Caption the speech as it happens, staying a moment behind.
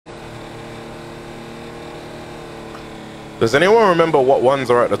Does anyone remember what ones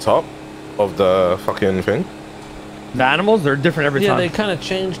are at the top of the fucking thing? The animals, they're different every time. Yeah, they kind of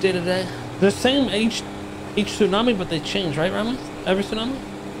change day to day. The same each tsunami, but they change, right, Ramee? Every tsunami?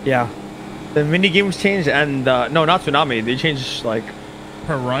 Yeah. The mini games changed, and no, not tsunami. They changed like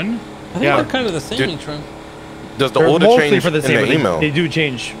per run. I think they're kind of the same each run. Does the order change for the same, in the email? They do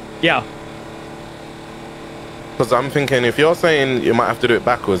change. Yeah. Because I'm thinking, if you're saying you might have to do it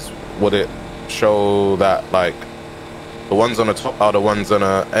backwards, would it show that like the ones on the top are the ones on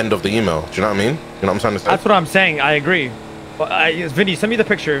the end of the email? Do you know what I mean? You know what I'm trying to say? That's what I'm saying. I agree. But Vinny, send me the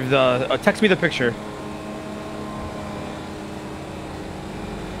picture of the. Text me the picture.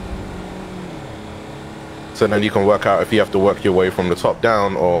 So then you can work out if you have to work your way from the top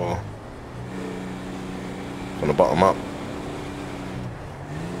down or from the bottom up.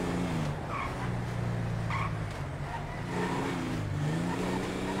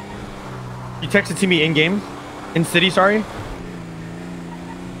 You texted to me in game, in city. Sorry.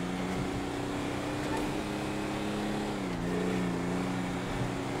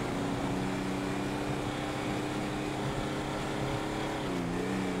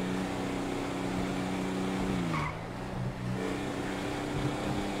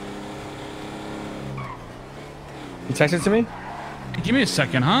 You texted to me? Give me a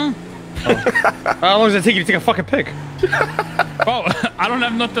second, huh? Oh. How long does it take you to take a fucking pic? Oh, I don't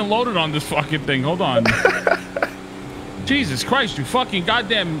have nothing loaded on this fucking thing. Hold on. Jesus Christ, you fucking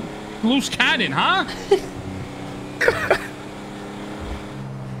goddamn loose cannon, huh?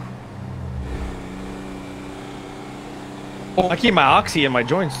 Oh, I keep my oxy in my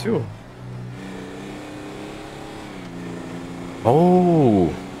joints too.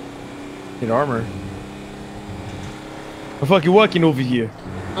 Oh. Need armor. I'm fucking working over here.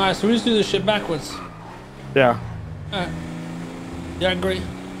 Alright, so we just do this shit backwards. Yeah. Alright. Yeah, I agree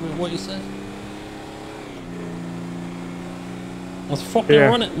with what you said. Let's fucking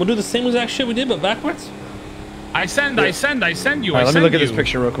run it. We'll do the same exact shit we did, but backwards. I send you. Right, let me look at this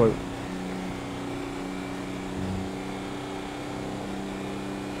picture real quick.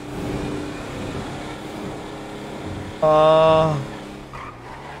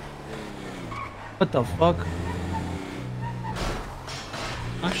 What the fuck?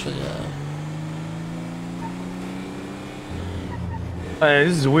 Actually, Hey,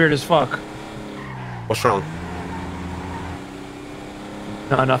 this is weird as fuck. What's wrong?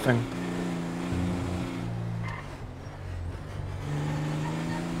 No, nothing.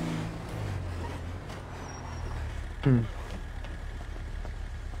 Hmm.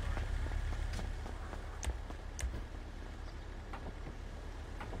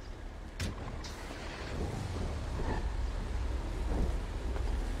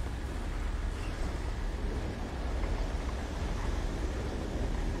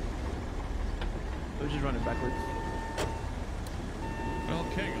 I'm just running backwards.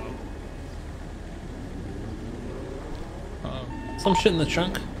 Okay, some shit in the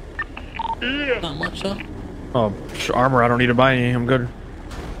trunk. Yeah. Not much though. Oh, armor. I don't need to buy any. I'm good.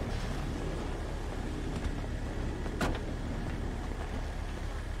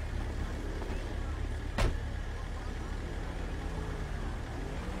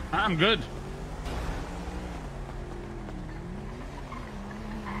 I'm good.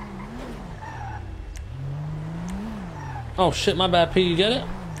 Oh shit, my bad, P. You get it?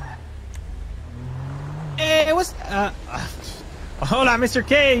 Hey, what's hold on, Mr.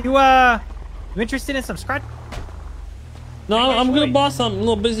 K. You interested in some scratch? No, I'm good, boss. I'm a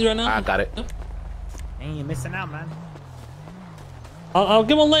little busy right now. I got it. Ain't you missing out, man? I'll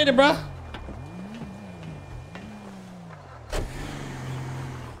give one later, bro.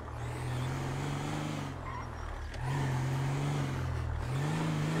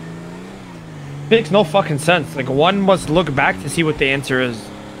 Makes no fucking sense. Like, one must look back to see what the answer is.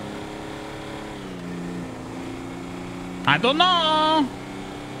 I don't know.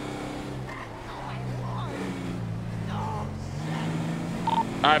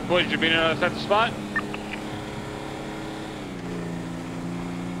 Alright, boys, you been set the spot?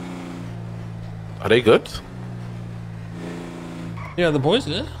 Are they good? Yeah, the boys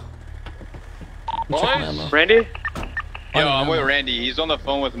did. Boys? Randy? Yo, I'm with Randy. He's on the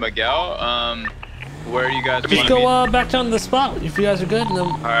phone with Miguel. Where are you guys? Just go back down to the spot if you guys are good. And then...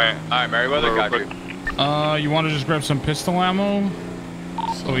 Alright, Merriweather, got you. You want to just grab some pistol ammo?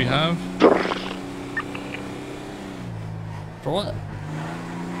 So we have. For what?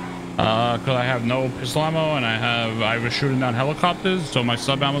 Cause I have no pistol ammo and I was shooting down helicopters, so my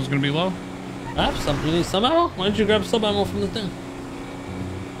sub ammo is gonna be low. I have some. You need sub ammo? Why don't you grab sub ammo from the thing?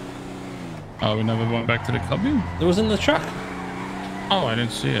 Oh, we never went back to the cubby? It was in the truck. Oh, I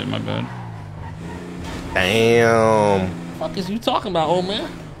didn't see it. My bad. Damn. fuck is you talking about, old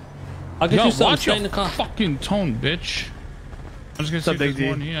man? I'll get Yo, you something. watch Stay your in the car. fucking tone, bitch. I'm just gonna see if Big there's D?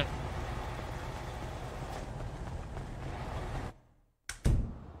 one here.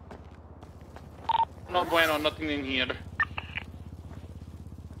 No bueno, nothing in here.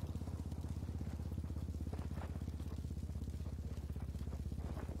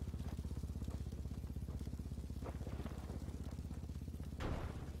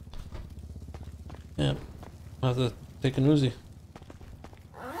 Yeah, I have to take an Uzi.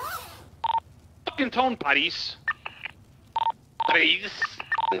 Fucking tone, Paris. Paris.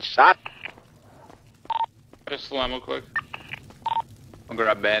 Shot. Just slam real quick. I'll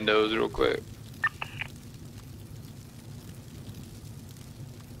grab bandos real quick.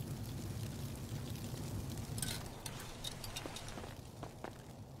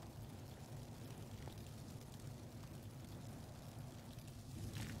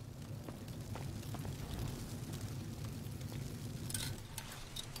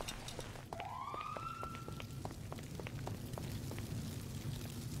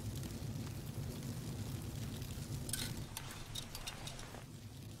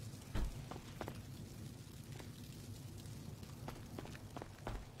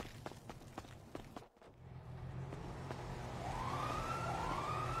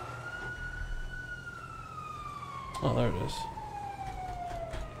 Oh, there it is.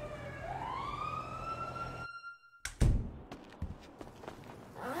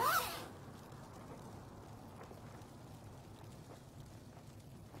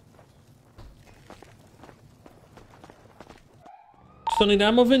 Sunny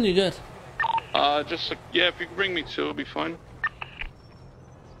ammo, Vin, you good? Just yeah, if you can bring me two, it'll be fine.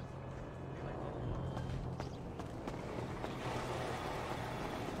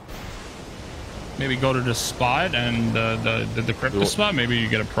 Maybe go to the spot and the crypto spot. Maybe you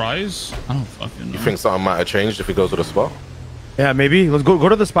get a prize. I don't fucking know. You think something might have changed if we go to the spot? Yeah, maybe. Let's go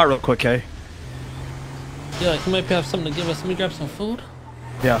to the spot real quick, okay? Yeah, like you might have something to give us. Let me grab some food.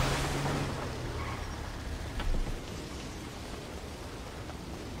 Yeah.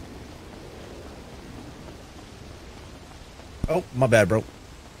 Oh, my bad, bro.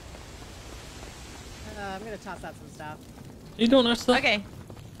 I'm gonna toss out some stuff. You doing our stuff? Okay.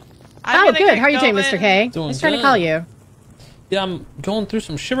 Oh, good. How are you doing, Mr. K? Doing Just trying to good. call you. Yeah, I'm going through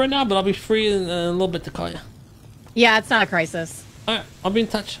some shit right now, but I'll be free in a little bit to call you. Yeah, it's not a crisis. Alright, I'll be in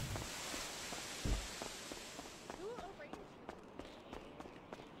touch.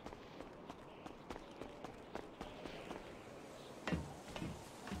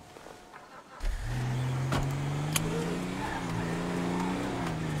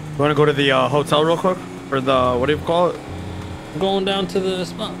 You want to go to the hotel real quick? Or the, what do you call it? I'm going down to the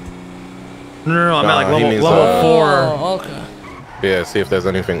spot. No, I'm at like he means, level 4. Oh, okay. Yeah, see if there's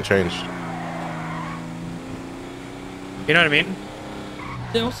anything changed. You know what I mean?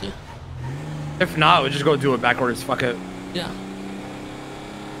 Yeah, we'll see. If not, we'll just go do it backwards. Fuck it. Yeah.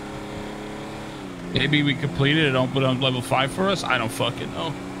 Maybe we completed it. Don't put it on level 5 for us. I don't fucking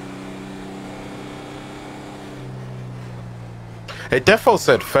know. Hey, Defo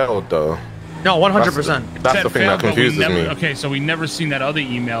said failed though. No, 100%. That's the thing that confuses me. Okay, so we never seen that other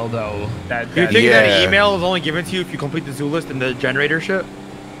email though. Do you think that email is only given to you if you complete the zoo list and the generator shit?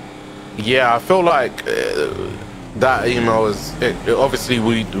 Yeah, I feel like that email is. Obviously,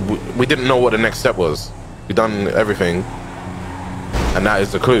 we didn't know what the next step was. We done everything, and that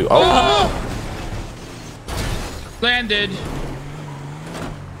is the clue. Oh, landed.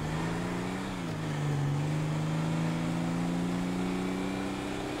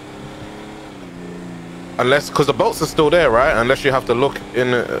 unless because the boats are still there, right? Unless you have to look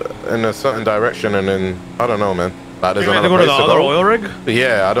in a certain direction, and then I don't know, man. Like there's another place to the other oil rig.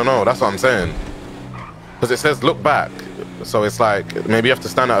 Yeah, I don't know. That's what I'm saying. Because it says look back, so it's like maybe you have to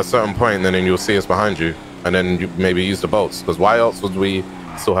stand at a certain point, and then you'll see us behind you, and then you maybe use the boats. Because why else would we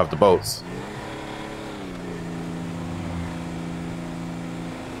still have the boats?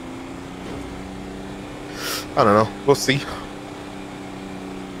 I don't know. We'll see.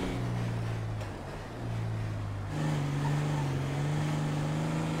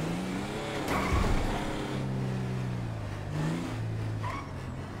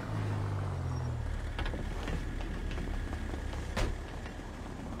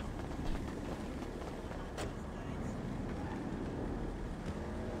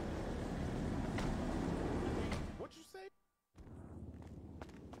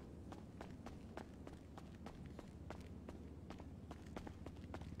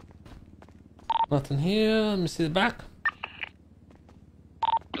 Nothing here. Let me see the back.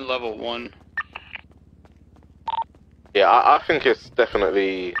 Level 1. Yeah, I think it's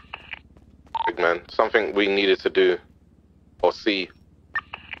definitely big man. Something we needed to do. Or C.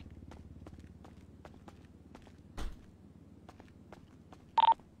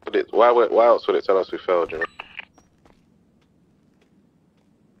 Why else would it tell us we failed, you know?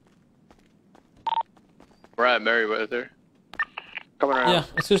 We're at Merriweather. Coming around. Yeah,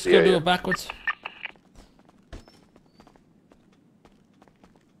 let's just go do it backwards.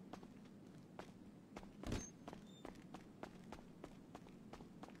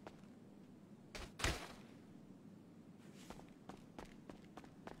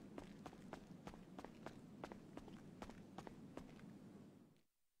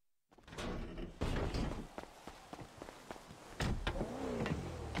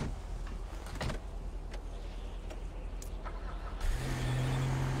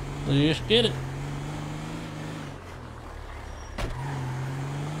 You just get it.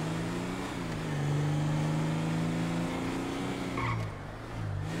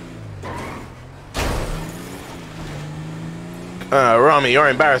 Ramee, you're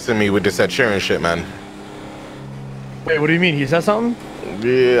embarrassing me with this Ed Sheeran shit, man. Wait, what do you mean? He said something?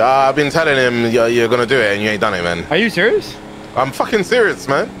 Yeah, I've been telling him you're gonna do it and you ain't done it, man. Are you serious? I'm fucking serious,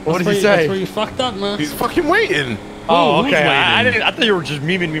 man. What did he say? That's where you fucked up, man. He's fucking waiting. Oh, okay. I thought you were just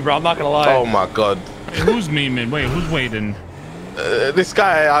memeing me, bro. I'm not gonna lie. Oh my god. Hey, who's memeing? Wait, who's waiting? This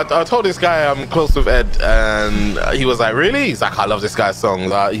guy, I told this guy I'm close with Ed, and he was like, "Really?" He's like, "I love this guy's song."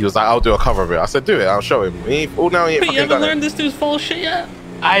 He was like, "I'll do a cover of it." I said, "Do it. I'll show him." Now he ain't But you fucking haven't done learned it. this dude's full of shit yet?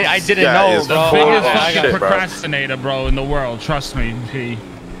 I didn't Yeah, know, it's bro. full Biggest of fucking shit, bro. procrastinator, bro, in the world. Trust me, P.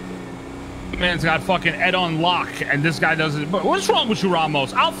 Man's got fucking Ed on lock, and this guy doesn't. But what's wrong with you,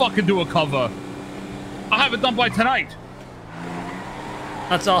 Ramos? I'll fucking do a cover. I'll have it done by tonight.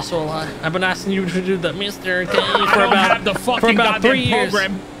 That's also a lie. I've been asking you to do the Mr. K I for don't about, have the for fucking about goddamn 3 years.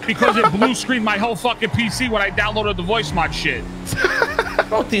 program because it blue screened my whole fucking PC when I downloaded the voice mod shit.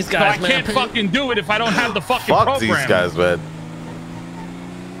 Both these So guys, I man. can't fucking do it if I don't have the fucking Fuck program. these guys, man.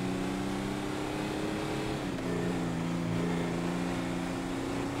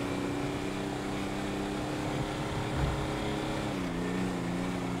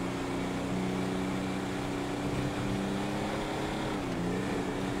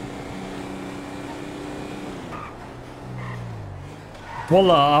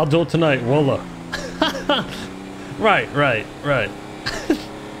 Wallah, I'll do it tonight. Wallah. Right.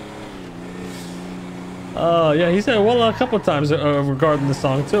 Yeah, he said Wallah a couple of times regarding the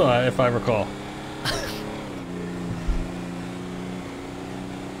song too, if I recall.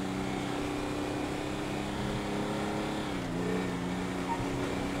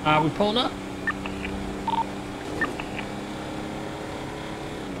 Are we pulling up?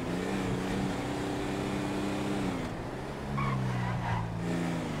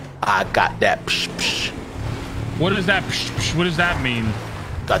 I got that. Psh, psh. What is that? What does that mean?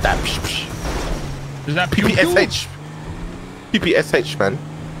 Got that. Psh, psh. Is that pew pew? PPSH. PPSH, man.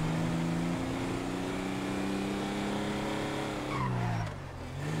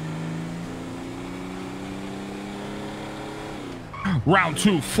 Round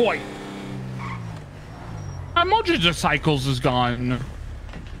 2, fight. My motorcycles is gone.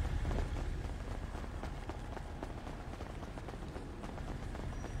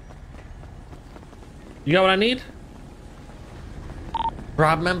 You got what I need?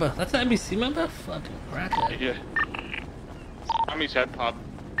 Rob member. That's an NBC member? Fucking crackhead. Yeah. Tommy's head pop.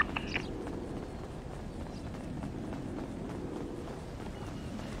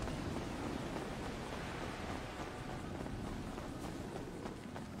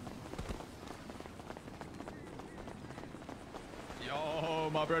 Yo,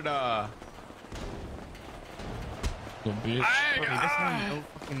 my brother. Little bitch.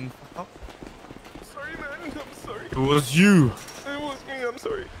 Sorry, man. I'm sorry. It was you. It was me. I'm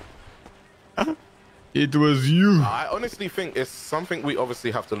sorry. It was you. I honestly think it's something we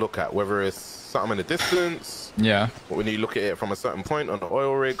obviously have to look at, whether it's something in the distance. Yeah. When you look at it from a certain point on the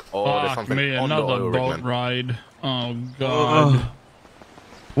oil rig, or there's Fuck something me, on the another oil rig, boat man. ride. Oh god.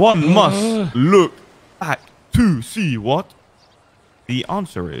 One must look back to see what the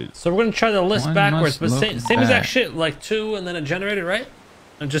answer is. So we're gonna try the list One backwards, must but look same exact back. shit, like 2 and then a generator, right?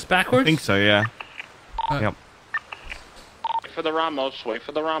 And just backwards? I think so, yeah. Yep. Wait for the Ramos. Wait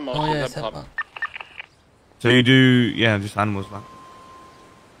for the Ramos. Oh yeah, Head it's head pop. pop. So you do, yeah, just animals, man.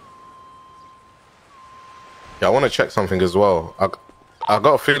 Yeah, I want to check something as well. I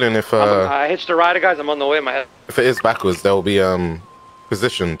got a feeling if I hitched a rider, guys. I'm on the way. My head. if it is backwards, they'll be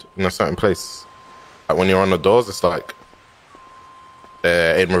positioned in a certain place. Like when you're on the doors, it's like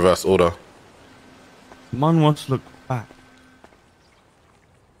in reverse order. Man wants to look back.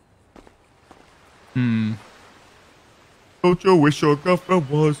 Don't you wish your girlfriend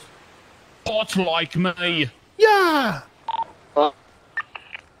was Hot like me. Yeah.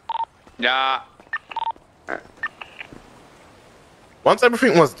 Yeah. Once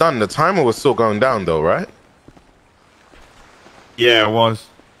everything was done, the timer was still going down though, right? Yeah, it was.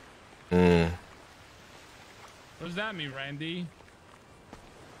 Hmm. What does that mean, Randy?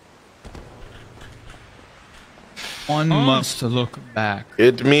 One must look back.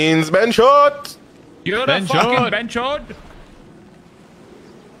 It means bench shot. You're the fucking bench shot.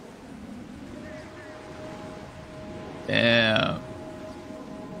 Damn.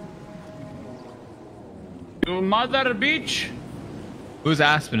 You mother bitch. Who's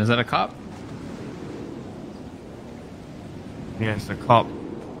Aspen? Is that a cop? Yes, a cop.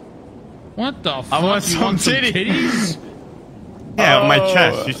 What the fuck? I want You some titties? Yeah, on my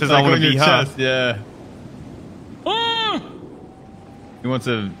chest. She says I want to be her. Chest, yeah. He wants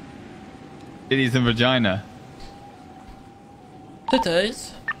a titties and vagina.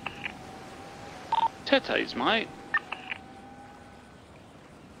 Titties. Titties, mate.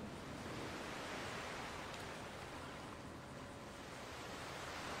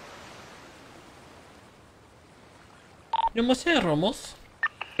 You must hear Ramos.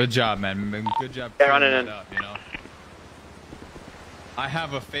 Good job, man. Good job. Yeah, running cleaning in. it up, you know. I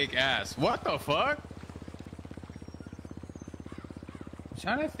have a fake ass. What the fuck? I'm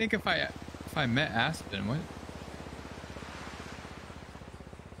trying to think if I met Aspen. What?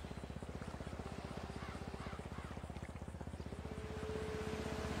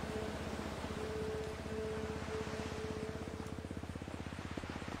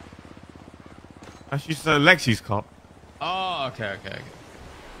 She's Lexi's cop. Oh, okay.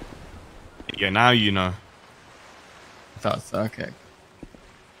 Yeah, now you know. I thought so. Okay.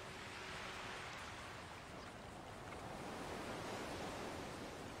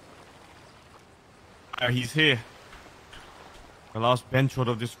 He's here. The last bench shot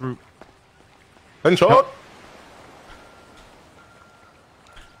of this group. Bench shot. All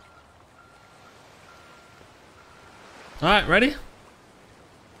right, ready?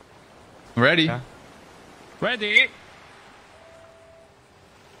 Ready? Yeah. Ready?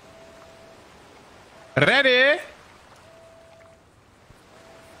 Ready?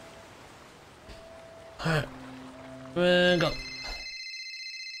 All right. And go.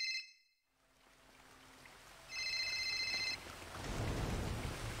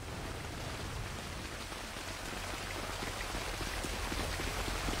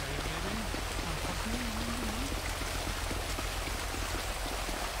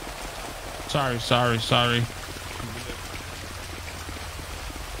 Sorry.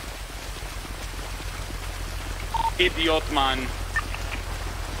 Idiot, man.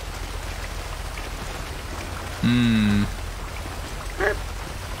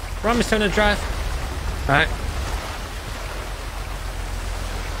 Ramee's turn to drive. All right.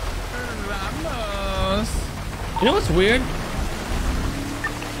 You know what's weird?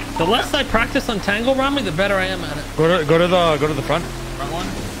 The less I practice on Tangle Ramee, the better I am at it. Go to the front. Front one?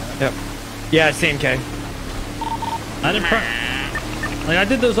 Yep. Yeah, same K. I didn't like I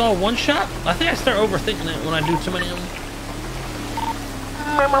did those all one shot. I think I start overthinking it when I do too many of them.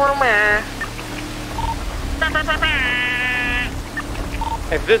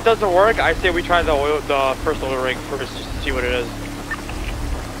 If this doesn't work, I say we try the first oil rig first just to see what it is.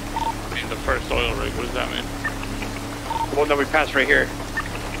 I mean, the first oil rig, what does that mean? The one that we passed right here.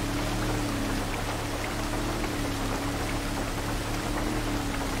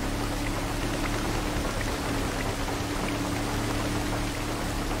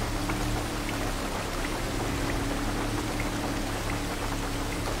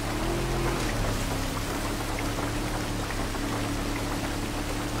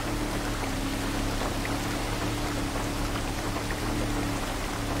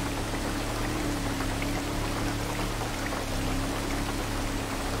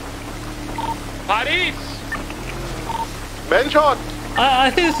 Paris! Bench shot. I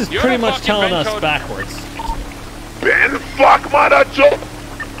think this is You're pretty a much fucking telling us bench backwards. Ben fuck mother job.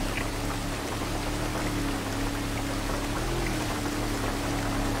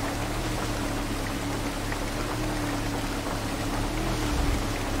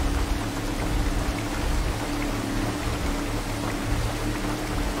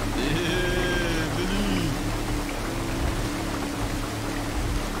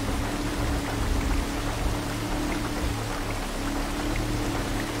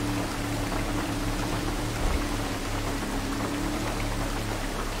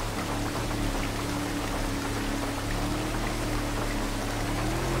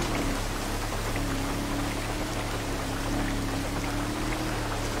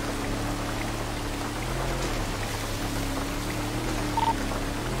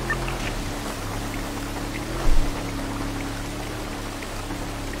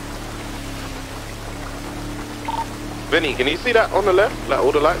 Vinny, can you see that on the left? Like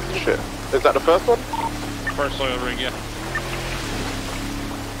all the lights and shit? Is that the first one? First oil ring, yeah.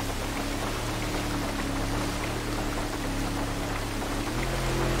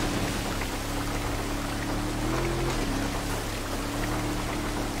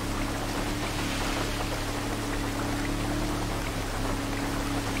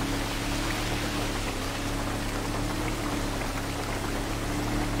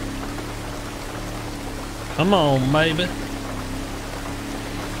 Come on, baby.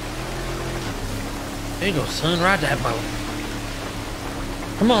 There you go, son. Ride that boat.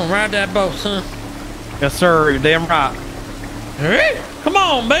 Come on, ride that boat, son. Yes, sir. You're damn right. Hey, come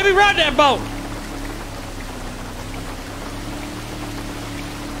on, baby. Ride that boat.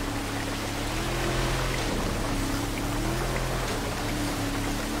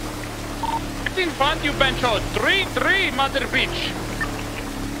 It's in front, you bencho. 3-3, mother bitch.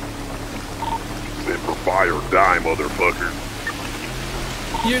 For fire or die, motherfucker.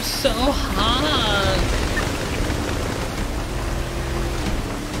 You're so hot.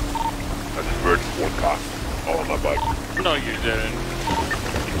 I just burned one cock all on my bike. No, you didn't.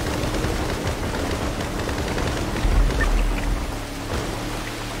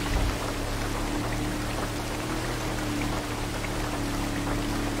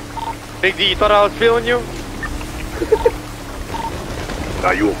 Big D, you thought I was feeling you?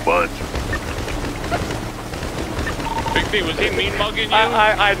 Now you a bunch. Big D, was he mean mugging you?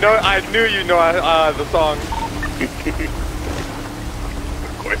 I knew you know the song. Of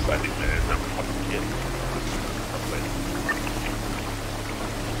course I did, man. I'm a fucking kid.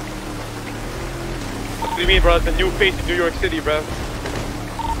 What do you mean, bro? It's the new face of New York City, bro.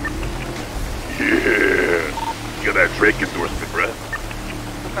 Yeah. You got that Drake endorsement, bro.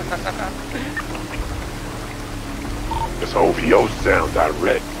 This OVO sound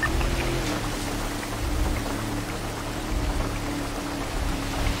direct.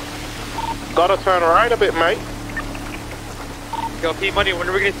 Gotta turn right a bit, mate. Yo, P Money, when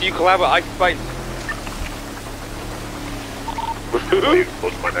are we gonna see you collab with Ice Spice?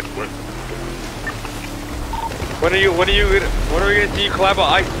 What's my next one? When are we gonna see you collab with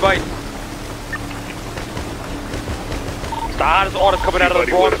Ice Spice? The hottest artist coming out of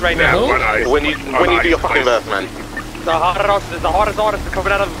the Bronx right now. When you do your fucking verse, man. The hottest artist is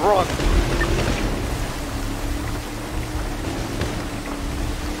coming out of the Bronx.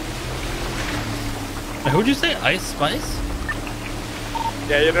 Who'd you say? Ice Spice?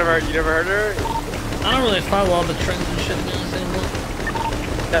 Yeah, you never heard her? I don't really follow all the trends and shit anymore.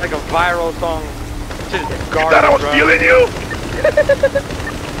 That's like a viral song. Shit is garbage, You thought I was feeling you?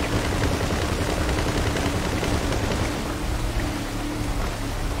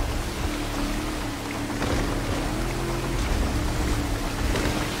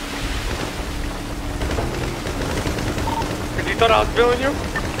 You thought I was feeling you?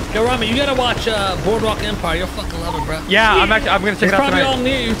 Yo, Ramee, you gotta watch Boardwalk Empire. You'll fucking love it, bro. Yeah, I'm gonna check it out probably tonight. all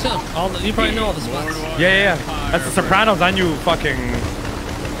near you too. You probably know all the spots. Yeah. That's the Sopranos. I knew fucking.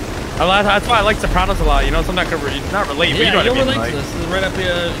 That's why I like Sopranos a lot. You know, something I could not relate, but you know what I mean. Relate to this. This is right up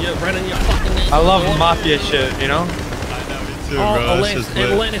here, right in your fucking name. I love mafia shit. You know. I know, me too, All bro. That's just lit.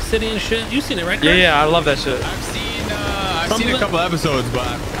 Atlantic City and shit. You seen it, right? Chris? Yeah, I love that shit. I've seen a couple episodes, but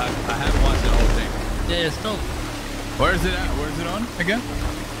I haven't watched the whole thing. Yeah, it's dope. Where is it at? Where is it on again?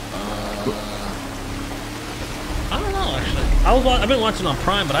 I don't know, actually. I've been watching on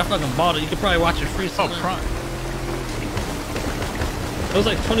Prime, but I fucking bought it. You could probably watch it free somewhere. Oh, Prime. It was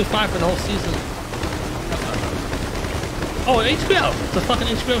like $25 for the whole season. Oh, HBO. It's a fucking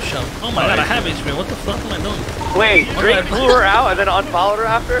HBO show. Oh my god, I have HBO. What the fuck am I doing? Wait, Drake blew her out and then unfollowed her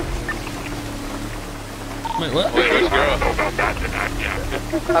after? Wait, what?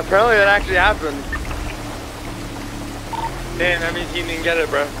 Apparently that actually happened. Damn, that means he didn't get it,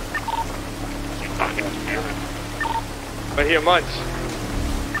 bro. But he a munch.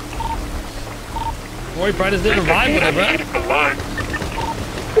 Boy, Brightest didn't vibe with it, bro.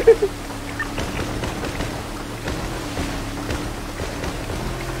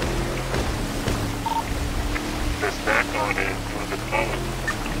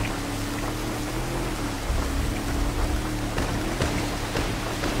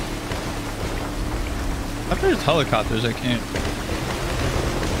 After there's helicopters, I can't.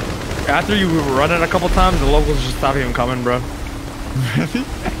 After you were running a couple times, the locals just stopped even coming, bro. Really?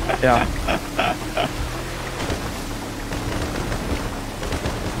 Yeah.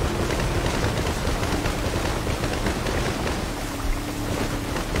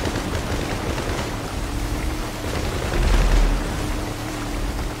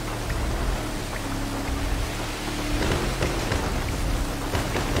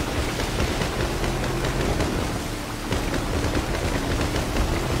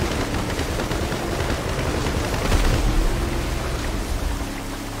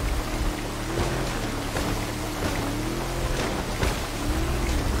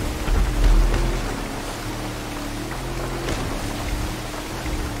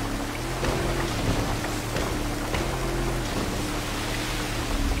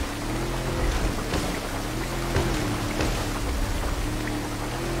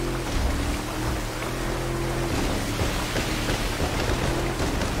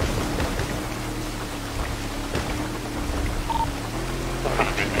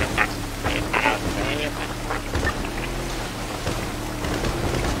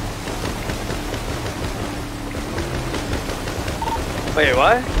 Wait,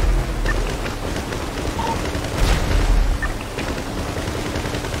 what?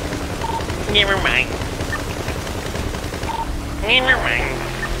 Never mind. Never mind.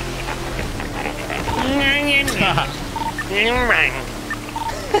 Never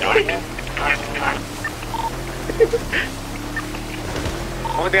mind.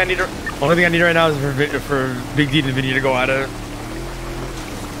 Only thing I need right now is for Big D and Vinny to go at it.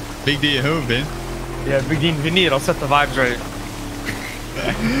 Big D and who, Vin? Yeah, Big D and Vinny, it'll set the vibes right.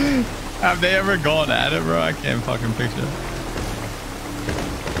 Have they ever gone at it, bro? I can't fucking picture.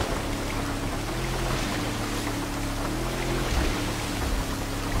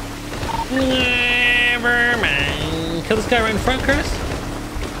 Never mind. Kill this guy right in front, Curtis.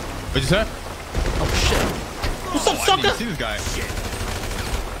 What'd you say? Oh shit. What's up, I sucker? didn't see this guy.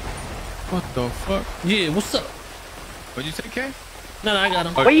 What the fuck? Yeah, what's up? What'd you say, K? No, I got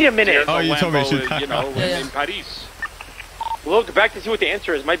him. Wait a minute. Oh, you told me to shoot that. You know, Yeah. in Paris. Look back to see what the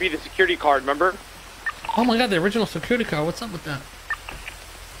answer is. Might be the security card, remember? Oh my god, the original security card. What's up with that?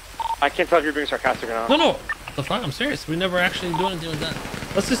 I can't tell if you're being sarcastic or not. No, no. What the fuck? I'm serious. We never actually do anything with that.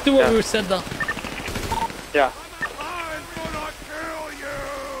 Let's just do what we said, though. Yeah.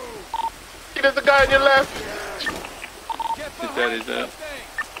 There's a guy on your left. He's dead, he's dead.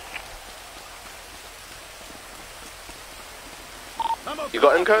 You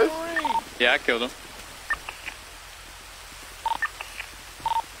got him, Koil? Yeah, I killed him.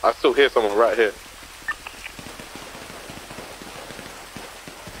 I still hear someone right here.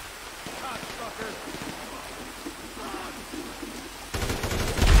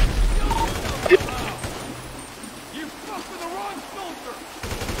 You fucked with the wrong soldier!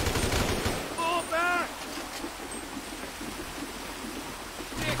 Fall back!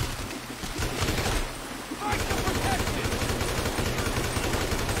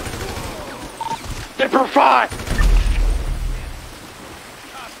 Zipper 5!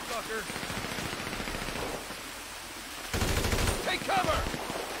 Take cover!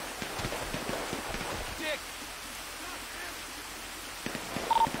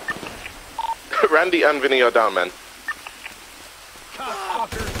 Randy and Vinny are down, man.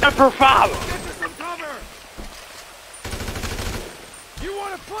 Zipper 5! Get to some cover! You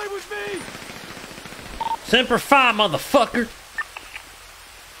wanna play with me? Semper Fi, motherfucker.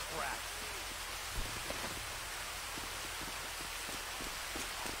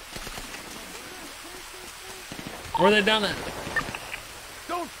 Where are they down at?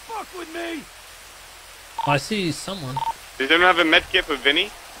 Don't fuck with me! Oh, I see someone. Does anyone have a med kit for Vinny?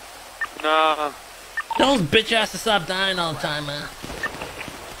 Nah. Tell those bitch ass to stop dying all the time, man.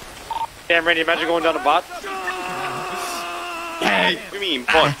 Damn, Randy, imagine going down a bot. Hey, what do you mean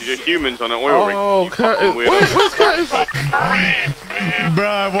bots? You're just humans on an oil rig. Oh, Curtis. Where's Curtis? Bro,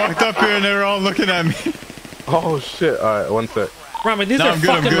 I walked up here and they were all looking at me. Oh, shit. All right, one sec. Rami, these No, are I'm good,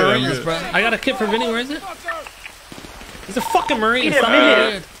 fucking I'm Marines, good. bro. I got a kit for Vinny. Where is it? He's a fucking Marine. Wait a Stop minute. being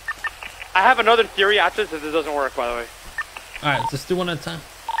weird. I have another theory after this if this doesn't work, by the way. Alright, let's do one at a time.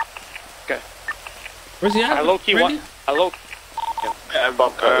 Okay. Where's he at? I low-key Randy? want... I low...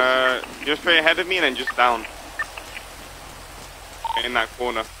 Just straight ahead of me and then just down. In that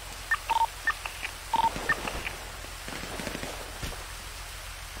corner.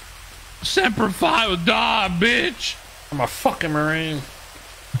 Semper Fi will die, bitch. I'm a fucking Marine.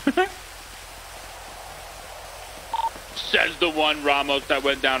 Says the one Ramos that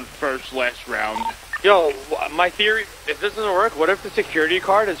went down first last round. Yo, my theory, if this doesn't work, what if the security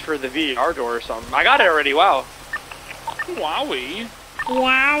card is for the VR door or something? I got it already, wow. Wowie.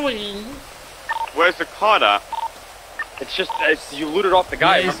 Wowie. Where's the card at? It's just, you looted off the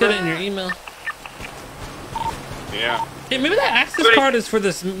guy, Yeah, you said remember? it in your email. Yeah. Hey, maybe that access card is for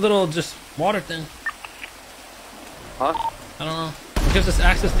this little just water thing. Huh? I don't know. It gives us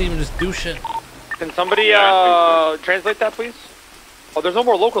access to even just do shit. Can somebody, translate that, please? Oh, there's no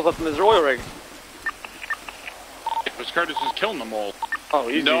more locals left in this oil rig. Because Curtis is killing them all. Oh,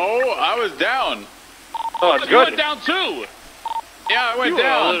 easy. No, I was down. Oh, it's You good. went down too. Yeah, I went You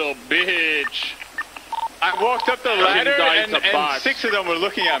down. a little bitch. I walked up the ladder and 6 of them were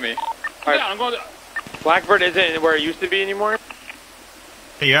looking at me. Alright. Yeah, I'm going to... Blackbird isn't where it used to be anymore.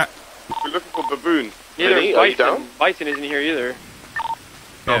 Yeah. We're looking for Baboon. Neither Vinny, are you Bison. down? Bison isn't here either.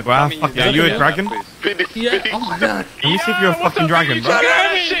 No, bro. Fuck yeah. You a dragon? Yeah, oh my god. Can you see if you're a fucking dragon, bro?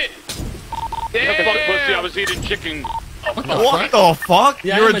 Shit! Fuck pussy, I was eating chicken. What the fuck?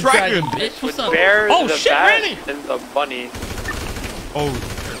 Yeah, You're I'm a dragon. bitch. What's up? Bear, Oh the shit, bat, Randy! and the bunny. Oh,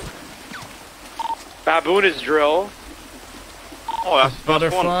 Baboon is drill. Oh, that's the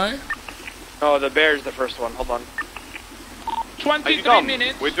first one. Butterfly. Oh, the bear is the first one. Hold on. 23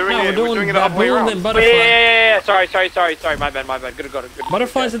 minutes. We're doing No, it. we're doing doing it the other way baboon around. and butterfly. Yeah. Sorry. My bad. Good.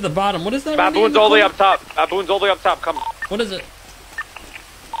 Butterfly's at the bottom. What is that? Baboon's all the way up top. Come. What is it?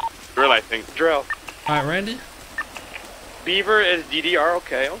 Drill, I think. Drill. All right, Randy. Beaver is DDR.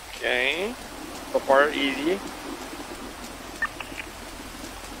 Okay. So far, easy.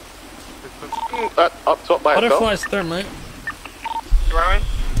 Up top by itself. Butterfly's thermite. Right.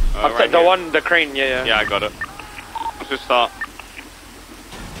 Right the here. one, the crane. Yeah. Yeah, I got it. Let's just start.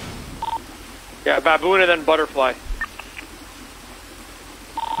 Yeah, baboon and then butterfly.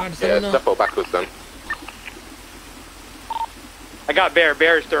 Alright, Step out backwards then. I got bear.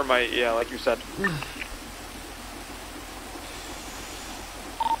 Bear is thermite. Yeah, like you said.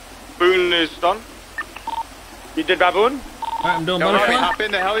 Boon is done. You did baboon? Alright, I'm doing No, butterfly. hop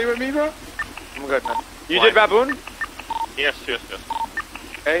in the heli with me, bro? I'm good, man. You did baboon? Yes.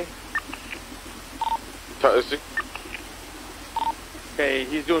 Okay. Courtesy. Okay,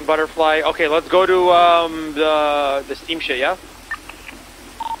 he's doing butterfly. Okay, let's go to the steam shit, yeah?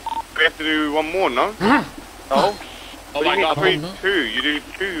 We have to do one more, no? No? Oh my god, Oh, two. You do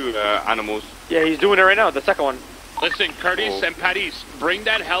two animals. Yeah, he's doing it right now, the second one. Listen, Curtis and Patty, bring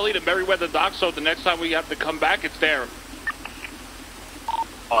that heli to Merriweather Dock so the next time we have to come back, it's there.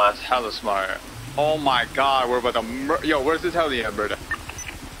 Oh, that's hella smart. Oh my god, we're about to yo, where's this heli at, brother?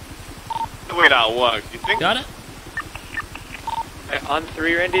 The way that works, you think? Got it? Okay, on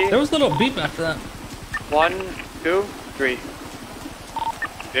 3, Randy. There was a little beep after that. 1, 2, 3.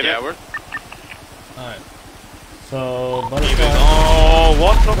 Did it work? Alright. So, butterfly. Oh,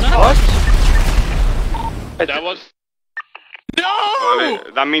 what the fuck? That was... No! Well,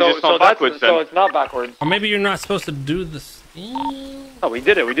 that means it's not backwards then. So it's not backwards. Or maybe you're not supposed to do this. Oh, we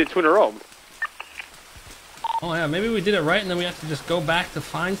did it. We did 2 in a row. Oh yeah, maybe we did it right and then we have to just go back to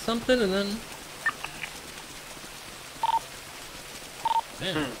find something and then...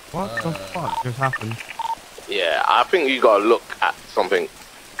 Damn. What the fuck just happened? Yeah, I think you gotta look at something.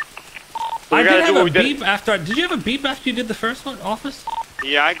 I did have a beep after. Did you have a beep after you did the first one, Office?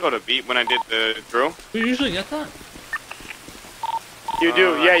 Yeah, I got a beep when I did the drill. We usually get that. You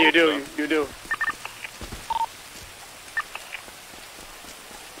do. Yeah, you do. You do.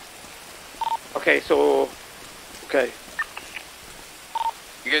 Okay, so... Okay.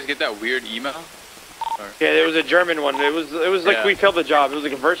 You guys get that weird email? Yeah, there was a German one. It was like we failed the job. It was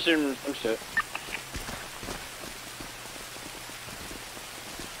like a version some shit.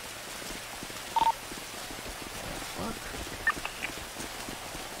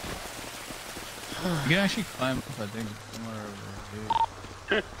 You can actually climb up, I think, somewhere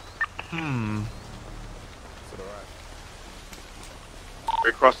over here.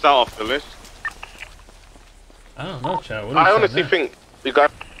 We crossed that off the list. I don't know, Chad. What I honestly think you guys...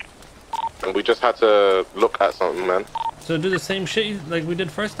 We just had to look at something, man. So do the same shit like we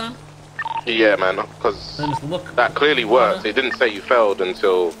did first time? Yeah, man, because Then just look. that clearly worked. It didn't say you failed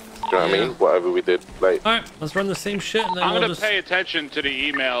until, you know what I mean? Whatever we did, like... Alright, let's run the same shit and then I'm we'll gonna just... pay attention to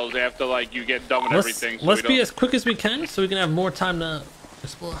the emails after like you get done with everything. So let's be as quick as we can so we can have more time to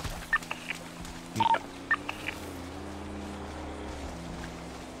explore.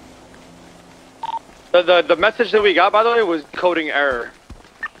 The message that we got, by the way, was coding error.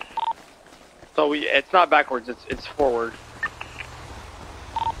 So it's not backwards, it's forward.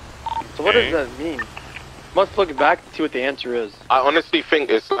 So what does that mean? Must look back to see what the answer is. I honestly think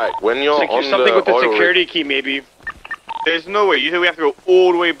it's like when you're like on something with the oil security rig, key, maybe. There's no way. You think we have to go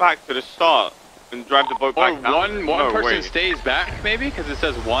all the way back to the start and drive the boat Or back down? one No person way. stays back, maybe, because it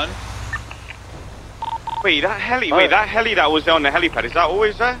says 1. Wait, that heli. Wait, that heli that was there on the helipad. Is that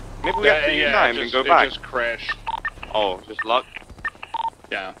always there? Maybe we have to use that and go back. It just crashed. Oh, just luck.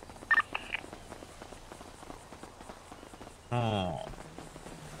 Yeah. Oh.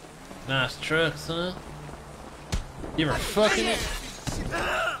 Nice trucks, huh? You ever fucking it?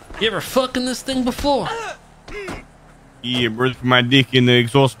 You ever fucking this thing before? Yeah, bro, put my dick in the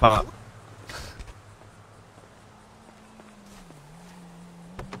exhaust pipe.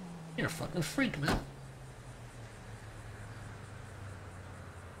 You're a fucking freak, man.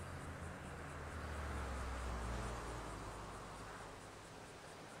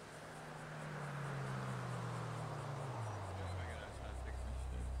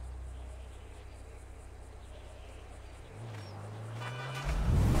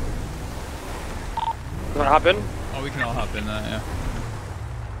 You wanna hop in? Oh, we can all hop in that, yeah.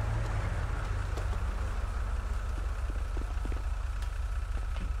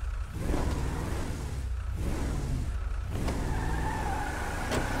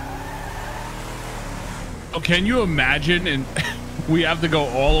 Oh, can you imagine? And we have to go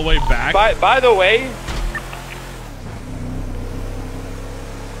all the way back. By the way,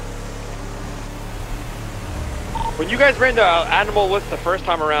 When you guys ran the animal list the first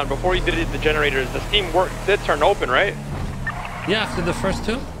time around, before you did it the generators, the steam did turn open, right? Yeah, after the first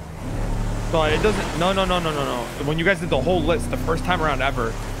two. So it doesn't. No. When you guys did the whole list the first time around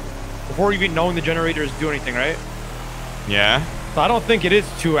ever, before even knowing the generators do anything, right? Yeah. So I don't think it is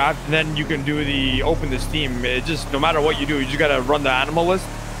two. Then you can do the open the steam. It just no matter what you do, you just gotta run the animal list,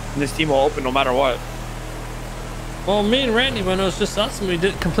 and the steam will open no matter what. Well, me and Randy, when it was just us, and we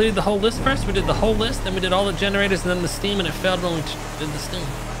completed the whole list first. We did the whole list, then we did all the generators, and then the steam, and it failed when we did the steam.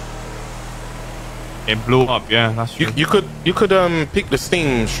 It blew up. Yeah, that's true. You could pick the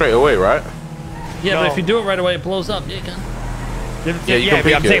steam straight away, right? Yeah, but if you do it right away, it blows up. Yeah, you can. Yeah, you can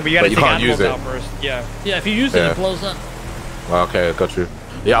pick I'm saying, but you gotta take can't use animals it out first. Yeah. Yeah, if you use it, it blows up. Okay, got you.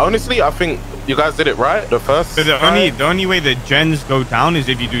 Yeah, honestly, I think you guys did it right the first. So the only way that gens go down is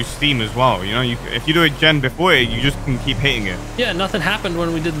if you do steam as well. You know, if you do a gen before it, you just can keep hitting it. Yeah, nothing happened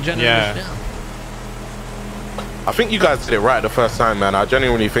when we did the generators. Yeah. I think you guys did it right the first time, man. I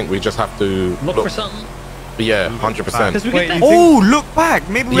genuinely think we just have to look for something. Yeah, 100%. Oh, look back.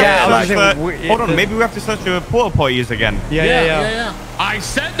 Maybe we have to like, hold on. Maybe we have to search for porta potties again. Yeah. I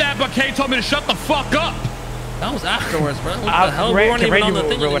said that, but Kay told me to shut the fuck up. That was afterwards, bro. What the hell? We weren't even on the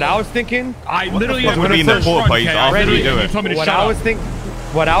thing. What I was thinking? I literally have to be in the porta potties after you do it.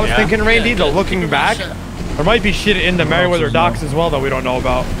 What I was thinking, Randy, though, looking back, there might be shit in the Meriwether docks as well that we don't know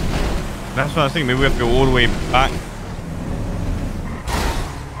about. That's what I was thinking. Maybe we have to go all the way back.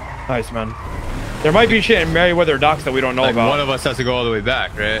 Nice, man. There might be shit in Meriwether docks that we don't know about. One of us has to go all the way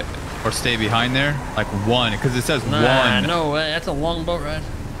back, right? Or stay behind there? Like one, because it says one. No way. That's a long boat ride.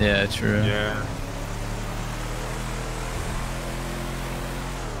 Yeah, true. Yeah.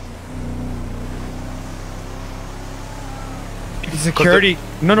 Security.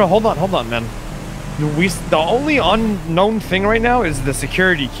 No, hold on, man. The only unknown thing right now is the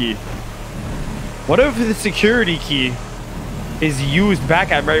security key. What if the security key is used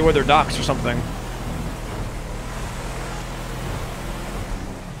back at Meriwether docks or something?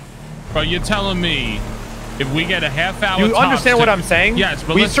 Bro, you're telling me if we get a half hour You understand what I'm saying? Yes,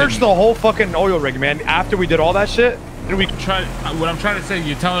 but we listen, searched the whole fucking oil rig, man. After we did all that shit, and we try. What I'm trying to say,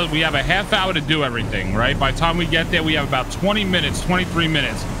 you're telling us we have a half hour to do everything, right? By the time we get there, we have about 20 minutes, 23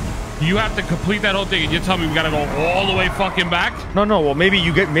 minutes. You have to complete that whole thing, and you're telling me we gotta go all the way fucking back? No. Well,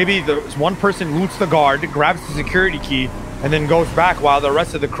 maybe there's one person loots the guard, grabs the security key, and then goes back while the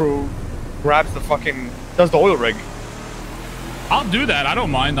rest of the crew grabs does the oil rig. I'll do that. I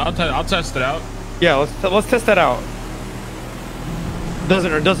don't mind. I'll test it out. Yeah, let's test that out.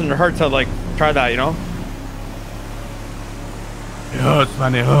 Doesn't hurt to like try that, you know? It hurts,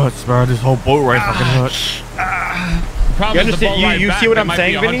 man. It hurts, bro. This whole boat ride fucking hurts. Problem is the boat ride you back, see what there I'm might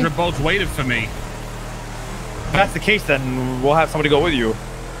saying, be Vinny? 100 boats waited for me. If that's the case, then we'll have somebody go with you.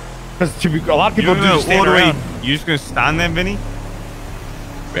 Because a lot of people do stand around. You just gonna stand there, Vinny?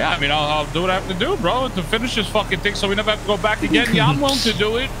 Yeah, I mean, I'll do what I have to do, bro, to finish this fucking thing, so we never have to go back again. Yeah, I'm willing to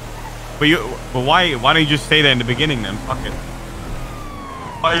do it. But why don't you just stay there in the beginning then? Fuck it.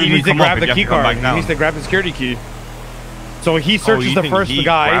 He needs to grab the key card. He needs to grab the security key. So he searches the first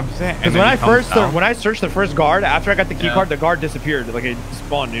guy. Because when I searched the first guard, after I got the key card, the guard disappeared. Like it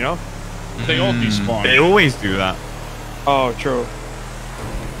spawned, you know? They all despawn. They always do that. Oh, true.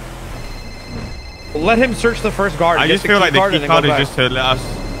 Let him search the first guard. I just feel like the key card is just to let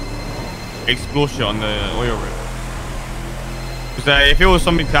us explore shit on the oil rig. Because if it was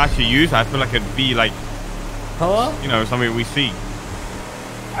something to actually use, I feel like it'd be like, you know, something we see.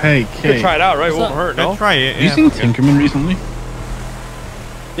 Hey, Kay. You could try it out, right? It won't hurt, no? Try it. Have you seen Tinkerman recently?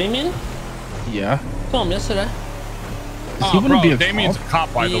 Damien? Yeah. Saw him yesterday. Does he want to be a Damien's a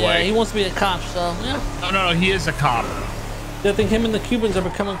cop, by the way. Yeah, he wants to be a cop, so yeah. No, he is a cop. I think him and the Cubans are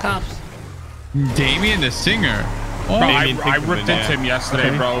becoming cops. Damien, the singer. Bro, I ripped into him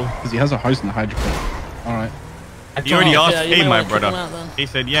yesterday, bro. Because he has a house in the hydro. All right. He already asked, hey, my brother. He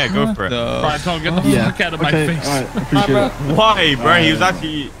said, yeah, go for it. Bro, I told him, get the fuck out of my face. All right, appreciate it. Why, bro? He was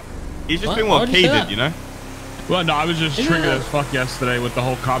actually... He's just doing what Kay did, you know? Well, no, I was just triggered as fuck yesterday with the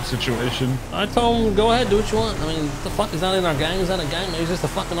whole cop situation. I told him, go ahead, do what you want. I mean, the fuck, he's not in our gang, he's not a gang. He's just a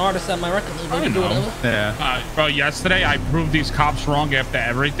fucking artist at my record label. He can do whatever. Yeah. Bro, yesterday I proved these cops wrong after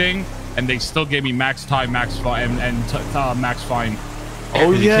everything, and they still gave me max time, max fine, and max fine.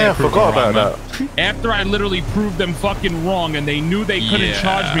 Oh yeah, I forgot about that. After I literally proved them fucking wrong, and they knew they couldn't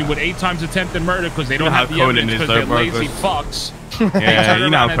charge me with 8 times attempted murder because they don't have the evidence because they're lazy fucks. Yeah, you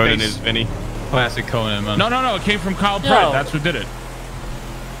know how Conan is, Vinny. Classic Conan, man. No, it came from Kyle Pratt. That's who did it.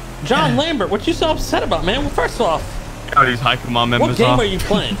 John Lambert, what you so upset about, man? Well, first off, How these high command members What game are you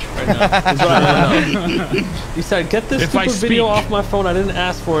playing right now? Is what I wanna know. You said, get this stupid video off my phone. I didn't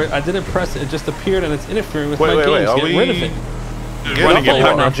ask for it. I didn't press it. It just appeared and it's interfering with my games. Get rid of it.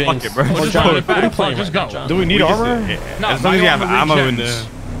 Fuck it, bro. Just go. Do we need armor? No, as long as you have ammo in there.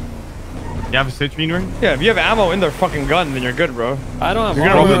 You have a citrine ring? Yeah, if you have ammo in their fucking gun, then you're good, bro. I don't have you're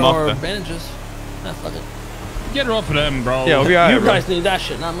gonna armor or bandages. Nah, fuck it. Get her off of them, bro. Yeah, we'll be alright, you guys need that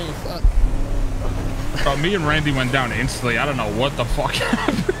shit, not me. Fuck. Bro, me and Randy went down instantly. I don't know what the fuck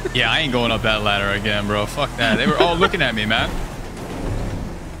happened. Yeah, I ain't going up that ladder again, bro. Fuck that. They were all looking at me, man.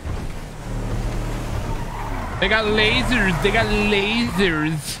 They got lasers. They got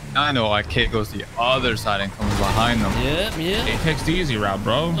lasers. I know. I kid goes the other side and comes behind them. Yeah, yeah. It takes the easy route,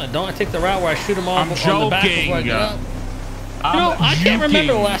 bro. Don't I take the route where I shoot them all I'm on the back before I joking. get up? I can't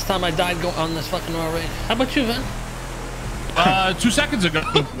remember the last time I died on this fucking oil rig. How about you, Vin? 2 seconds ago.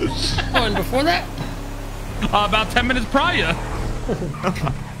 Oh, and before that? About 10 minutes prior.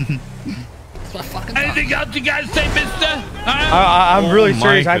 Anything else you guys say, mister? I'm really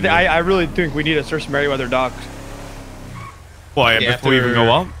serious. I really think we need to search Merryweather docks. Why, before you even go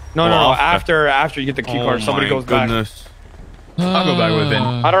up? No, after you get the key card, somebody goes back. I'll go back with it.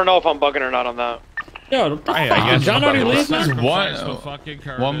 I don't know if I'm bugging or not on that. Yo, I guess John already leaves now?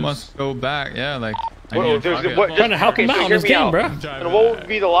 One must go back. Yeah, like. Trying to help him out on this game, bro. And what would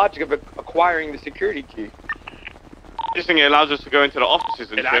be the logic of acquiring the security key? This thing allows us to go into the offices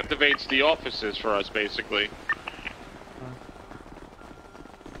and it activates the offices for us, basically.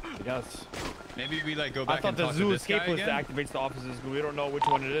 Yes. Maybe we like go back. I thought and the talk zoo to this escape guy list again? activates the offices, but we don't know which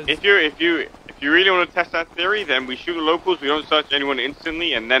one it is. If you really want to test that theory, then we shoot the locals. We don't search anyone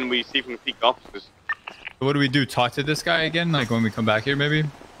instantly, and then we see if we can peek the offices. So what do we do? Talk to this guy again? Like when we come back here, maybe?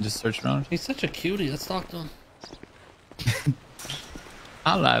 Just search around? He's such a cutie. Let's talk to him.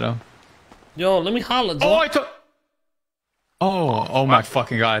 I'll at him. Yo, let me holler. Oh, I took. Oh my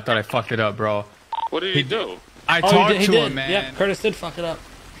fucking god! I thought I fucked it up, bro. What did he do? I talked to him, man. Yeah, Curtis did fuck it up.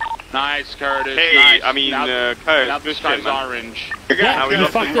 Nice, Curtis. Hey, nice. I mean, now, Curtis. now this guy's orange. Now we you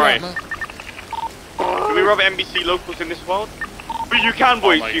lost fucked him it right. up, man. Do we rob NBC locals in this world? But you can,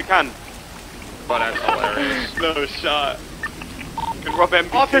 boys. You can. But that's hilarious. No shot. You can rob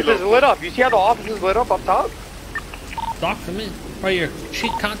NBC Office is locals. lit up. You see how the office is lit up top? Talk for me. Or your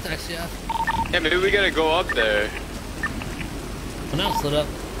cheap contacts you have. Yeah, maybe we gotta go up there. Well, now it's lit up.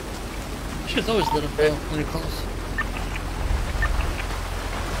 Shit's always lit up, bro, when you're close.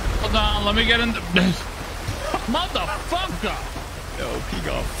 Hold on, let me get in the... Motherfucker! Yo, he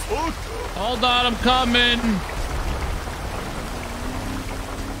got fucked. Hold on, I'm coming.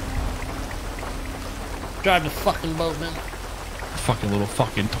 Drive the fucking boat, man. Fucking little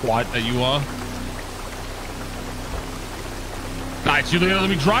fucking twat that you are. Nice, you're gonna let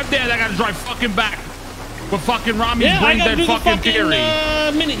me drive there, I gotta drive fucking back. With fucking Ramee's brain dead fucking theory.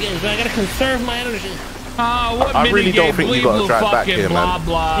 Mini games, man. I gotta conserve my energy. What I really don't think you gotta drive back here, man.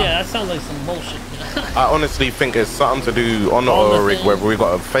 Yeah, that sounds like some bullshit. I honestly think it's something to do on the oil rig, whether we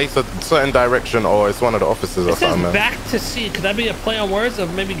got to face a certain direction or it's one of the offices or something, man. Back to sea. Could that be a play on words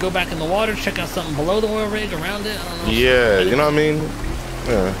of maybe go back in the water, check out something below the oil rig, around it? I don't know. Yeah, you know what I mean?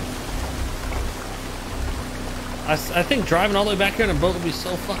 Yeah. I think driving all the way back here in a boat would be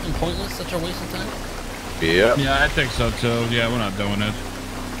so fucking pointless, such a waste of time. Yeah. Yeah, I think so too. Yeah, we're not doing it.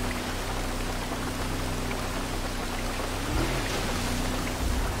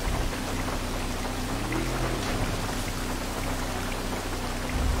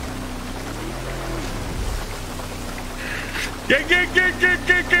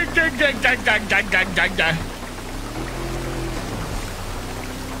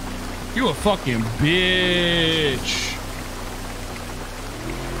 You a fucking bitch.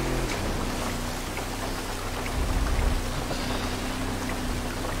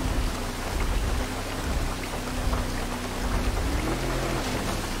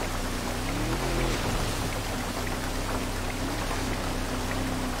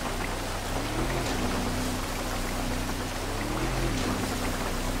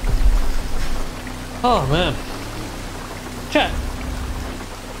 Oh man. Chat.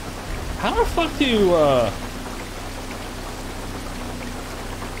 How the fuck do you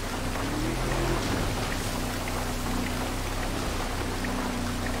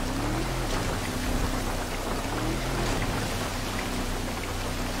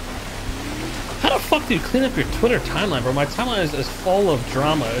How the fuck do you clean up your Twitter timeline, bro? My timeline is full of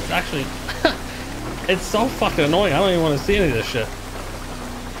drama. It's actually it's so fucking annoying. I don't even want to see any of this shit.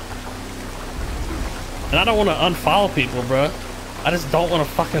 And I don't want to unfollow people, bro. I just don't want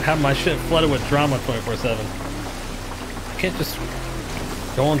to fucking have my shit flooded with drama 24/7. I can't just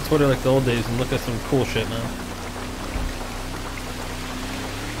go on Twitter like the old days and look at some cool shit, man.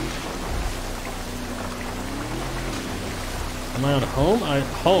 Am I on home?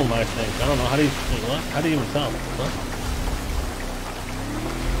 Home, I think. I don't know. How do you... Wait, what? How do you even tell? What?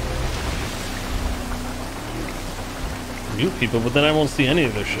 Mute people, but then I won't see any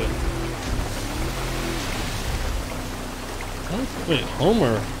of their shit. Wait, home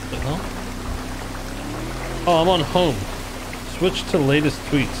or... What the hell? Oh, I'm on home. Switch to latest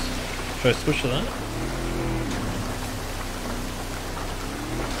tweets. Should I switch to that?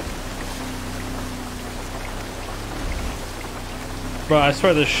 Bro, I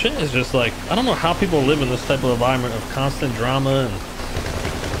swear this shit is just like, I don't know how people live in this type of environment of constant drama and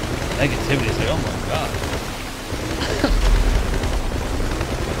negativity. It's like, oh my god.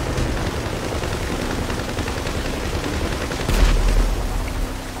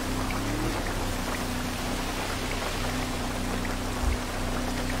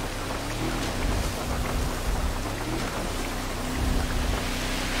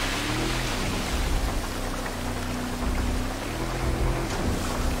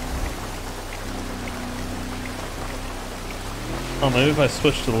 Oh, maybe if I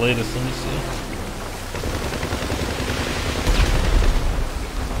switch to the latest, let me see.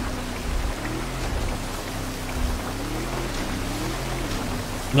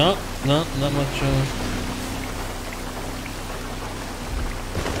 No, not much.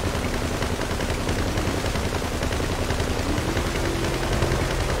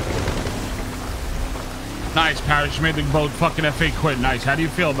 Nice, Parrish. You made the boat fucking FA quit. Nice. How do you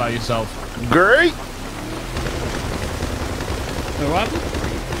feel about yourself? Great. What?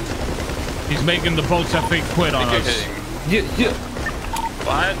 He's making the boats FA quit on us. Yeah.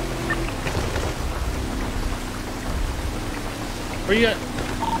 What? Where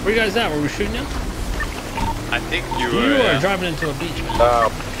you guys at? Were we shooting you? I think you are driving into a beach,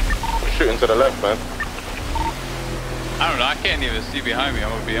 man. Shooting to the left, man. I don't know. I can't even see behind me.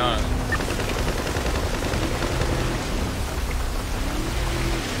 I'm gonna be honest.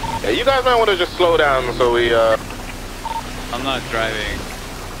 Yeah, you guys might want to just slow down so we. I'm not driving.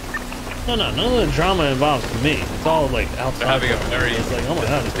 No, none of the drama involves me. It's all like outside. They're having a very. It's like, oh my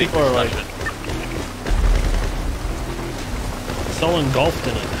god, these people are like so engulfed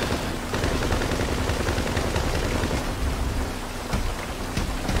in it.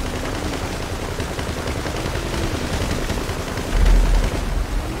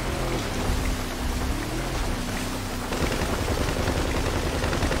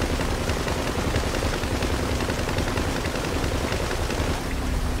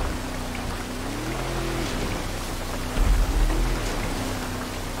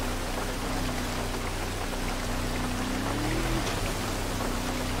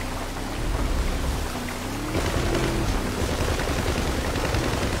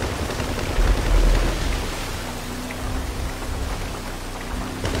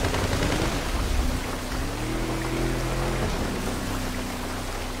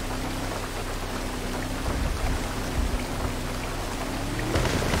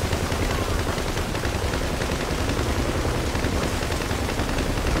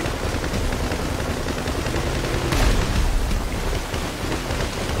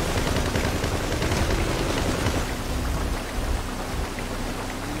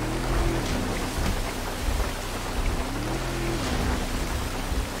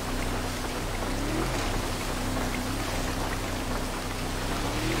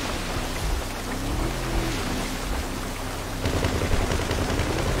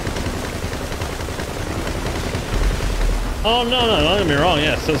 Oh, no, don't get me wrong,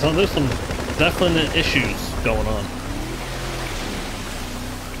 yeah, so there's some definite issues going on.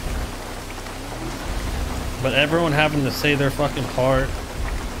 But everyone having to say their fucking part,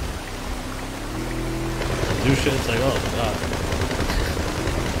 do shit, it's like, oh my god.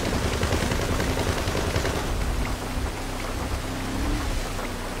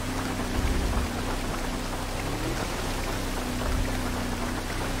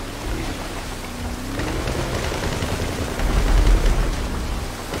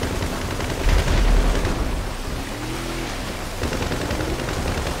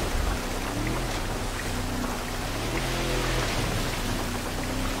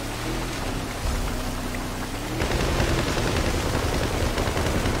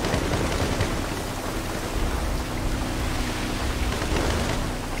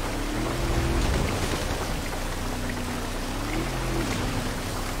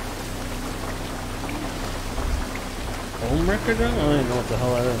 Record drum? I don't even know what the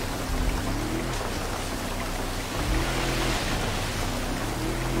hell that is.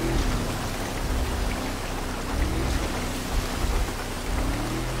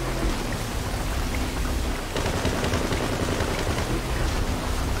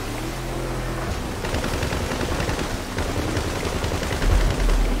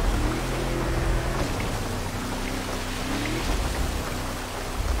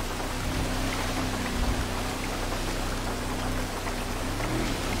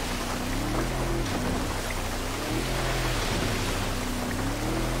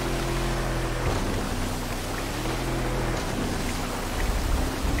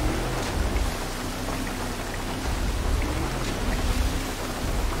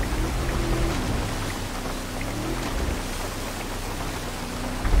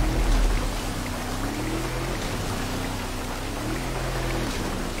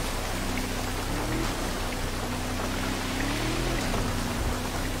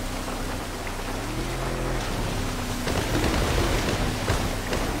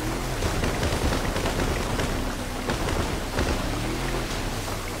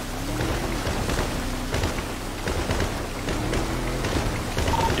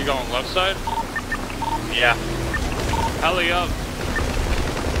 You going left side? Yeah. Heli up.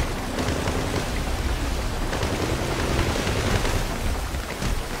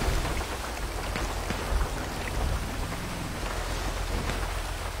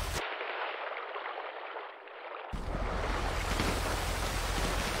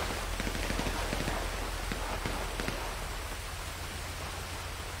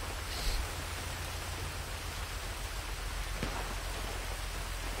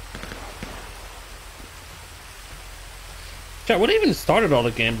 Chat, what even started all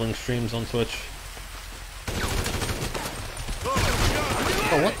the gambling streams on Twitch?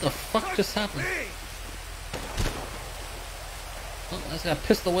 Oh, what the fuck just happened? Oh, I just got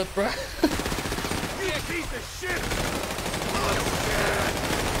pistol whipped, bro.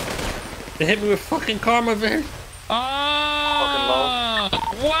 They hit me with fucking karma, man. Well.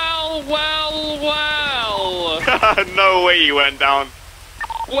 No way you went down.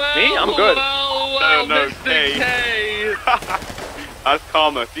 Well, me? I'm good. Well, no, Mr. K. K. That's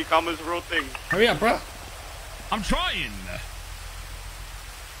karma. See, karma's a real thing. Hurry up, bro. I'm trying.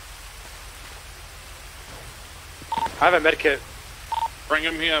 I have a medkit. Bring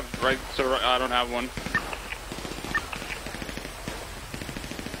him here, right? So I don't have one.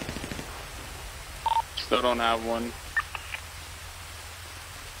 Still don't have one.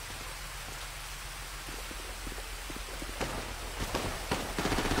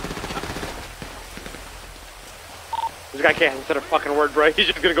 This guy can't say a fucking word, bro. He's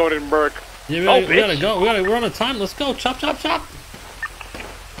just gonna go in and murk. Yeah, we gotta go. We're on a time. Let's go. Chop, chop, chop.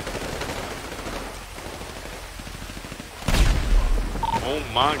 Oh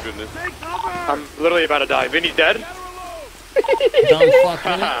my goodness. I'm literally about to die. Vinny's dead? Dumb fuck,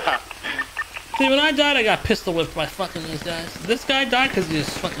 man. See, when I died, I got pistol whipped by fucking these guys. This guy died because he's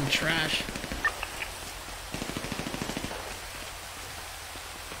fucking trash.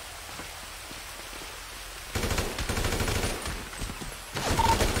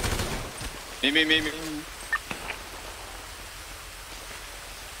 Me.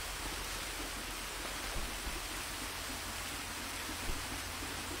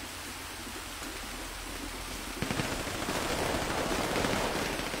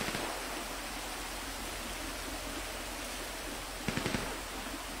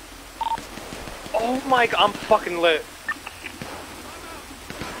 Oh my god, I'm fucking lit.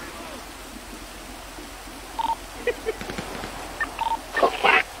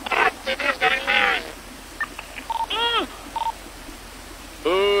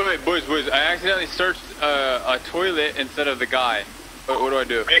 Oh, wait, boys, I accidentally searched a toilet instead of the guy. What do I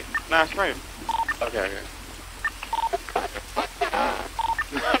do? Hey, nah, it's right. Okay.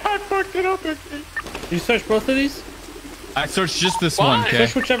 I fucked it up, okay. You search both of these? I searched just this one, okay?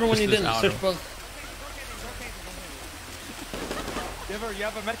 Search whichever one you didn't. Search both. You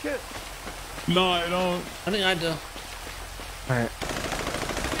have a medkit? No, I don't. I think I do. Alright.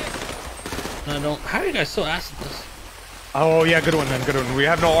 I don't. How are you guys so ass at this? Oh yeah, good one, man. Good one. We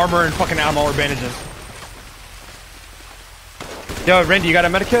have no armor and fucking ammo or bandages. Yo, Randy, you got a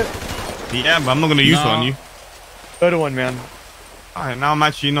medkit? Yeah, but I'm not gonna use it on you. Good one, man. Alright, now I'm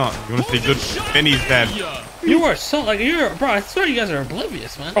actually not. You wanna say good? Benny's dead. You are so bro. I swear you guys are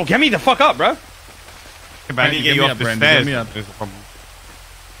oblivious, man. Oh, get me the fuck up, bro. Yeah, but I didn't get you off the stairs. There's a problem.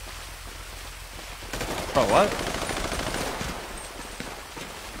 Bro, what?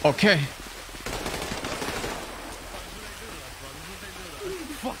 Okay.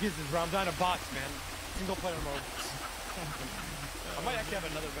 Fuck is this, bro? I'm down a box, man. Single player mode. I might actually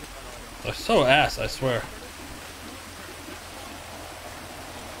have another medkit. They're so ass, I swear.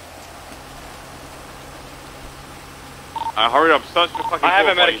 Hurry up, such a fucking I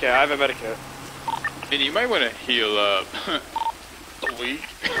have a medkit. And you might want to heal up. Weak.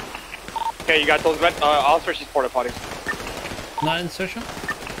 Okay, you got those I'll search these porta potties. Not in search.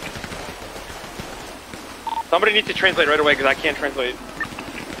 Somebody needs to translate right away because I can't translate.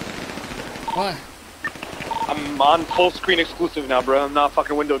 Why? I'm on full screen exclusive now, bro. I'm not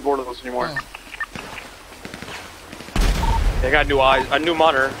fucking windowed borderless anymore. Oh. They got new eyes, a new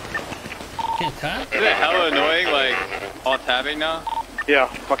monitor. Can't tap? Is it hella annoying, like, all tapping now? Yeah,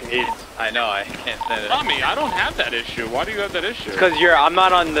 fucking hate it. I know, I can't stand it. Ramee, I don't have that issue. Why do you have that issue? Because I'm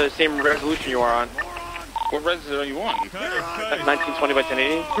not on the same resolution you are on. What resolution are you on? 1920 by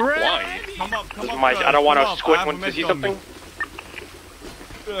 1080. Why? I don't want to squint when to see something.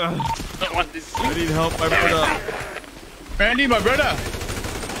 I need help, my brother. Randy, my brother.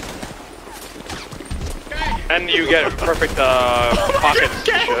 And you get perfect pockets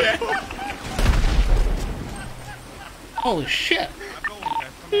and shit. Holy shit.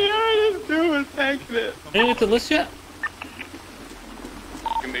 Yeah, I just do it, thank it. Didn't get the list yet?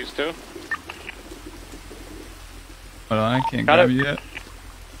 In these two. Hold on, I can't grab you yet.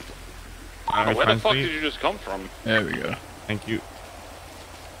 Where the fuck did you just come from? There we go. Thank you.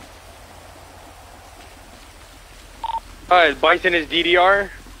 Alright, Bison is DDR.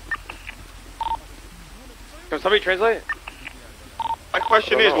 Can somebody translate? My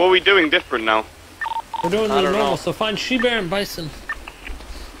question is, what are we doing different now? We're doing the normal, so find She-Bear and Bison.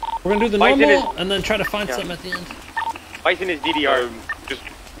 We're gonna do the normal and then try to find something at the end. Bison is DDR. Just.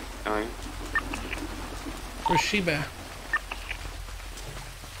 Where's She-Bear?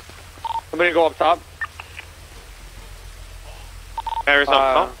 Somebody go up top. Bear is up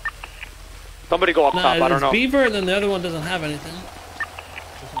top. Somebody go up top. I don't know. Beaver, and then the other one doesn't have anything.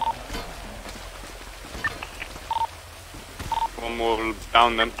 One more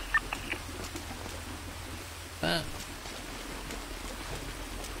down then.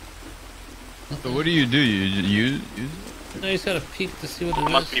 So what do? You use it? No, you just gotta peek to see what it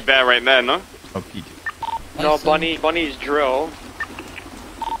is. Must be Bear right there, no? I'll peek it. No, Bunny's drill.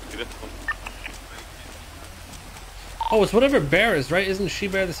 Oh, it's whatever Bear is, right? Isn't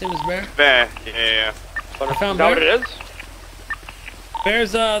She-Bear the same as Bear? Bear, yeah. I found Bear. Bear. What it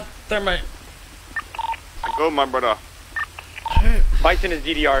is? Bear's thermite. Go, my brother. Bison is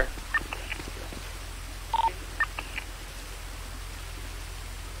DDR.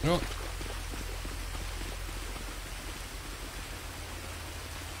 No.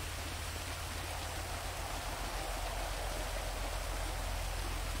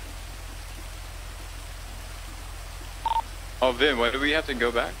 Oh, Vin, why do we have to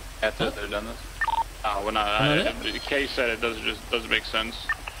go back after they're done this? Oh, we're not. Kay said it doesn't make sense.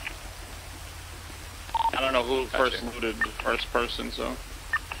 I don't know who first looted first person, so.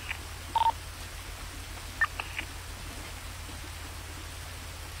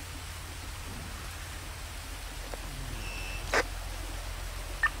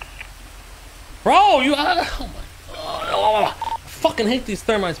 Bro, you oh my god. I fucking hate these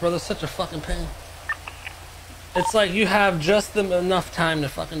thermites, bro. They're such a fucking pain. It's like you have just enough time to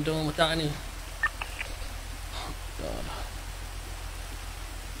fucking do them without any. Oh god.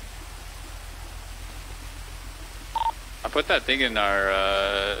 I put that thing in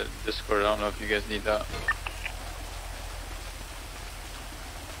our Discord. I don't know if you guys need that.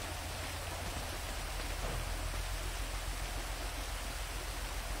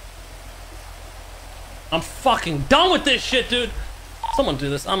 I'm fucking done with this shit, dude. Someone do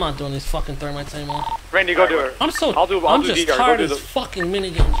this. I'm not doing these fucking thermites anymore. Randy, go do it. I'm so. I'm just tired of these fucking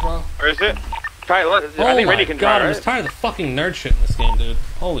mini games, bro. Where is it? Try it. I think Randy can try it. I'm just tired of the fucking nerd shit in this game, dude.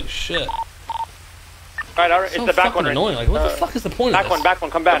 Holy shit. Alright, it's the back one. Annoying. Like, what the fuck is the point of this? Back one,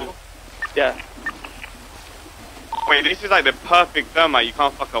 come back. Yeah. Wait, this is like the perfect thermite. You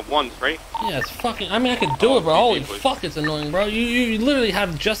can't fuck up once, right? Yeah, it's fucking. I mean, I could do it, but holy fuck, it's annoying, bro. You literally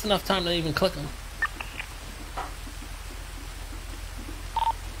have just enough time to even click them.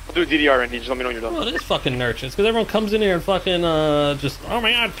 I'll do DDR, Randy. Just let me know when you're done. Oh, it is fucking nerd shit. It's because everyone comes in here and fucking just. Oh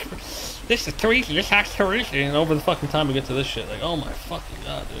my god, this is too easy. This hack's too easy. And over the fucking time we get to this shit, like, oh my fucking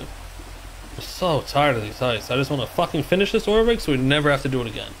god, dude. I'm so tired of these heists. I just want to fucking finish this oil rig so we never have to do it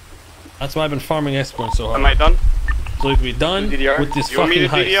again. That's why I've been farming Escorn so hard. Am I done? So we can be done with this fucking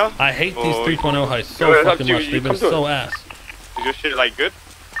heist. I hate these 3.0 heists so fucking much. They've been so ass. Is your shit like good?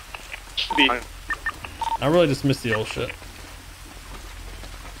 I really just miss the old shit.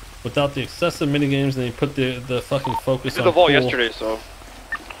 Without the excessive minigames, and then you put the fucking focus on the vault yesterday, so.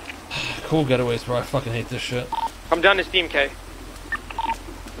 Cool getaways, bro. I fucking hate this shit. Come down to Steam, K.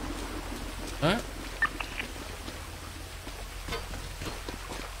 Alright.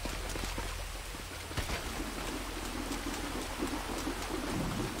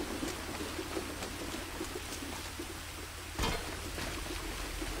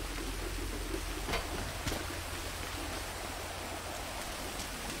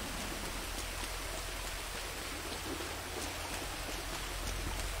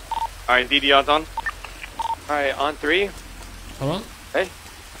 Alright, DDR's on. Alright, on 3. Hold on. Hey.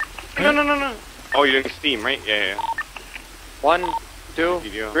 No. Oh, you're doing Steam, right? Yeah. 1, 2,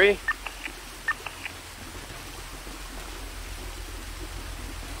 3.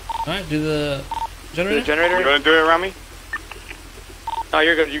 Alright, do the generator. Do the generator. You gonna do it, Ramee? No,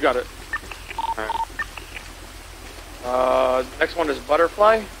 you're good. You got it. Alright. Next one is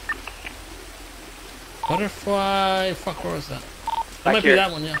butterfly. Butterfly. Fuck, where was that? That might be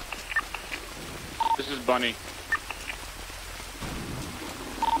that one, yeah. This is Bunny.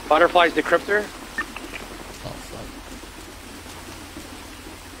 Butterfly's decryptor. Oh fuck.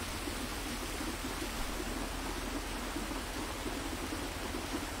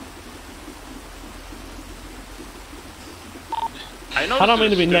 I I don't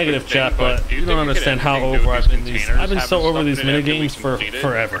mean to be negative, chat, but you don't understand how over I've been these. I've been so over these mini games for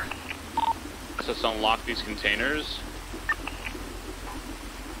forever. Let's unlock these containers.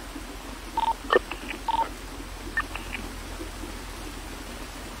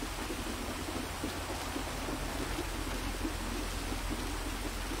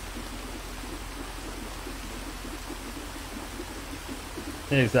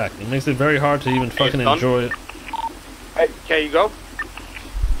 Exactly. It makes it very hard to even fucking enjoy it. Hey, okay, you go.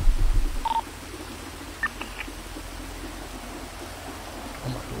 Oh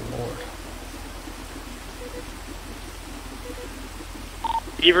my lord.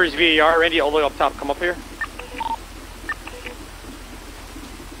 Beaver's VAR, Randy, all the way up top. Come up here.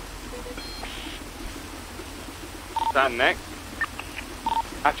 Is that next?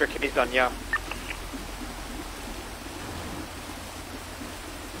 After Kitty's done, yeah.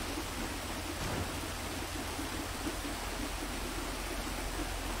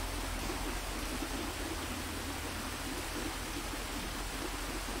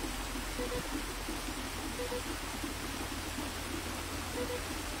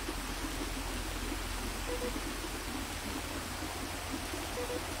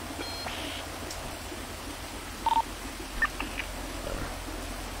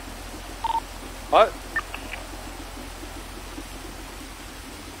 What?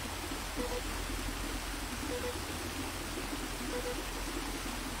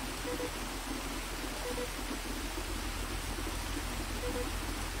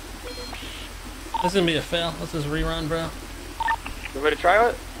 This is gonna be a fail. Let's just rerun, bro. You ready to try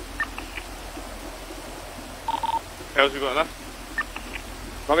it? What else we got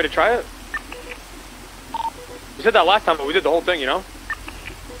left? Want me to try it? You said that last time, but we did the whole thing, you know?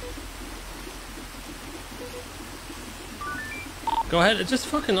 Go ahead. It's just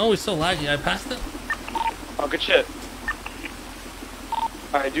fucking always so laggy. I passed it. Oh, good shit.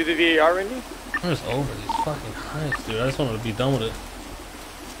 Alright, do the VAR, Randy? I'm just over these fucking heists, dude. I just wanted to be done with it.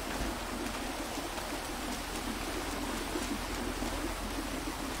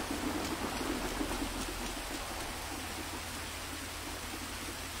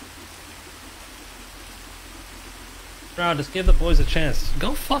 Bro, just give the boys a chance.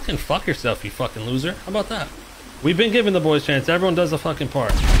 Go fucking fuck yourself, you fucking loser. How about that? We've been giving the boys a chance. Everyone does a fucking part.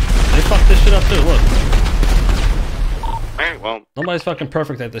 They fucked this shit up too, look. Alright, well. Nobody's fucking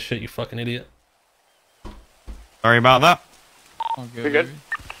perfect at this shit, you fucking idiot. Sorry about that. You're good.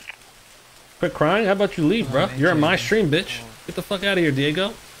 Quit crying? How about you leave, bro? You're on my stream, bitch. Get the fuck out of here,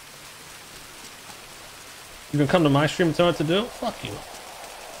 Diego. You gonna come to my stream and tell me what to do? Fuck you.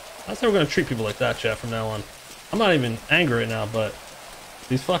 That's how we're gonna treat people like that, chat, from now on. I'm not even angry right now, but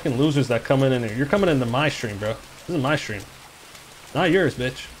these fucking losers that come in here. You're coming into my stream, bro. This is my stream. Not yours,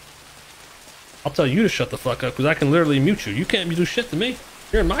 bitch. I'll tell you to shut the fuck up, because I can literally mute you. You can't do shit to me.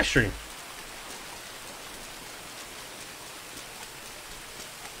 You're in my stream.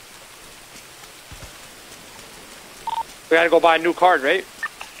 We gotta go buy a new card, right?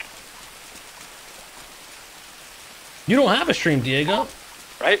 You don't have a stream, Diego.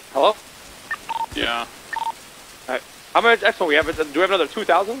 Right? Hello? Yeah. Alright. How much expo we have? Do we have another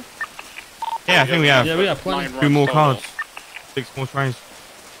 2,000? Yeah, I think we have. Yeah, we have plenty. 2 more cards. 6 more tries.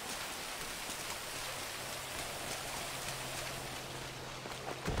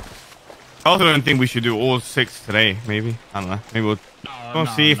 I also don't think we should do all 6 today, maybe. I don't know. Maybe we'll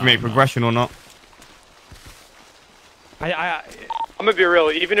see if we make progression or not. I'm gonna be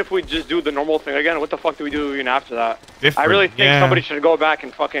real, even if we just do the normal thing again, what the fuck do we do even after that? Different, I really think somebody should go back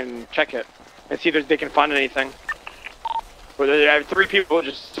and fucking check it and see if they can find anything. Where they have 3 people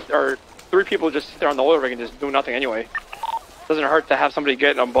just sit there on the oil rig and just do nothing anyway. Doesn't hurt to have somebody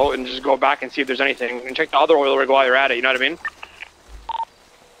get in a boat and just go back and see if there's anything and check the other oil rig while you're at it, you know what I mean?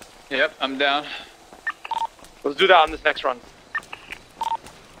 Yep, I'm down. Let's do that on this next run.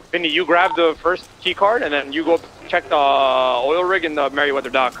 Vinny, you grab the first key card and then you go check the oil rig in the Merriweather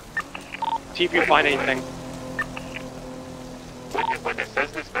dock. See if you find anything. When it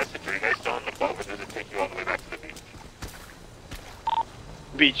says this message, are you guys still on the boat or does it take you all the way back to the beach?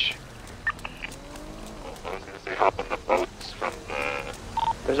 Beach. I was gonna say hop on the boats from the...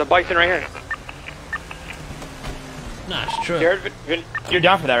 There's a bison right here. Nah, it's true. You're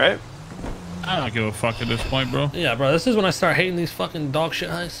down for that, right? I don't give a fuck at this point, bro. Yeah, bro, this is when I start hating these fucking dog shit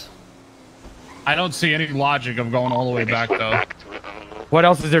heists. I don't see any logic of going all the way back, though. What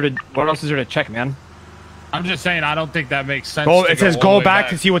else is there to check, man? I'm just saying, I don't think that makes sense. It says go back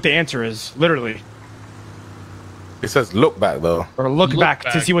to see what the answer is. Literally. It says look back though. Or look back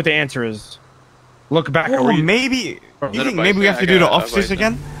to see what the answer is. Look back. Oh, maybe. You think maybe we have to do the offices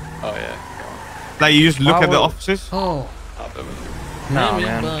again? Oh yeah. Like you just look at the offices? Oh. No, Maybe,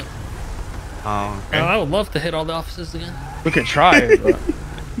 man. but Oh, okay. I would love to hit all the offices again. We could try. But...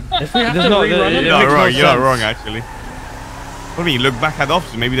 If we have There's to no- rerun them, You're not wrong. You're not sense. wrong, actually. What do you mean? Look back at the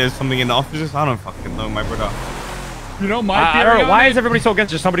offices. Maybe there's something in the offices. I don't fucking know, my brother. You know, my I theory don't know. on Why it- is everybody so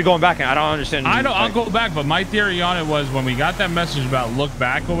against just somebody going back? I don't understand. I know, I'll Like, go back, but my theory on it was when we got that message about look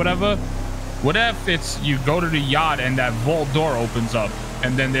back or whatever, what if it's you go to the yacht and that vault door opens up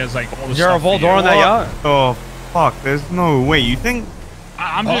and then there's like all the Is there a stuff vault for you? door on that yacht? Oh, fuck. There's no way. You think?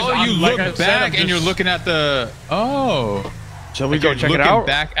 I'm just, Oh, you like look I said, back I'm and you're just- looking at the. Oh. Shall we Like go you're check it looking out?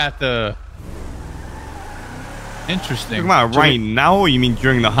 back at the. Interesting. Talking about right now, or you mean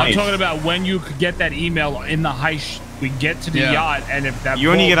during the I'm heist? talking about when you could get that email in the heist. We get to the Yeah. yacht, and if that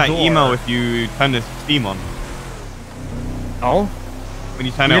You only get vault that door- email if you turn the steam on. No. When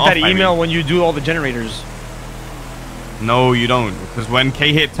you turn You it get off, that I mean. email when you do all the generators. No, you don't. Because when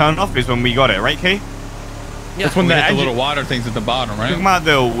K hit turn off is when we got it, right, K? Yeah. That's when We the hit the engine. little water things at the bottom, right? Talking about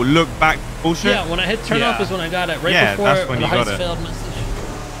the look back bullshit. Yeah, when I hit turn off is when I got it. Right Yeah, before that's when the you got heist it. failed message.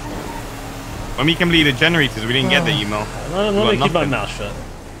 When we completed the generators, we didn't get the email. Let We me got keep my nothing. mouth shut.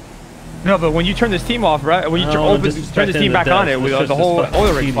 No, but when you turn this team off, right? When you No, turn just this expecting team the back death. on it, It's with just the whole fucking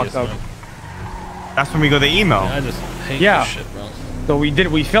oil rig tedious, fucked up. man. That's when we got the email. I just hate Yeah. this shit, bro. So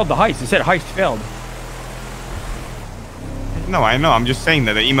we failed the heist. It said heist failed. No, I know. I'm just saying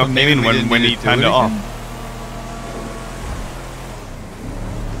that the email Well, came maybe in we when didn't he need to do turned it it off. again?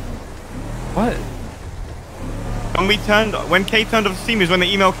 What? When K turned off the steam is when the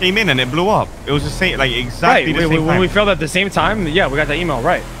email came in and it blew up. It was the same, like exactly Right. the same When time. we failed at the same time, yeah, we got the email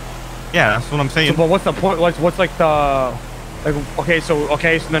right. Yeah, that's what I'm saying. So, but what's the point? What's like the like? Okay, so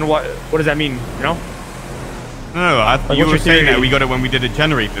then what? What does that mean? You know? No, Like, you what's were your saying theory? that we got it when we did the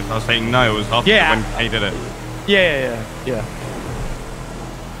generators. I was saying no, it was after Yeah. when K did it. Yeah.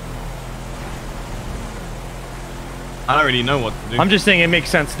 I don't really know what to do. I'm just saying it makes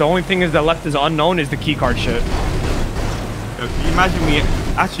sense. The only thing is that left is unknown is the keycard shit. Can you imagine we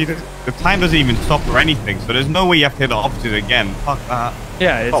actually the time doesn't even stop or anything, so there's no way you have to hit the offices again. Fuck that.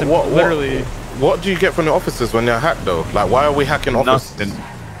 Yeah, it's But what- literally. What do you get from the officers when they're hacked though? Like, why are we hacking officers? Nothing.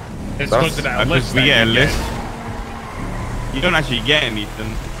 It's That's- because of that Because list. we that get a you list. You don't actually get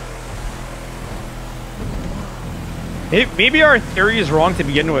anything. Maybe our theory is wrong to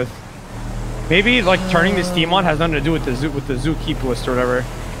begin with. Maybe like turning this team on has nothing to do with the zoo keep list or whatever.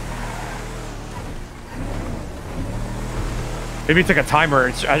 Maybe it's like a timer.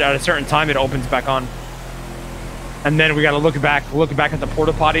 It's at a certain time it opens back on, and then we got to look back at the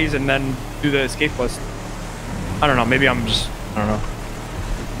porta potties and then do the escape list. I don't know. Maybe I don't know.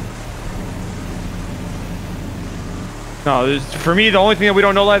 No, for me the only thing that we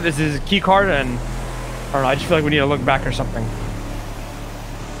don't know is his key card, and I don't know. I just feel like we need to look back or something.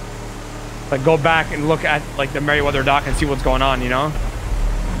 Like go back and look at like the Meriwether dock and see what's going on, you know?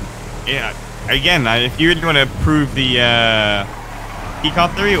 Yeah. Again, if you really want to prove the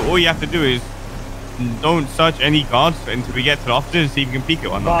keycard theory, all you have to do is don't search any cards until we get to the officer and see if you can peek it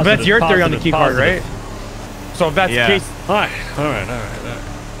or not. But that's your theory on the key card, right? So if that's Yeah. the case, All right.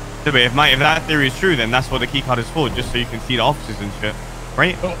 Yeah, but if that theory is true, then that's what the keycard is for, just so you can see the officers and shit,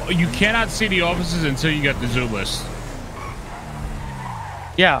 right? Oh, you cannot see the offices until you get the zoo list.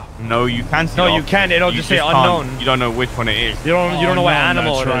 yeah. No, you can see. No, the you officers. can. It'll just say can't. unknown. You don't know which one it is. You don't know what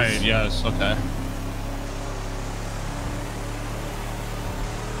animal that's it right. is. Yes. Okay.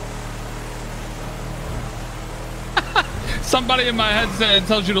 Somebody in my head said it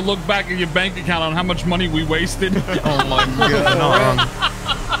tells you to look back at your bank account on how much money we wasted. Oh my god.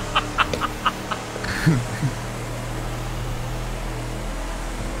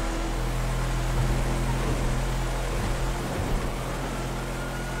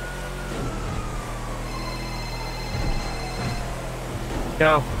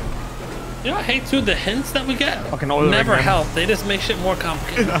 Yeah. You know, I hate too the hints that we get. Fucking oil rig, Never man. help. They just make shit more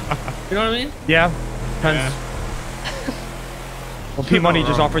complicated. You know what I mean? Yeah. Depends. Well, P Money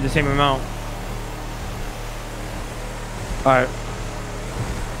just offered the same amount. Alright.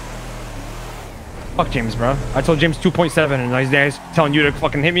 Fuck James, bro. I told James 2.7 and he's telling you to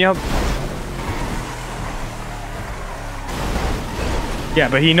fucking hit me up. Yeah,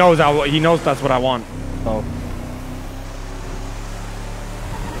 but he knows that's what I want. So.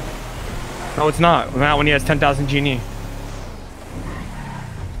 No, it's not. Not when he has 10,000 Genie.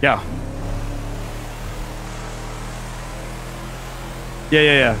 Yeah.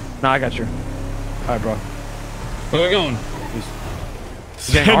 Yeah. No, I got you. All right, bro. Where are we going?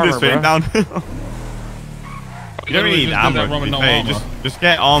 Getting armor, This way, bro. down. You don't really need Just did that armor. Roman no Hey, armor. just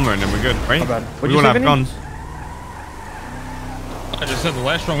get armor and then we're good, right? My bad. What'd We you won't say, have Vinny? guns. I just said the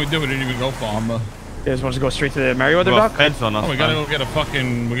last run we did, we didn't even go for armor. You guys want to go straight to the Merryweather dock? Feds on us, we gotta go get a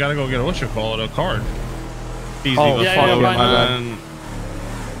fucking. We gotta go get a what you call it, a card. Easy. Oh, yeah, fuck, yeah, my yeah, bad.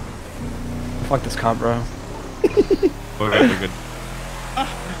 Fuck this cop, bro. We're good. I'm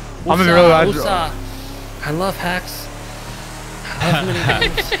gonna be real bad. I love hacks. I love mini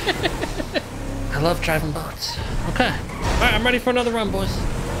games. I love driving boats. Okay. Alright, I'm ready for another run, boys.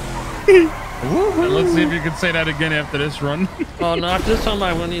 Let's see if you can say that again after this run. Oh no, after this one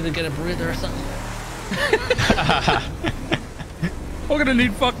I will need to get a breather or something. We're gonna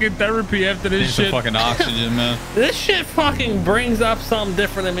need fucking therapy after this Need shit. some fucking oxygen, man. This shit fucking brings up something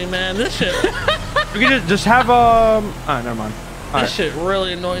different in me, man. This shit. We can just have never mind. This shit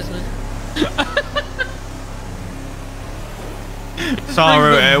really annoys me.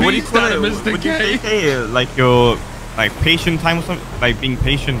 Sorry, what do you call it? Mr. What do you say? Like your patient time or something? Like being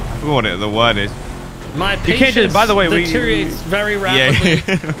patient. I forgot what the word is. My You can't patience just, by the way, deteriorates very rapidly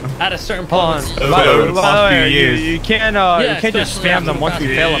at a certain point. By the way, years. you can't just spam them once we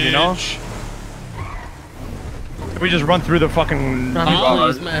fail them, you know? We just run through the fucking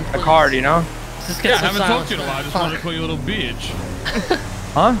the card, you know? Just Yeah, get I haven't some talked to you in a silence, while. I just man. wanted to call you a little bitch.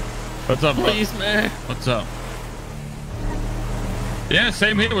 Huh? What's up, bro? Please, man. What's up? Yeah,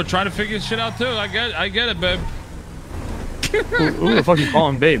 same here. We're trying to figure shit out too. I get it, babe. Who the fuck you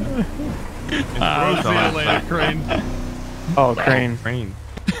calling, babe? See you later, Crane. Oh, Crane. Crane.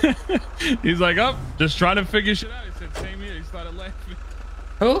 He's like, oh, just trying to figure shit out. He said, same here. He started laughing.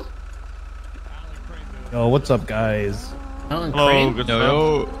 Who? Yo, what's up, guys? Alan Hello, Crane? good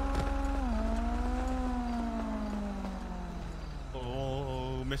Yo. stuff.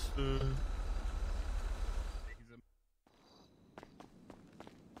 Oh, Mr.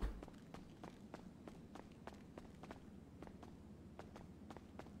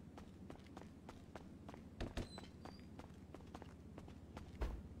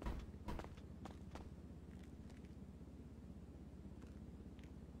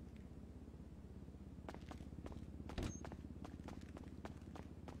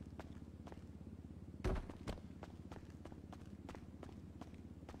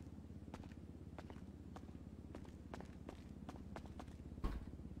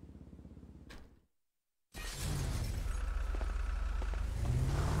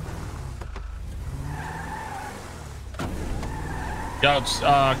 Yo,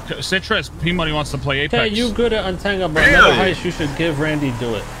 Citrus, P-Money wants to play Apex. Hey, you good at Untangle, but another heist, you should give Randy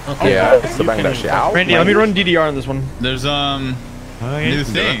do it. Okay. Yeah, it's to bang that shit out. Randy, let me run DDR on this one. There's new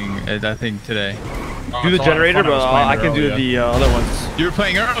thing I think today. Do the generator, but I can do the other ones. You were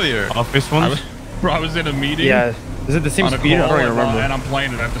playing earlier. Office ones? Bro, I was in a meeting. Yeah. Is it the same speed? I don't even remember. And I'm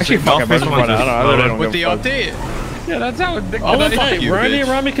playing it at the Actually, same fuck, I time. don't With the know. update. Yeah, that's how addicted Oh, I hey, am. Randy and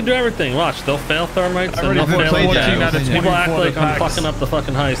Ramee can do everything. Watch, they'll fail thermites and they'll fail 14 all out of 24 people act like I'm packs. fucking up the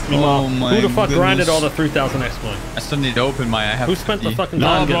fucking heist. Meanwhile, who the fuck grinded all the 3,000 exploit? I still need to open my. Who spent the fucking No,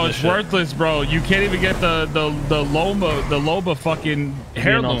 time bro, getting it's this shit? worthless, bro. You can't even get the Loba fucking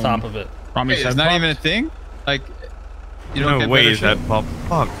heirloom on top of it. Ramee Wait, said it's not pop. even a thing. Like you don't No get way better is that shit? pop.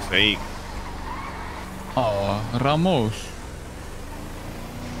 Fuck's sake. Oh, Ramos.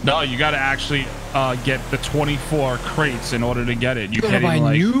 No, you gotta actually get the 24 crates in order to get it. You You gotta can't buy even,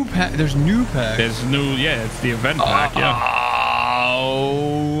 like, new pack. There's new packs. There's new, yeah, it's the event pack, yeah.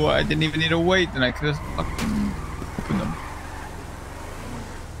 Oh, I didn't even need to wait, then I could have fucking opened them.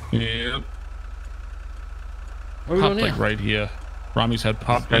 Yep. What are we Popped doing like here? right here. Ramee's head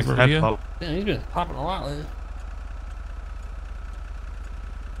popped His over head here. popped. Yeah, he's been popping a lot lately.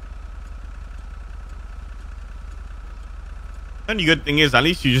 The only good thing is, at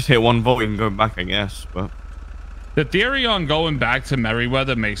least you just hit one vote and go back, I guess. But The theory on going back to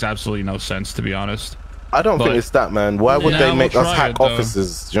Merryweather makes absolutely no sense, to be honest. I don't think it's that, man. Why would they make we'll us try hack it, though.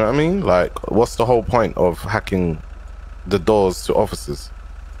 offices? Do you know what I mean? Like, what's the whole point of hacking the doors to offices?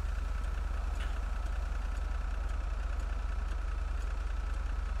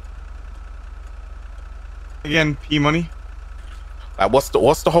 again, P-Money. Like, what's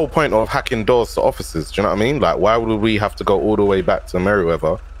the whole point of hacking doors to offices? Do you know what I mean? Like, why would we have to go all the way back to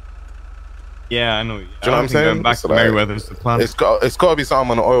Merryweather? Yeah, I know. Do you know what I'm saying? Going back It's to like- Merryweather's the plan. It's got to be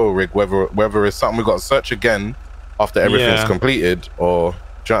something on an oil rig, whether it's something we got to search again after everything's Yeah. completed, or do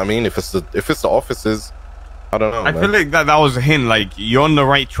you know what I mean? If it's the offices, I don't know. I feel like that was a hint. Like, you're on the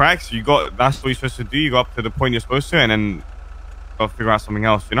right tracks. That's what you're supposed to do. You go up to the point you're supposed to, and then go figure out something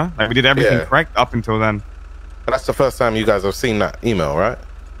else. You know, like we did everything Yeah. correct up until then. But that's the first time you guys have seen that email, right?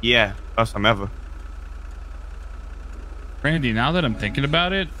 Yeah, first time ever. Randy, now that I'm thinking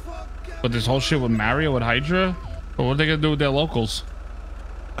about it, with this whole shit with Mario, with Hydra, but what are they gonna do with their locals?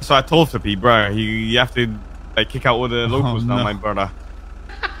 So I told Flippy, bro, you have to like kick out all the locals now, no. my brother.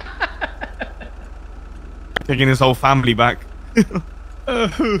 Taking his whole family back. Kick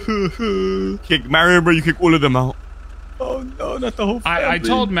Mario, bro. You kick all of them out. Oh no, not the whole family. I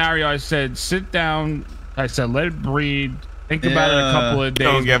told Mario, I said, sit down. I said, let it breathe. Think about it a couple of days.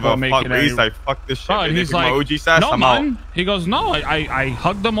 Don't give a fuck. He's like, fuck this shit. Oh, and he's like, OG sass, no, I'm man. out. He goes, no, I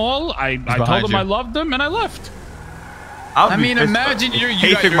hugged them all. I told them I loved them, and I left. I mean, imagine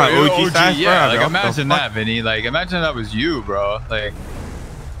you got your OG sass, yeah, like imagine that, Vinny. Like, imagine that was you, bro. Like,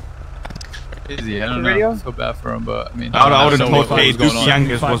 crazy. I don't know. I feel bad for him, but I mean, I would have told Kay Dookie Yang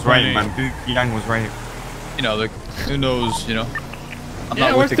was right, man. Dookie Yang was right. You know, like, who knows? You know, I'm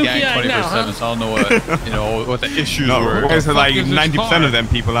not with the gang 24/7, so I don't know what you know what the issues were. There's like 90% of them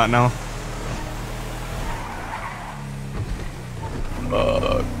people out now.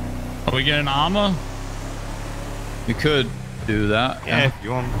 Are we getting armor? You could do that. Yeah, if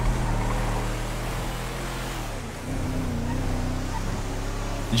you want.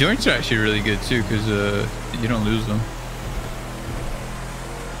 Joints are actually really good too, because you don't lose them.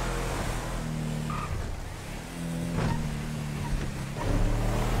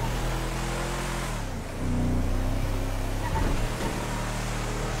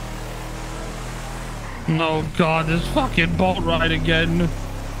 No, God, this fucking boat ride again.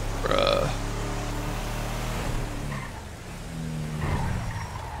 Bruh.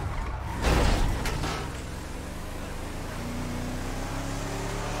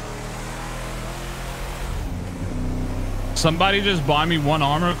 Somebody just buy me one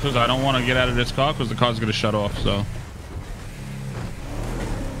armor because I don't want to get out of this car because the car's going to shut off, so.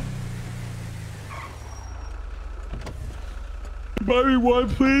 Buy me one,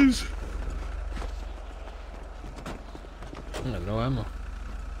 please. I have no ammo.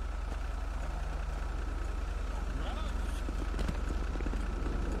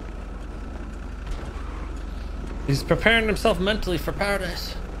 He's preparing himself mentally for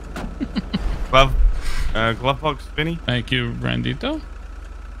paradise. Glove box, Vinny. Thank you, Randito.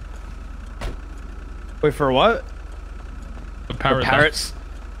 Wait, for what? The parrots.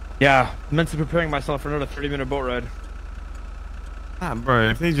 Yeah, I'm mentally preparing myself for another 30-minute boat ride. Ah, bro,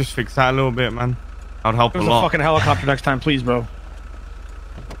 if they just fix that a little bit, man, I'd help a lot. There's a fucking helicopter next time, please, bro.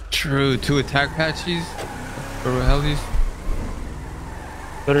 True, 2 attack patches for helis.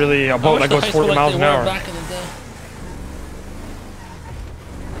 Literally a boat that goes 40 miles an hour. Back in the day.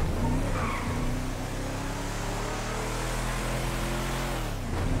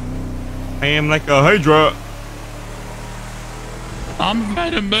 I am like a Hydra. I'm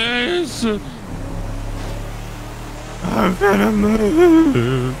venomous. I'm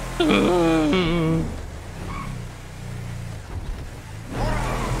venomous.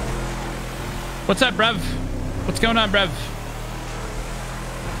 What's up, Brev? What's going on, Brev?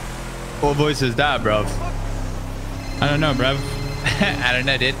 What voice is that, bro? I don't know, Brev. I don't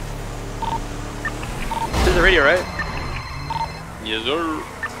know, dude. This is the radio, right? Yes, sir.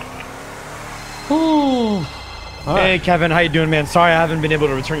 Ooh. Hey, Kevin, how you doing, man? Sorry I haven't been able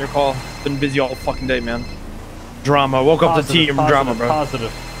to return your call. Been busy all fucking day, man. Drama. Woke up to team drama, bro.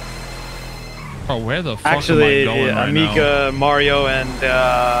 Positive. Oh, where the fuck Actually, am I going right Amika, now? Mario, and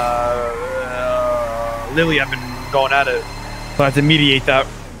Lily have been going at it. So I have to mediate that.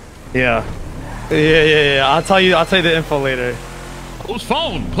 Yeah. Yeah. I'll tell you the info later. Whose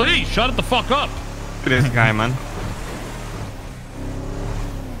phone? Please, shut it the fuck up. Look at this guy, man.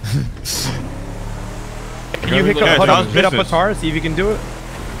 Can you hit up a tar, see if you can do it?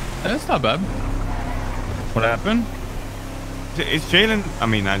 That's not bad. What happened? Is Jalen? I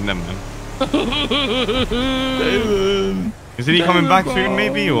mean, I never mind. Isn't he coming back soon,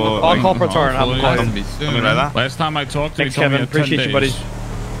 maybe? Or I'll call Protar and have him call you. Something like that. Last time I talked to him, Thanks, Kevin. Appreciate you, buddy.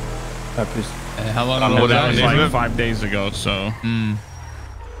 How long ago? was That was that? like 5 days ago, so.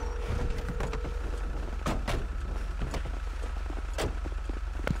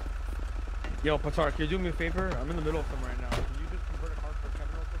 Yo, Patar, can you do me a favor? I'm in the middle of them right now. Can you just convert a car for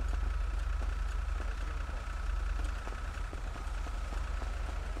Kevin real quick?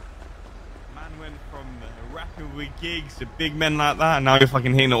 Man went from rapping with gigs to big men like that, and now you're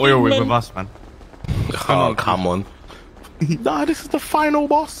fucking hitting the oil rig with us, man. Oh, come on. Nah, this is the final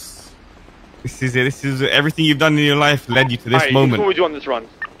boss. This is it. This is everything you've done in your life led you to this moment. This is what we do on this run.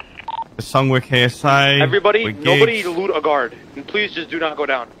 The song with KSI. Everybody, with nobody gigs. loot a guard. And please just do not go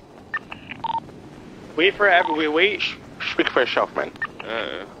down. Wait for wait. Speak for yourself, man.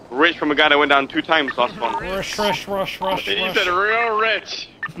 Rich from a guy that went down 2 times last one. Rush. He said real rich.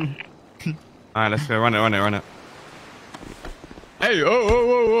 Alright, let's go. Run it. Hey,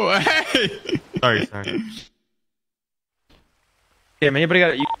 whoa, hey! Sorry. Damn, anybody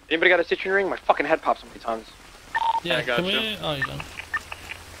got a stitching ring? My fucking head pops so many times. Yeah, I got can you. we? Oh, you done.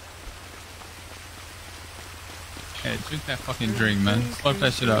 Hey, drink that fucking drink, man. Slurp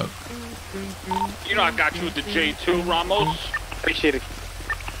that shit up. You know I got you with the J2, Ramos. Appreciate it.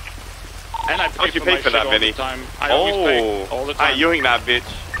 And I pay for that, Vinny. All the time. I always pay all the time. You ain't that bitch.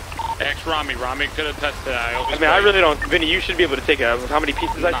 Ex Ramee could attest to that. I really don't. Vinny, you should be able to take how many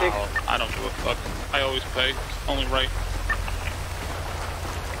pieces I take? I don't give a fuck. I always pay. It's only right.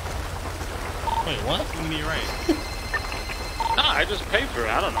 Wait, what? What do you mean right? Nah, I just pay for it.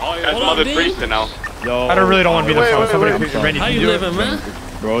 I don't know. That's Mother Priest now. Yo, I really don't want to be the phone. Somebody, Randy, how you living, man?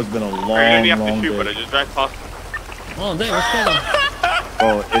 Bro, it's been a long, I only have to long shoot, day. but I just drive past. Oh, damn, what's going on?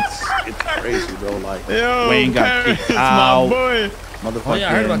 Bro, it's crazy, bro. Like, Yo, Wayne got Kevin, kicked it's out. my boy. Motherfucker. Oh, yeah,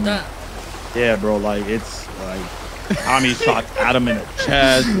 I heard about that. Yeah, bro. Like, it's like Tommy shot Adam in the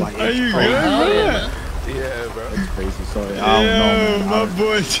chest. Like, Are it's you crazy. good, bro? Yeah, bro. It's crazy. So I don't know, man. My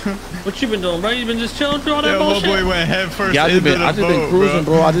boy. What you been doing, bro? You been just chilling through all that Yeah, my bullshit? boy went head first. Yeah, I just into been the boat, cruising,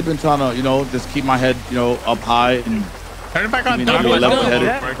 bro. I just been trying to, just keep my head, up high and Turn it back on. not be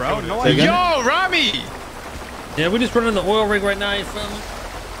level-headed. Say again? Yo, Ramee. Yeah, we just running the oil rig right now, you feel me?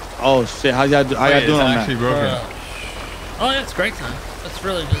 Oh shit, how y'all doing on that? Actually broken. Oh, yeah, it's great time. That's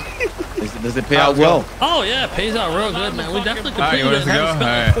really good. Does it pay out well? Oh, yeah, it pays out real good, man. We definitely All right, you completed want it. us to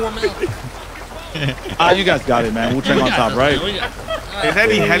Haven't go? spent like $4 million. You guys got it, man. We'll check on top, right? We got Is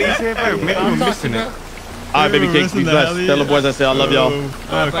any helis here, bro? Maybe we're missing it. All right, baby cakes, be blessed. Tell the boys I say I love y'all.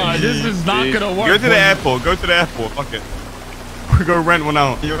 This is not gonna work. Go to the airport. Go to the airport. Fuck it. We go rent one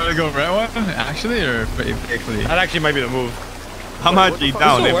out. You wanna go rent one? Actually, or fakely? That actually might be the move. I'm actually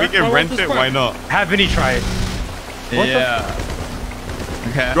down. If we can rent it, why not? Have Vinny try it. Yeah.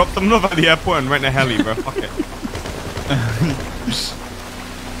 Okay. Drop some love at the airport and rent a heli, bro. Fuck it.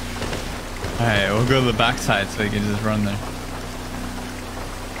 Alright, we'll go to the backside so we can just run there.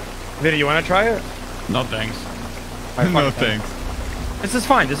 Vinny, you want to try it? No thanks. No thanks. This is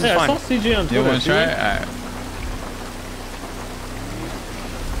fine. This is Yeah, fine. I saw CG on Twitter. You want to try it? Alright.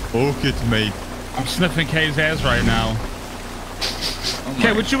 Fuck it, mate. I'm sniffing K's ass right now.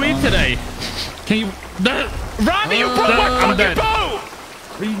 Okay, what you eat today? Can you... Ramee, you broke my fucking boat!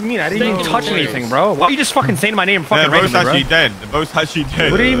 What do you mean? I didn't even touch anything, bro. Why are you just fucking saying my name fucking They're both randomly, actually dead. They're both actually dead.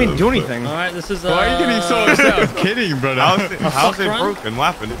 bro? We didn't even do anything. All right, this is. Why are you getting so upset? I'm kidding, brother. How's it broken?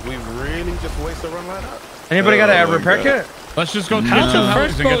 What happened? We really just waste a run like that? Anybody got a repair kit? Let's just go to How did the the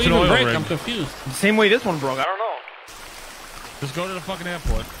first and boat get to the even oil break? rig. I'm confused. The same way this one broke. I don't know. Just go to the fucking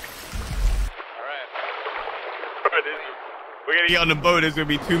airport. We're gonna get on the boat. There's gonna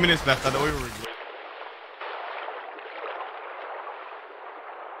be 2 minutes left at the oil rig.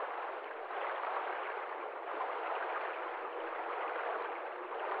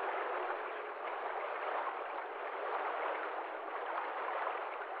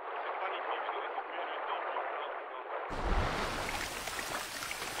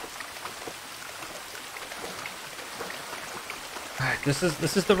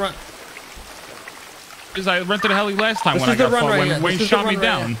 This is the run. Because I rented a heli last time This when I is the got run fought, right when here. Wayne This is the shot me run right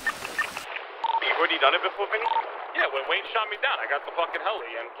down. You've already done it before, Vinny? Yeah, when Wayne shot me down, I got the fucking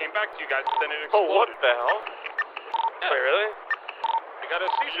heli and came back to you guys, and then it Oh, exploded. what the hell? Yeah. Wait, really? I got a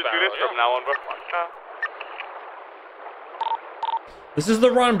You seizure should do this from now on, bro. This is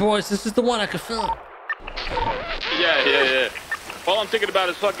the run, boys. This is the one. I can feel it. Yeah. All I'm thinking about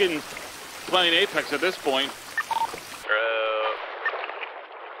is fucking playing Apex at this point.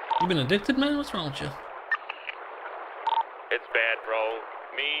 You been addicted, man? What's wrong with you? It's bad, bro.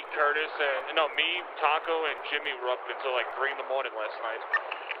 Me, Curtis, me, Taco, and Jimmy were up until like 3 in the morning last night.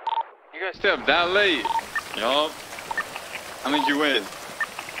 You guys stay up that late? Yup. How many did you win?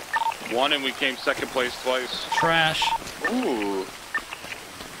 1 and we came second place twice. Trash. Ooh.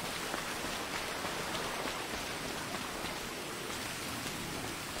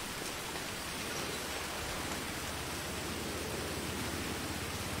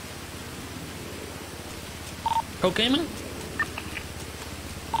 Cocaine, man?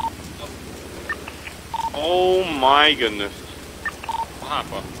 Oh my goodness. What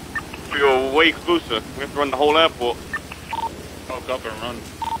happened? We were way closer. We have to run the whole airport. Woke up and run.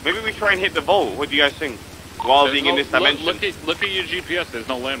 Maybe we try and hit the vault. What do you guys think? While being in this dimension. Look at your GPS. There's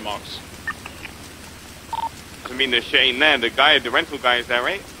no landmarks. I mean, the shit ain't there. The rental guy is there,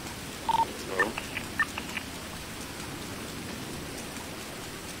 right? No.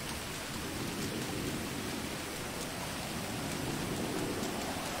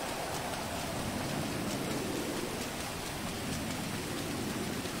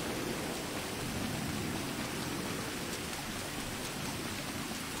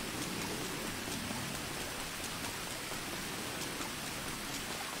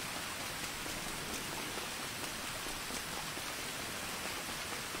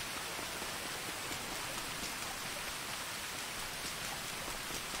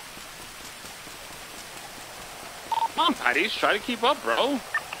 Come on, Patties, try to keep up, bro.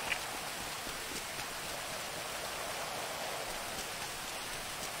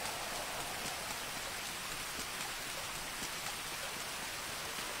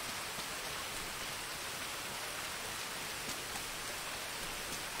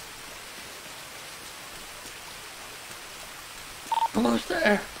 Almost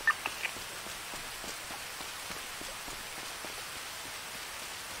there.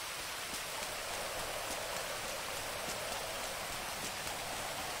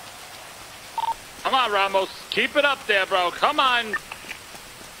 Come on, Ramos. Keep it up there, bro. Come on.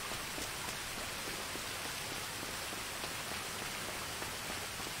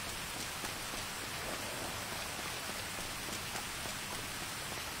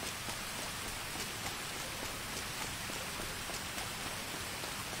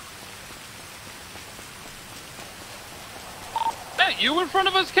 Hey, you in front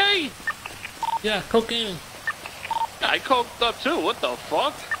of us, Kay? Yeah, cocaine. I coked up too. What the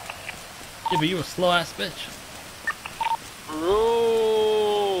fuck? Yeah, but you a slow ass bitch.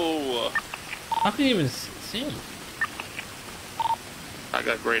 Bro. How can you even see him? I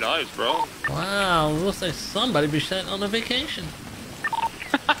got great eyes, bro. Wow, looks like somebody be sent on a vacation.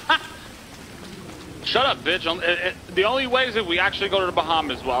 Shut up, bitch. The only way is if we actually go to the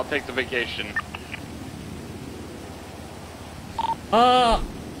Bahamas, well, I'll take the vacation.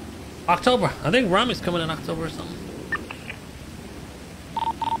 October. I think Ramee's coming in October or something.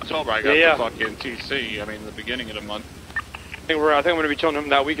 October, I got the fucking TC. I mean, the beginning of the month. I think I'm gonna be telling him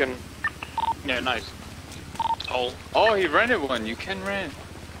that weekend. Yeah, nice. Oh, he rented one. You can rent.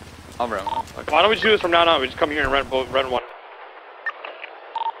 I'll rent one. Okay. Why don't we just do this from now on? We just come here and rent one. How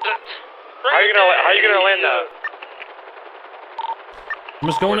are you gonna land that? I'm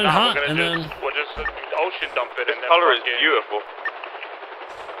just going in hot and then. We'll just ocean dump it. This color is beautiful.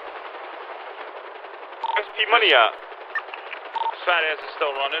 Where's P Money at? Fat ass is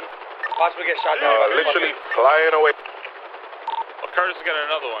still running. Possibly get shot down. Literally flying away. Well, Curtis is getting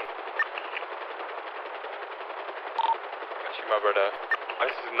another one. Got you, my brother. Oh,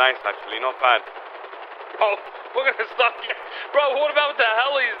 this is nice, actually. Not bad. Bro, we're gonna stop here. Bro, what about the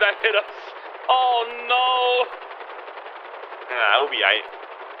helis that hit us? Oh no. Yeah, that'll be aight.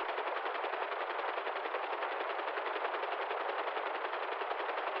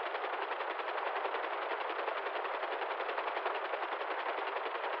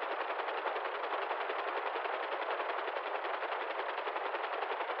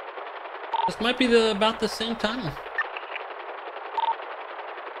 This might be about the same time.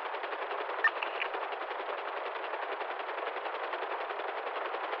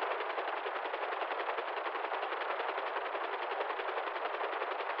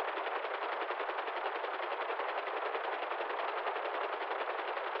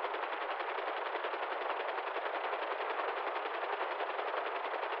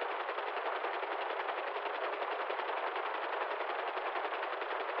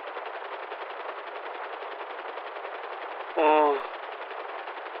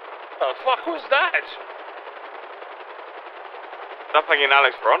 The fuck was that? That fucking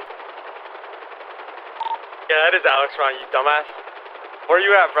Alex Ron? Yeah, that is Alex Ron, you dumbass. Where are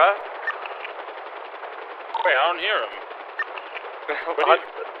you at, bro? Wait, I don't hear him.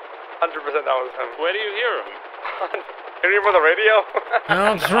 100% that was him. Where do you hear him? Hear him on the radio?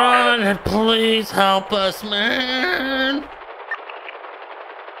 Alex Ron, please help us, man.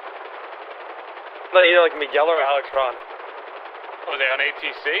 No, either like Miguel or Alex Ron. Were they on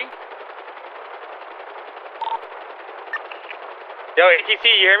ATC? Yo, ATC,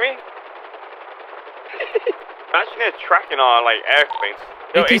 you hear me? Imagine they're tracking our, like, airplanes.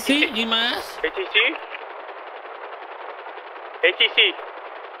 Yo, ATC, eat my ass. ATC? ATC.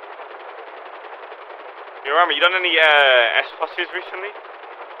 You remember, you done any, S-buses recently?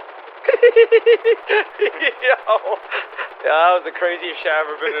 Yo. Yeah, that was the craziest shit I've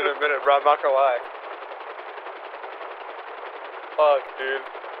ever been in a minute, bro. I'm not gonna lie. Fuck, dude.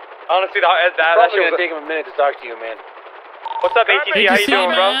 Honestly, that shit was gonna take him a minute to talk to you, man. What's up, ATC? How you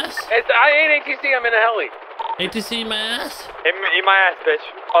doing, bro? I ain't ATC. I'm in a heli. ATC, my ass. Eat my ass, bitch.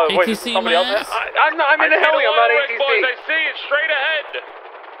 Oh, wait, ATC, somebody my else? ass. I'm in a heli. I'm not ATC. Boys, I see it straight ahead.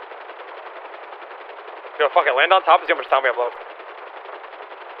 You gonna fucking land on top? See how much time we have left.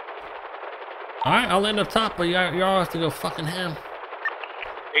 Alright, I'll land up top, but you all have to go fucking ham.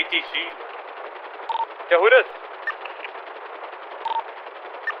 ATC. Yo, who this?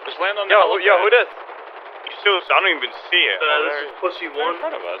 Just land on the Yo, who this? You still, I don't even see it. This is Pussy 1. In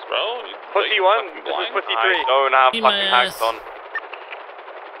front of us, bro. Pussy 1? This is Pussy 3. I don't have Eat fucking my hacks ass. on.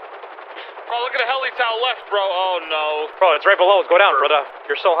 Bro, look at the heli to our left, bro. Oh no. Bro, it's right below us. Go down, brother.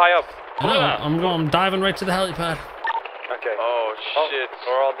 You're so high up. I know, I'm diving right to the helipad. Okay. Oh shit.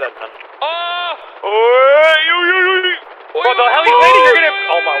 We're all dead, man. Oh! Bro, the hell he's landing, you're gonna...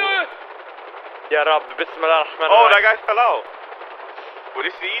 Oh my... Ya Rab, bismillah ar-Rahman Oh, that guy fell out. Well,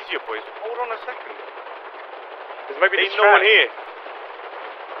 this is easier, boys. Hold on a second. This might be Ain't no one here.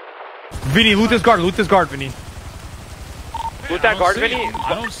 Vinny, loot this guard, Vinny. Loot that guard, Vinny?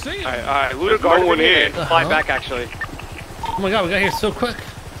 I don't see him. Alright, loot a guard, Vinny, and fly back, actually. Oh my god, we got here so quick.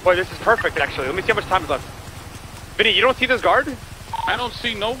 Boy, this is perfect, actually. Let me see how much time is left. Vinny, you don't see this guard? I don't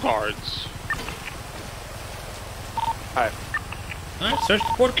see no guards. Alright. Alright, search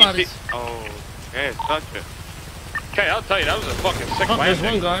the porta potties. Oh, yeah, touch it. Okay, I'll tell you, that was a fucking sick There's landing.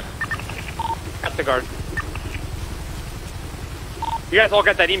 one guard. That's the guard. You guys all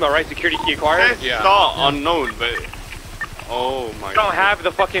got that email, right? Security key acquired? Yeah. Start unknown, but... Oh my god. You don't have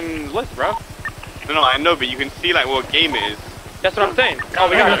the fucking list, bro. No, I know, but you can see like what game it is. That's what I'm saying. Oh,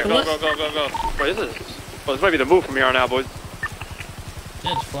 we got it. Go. Boy, this might be the move from here on out, boys.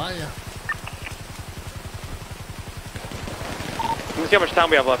 Yeah, just fly, yeah. Let me see how much time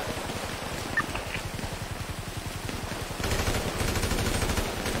we have left.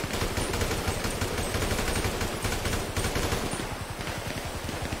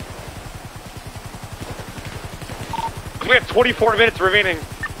 We have 24 minutes remaining.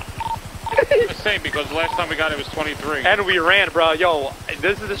 The same, because the last time we got it was 23. And we ran, bro. Yo,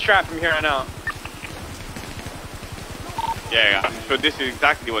 this is the strap from here on out. Yeah, I'm sure this is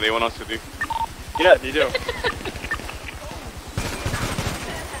exactly what they want us to do. Yeah, you do.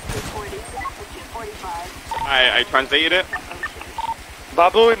 I translated it.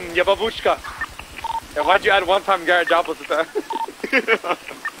 Baboon, ya babushka. Yeah, why'd you add one-time garage opposite that?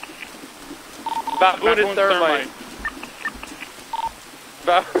 Baboon is thermite.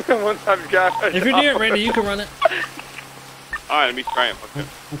 One-time garage. If you're near it, Randy, you can run it. Alright, let me try it. Okay.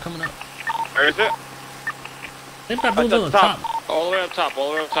 I'm coming up. Where is it? I think Baboon's on the top. All the way up top,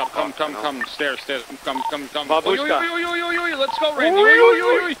 Come. Stairs. Come. Babushka. Oi, let's go, Randy.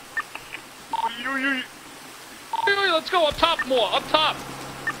 Oi. Let's go up top more, up top.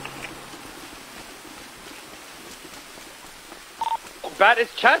 Oh, bat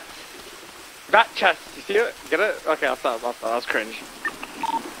is chest? Bat chest, you see it? Get it? Okay, I'll stop. That was cringe.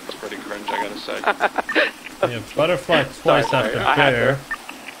 That's pretty cringe, I gotta say. Yeah, butterfly twice after bear.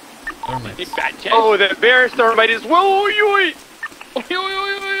 Oh, the bear thermite is... Whoa, Oi.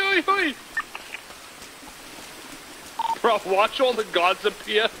 Bro, watch all the gods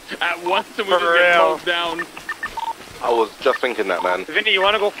appear at once and we just get mowed down. I was just thinking that, man. Vinny, you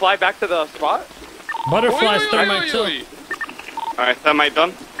want to go fly back to the spot? Butterflies thermite too. Alright, thermite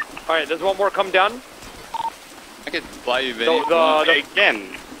done. Alright, there's one more come down. I could fly you, Vinny.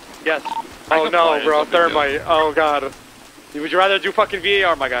 Again? Yes. Oh no, bro, thermite. Oh god. Would you rather do fucking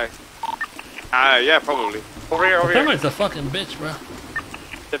VAR, my guy? Yeah, probably. Over here. Thermite's a fucking bitch, bro.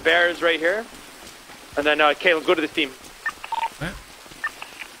 The bear is right here. And then, okay, let's go to this team. Right.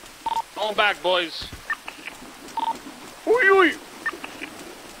 Going back, boys. Oi.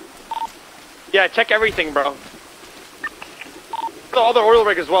 Yeah, check everything, bro. The other oil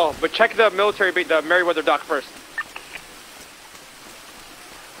rig as well, but check the military bait, the Merryweather dock first.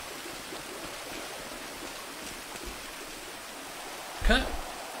 Okay.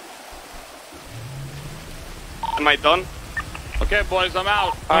 Am I done? Okay, boys, I'm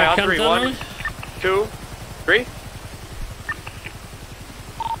out. Alright, on 3. 1, 2, 3.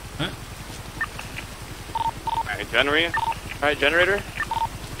 Alright, generator. Alright, generator.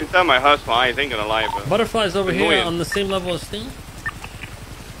 You can tell my hurts my eyes, ain't gonna lie, but... Butterflies over here on the same level as Sting.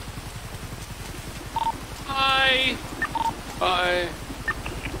 Hi.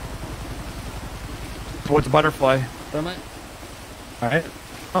 Towards butterfly. Thermite. Alright.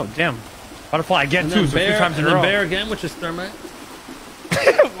 Oh, damn. Butterfly again, And too, then so 2 times in a and row. then bear again, which is thermite.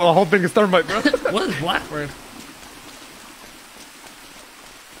 Well, the whole thing is thermite, bro. What is Blackbird?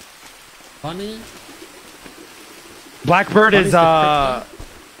 Funny? Blackbird is, Funny's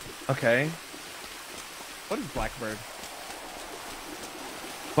okay. What is Blackbird?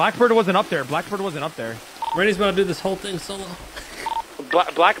 Blackbird wasn't up there. Randy's about to do this whole thing solo.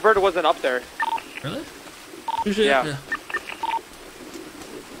 Blackbird wasn't up there. Really? Usually Yeah. up there.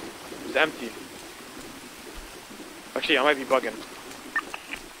 It's empty. Actually, I might be bugging.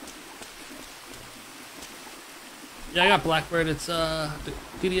 Yeah, I got Blackbird. It's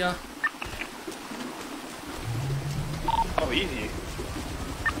DDR. Oh, easy.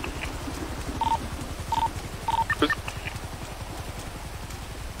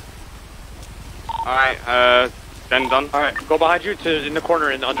 Alright, then done. Alright, go behind you to in the corner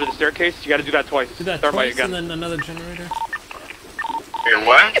and under the staircase. You gotta do that twice. Do that Thermite twice again. and then another generator. Wait,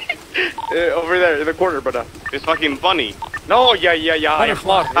 what? Over there in the corner, brother. It's fucking bunny. No, yeah. It's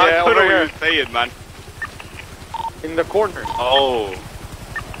lost. Yeah, over what here. you saying, man. In the corner. Oh.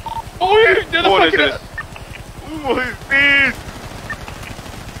 Oh, yeah, the What is fucking... this? What is this?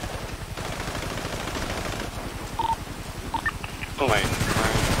 Oh my.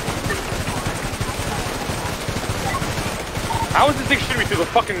 How is this thing shooting me through the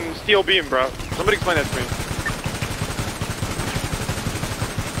fucking steel beam, bro? Somebody explain that to me.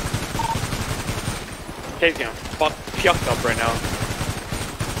 K's getting fucked up right now.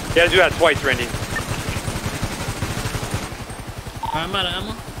 You gotta do that twice, Randy. I'm out of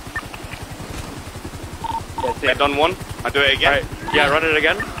ammo. That's it. I've done one. I'll do it again. Alright, yeah, run it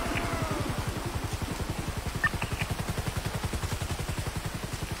again.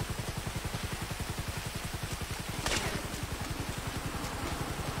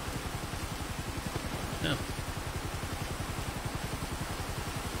 Yeah.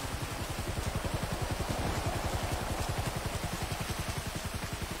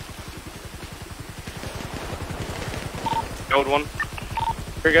 Killed one.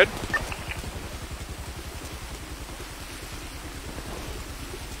 Pretty good.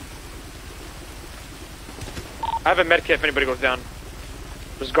 I have a med kit if anybody goes down.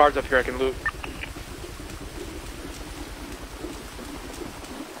 There's guards up here I can loot.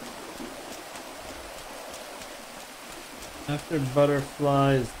 After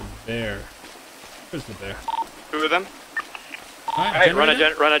butterfly is the bear. Where's the bear? Two of them. Alright, run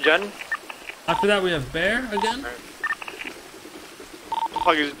a gen. After that we have bear again. What the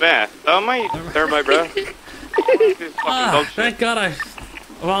fuck is bear? Thermite? Thermite, bro. Thank God I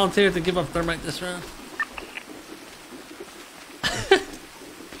volunteered to give up thermite this round.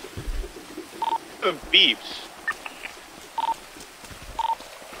 The beeps.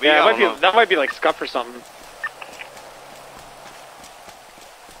 Yeah, that might be like scuff or something.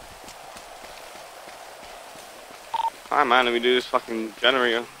 Ah man, let me do this fucking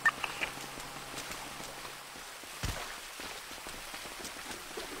generator.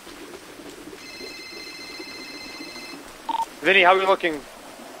 Vinny, how are we looking?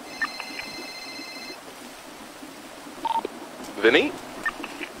 Vinny?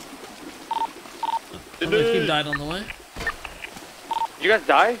 He died on the way. Did you guys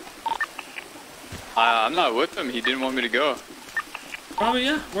die? I'm not with him. He didn't want me to go. Probably,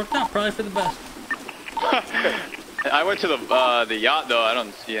 yeah. Worked out. Probably for the best. I went to the yacht though. I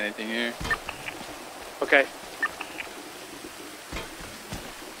don't see anything here. Okay.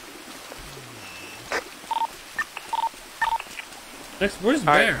 Next, where's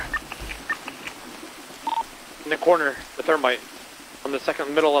bear? In the corner, the thermite, on the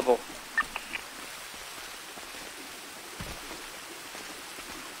second middle level.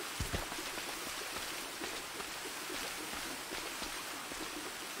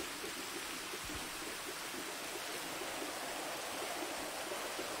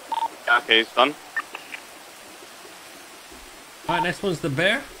 Okay, it's done. Alright, next one's the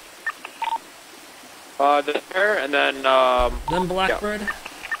bear. The bear, and then Blackbird. Yeah.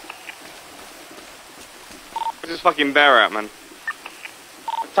 Where's this fucking bear at, man?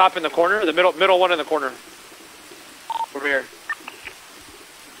 Top in the corner, the middle one in the corner. Over here.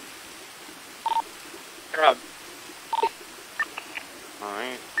 Grab.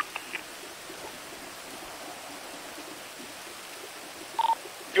 Alright.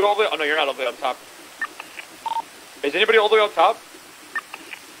 You all the way? Oh no, you're not all the way up top. Is anybody all the way up top?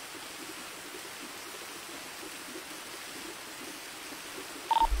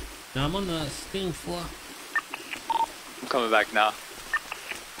 Now I'm on the steam floor. I'm coming back now.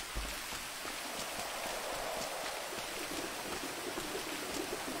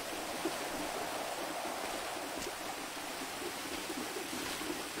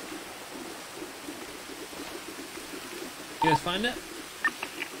 You guys find it?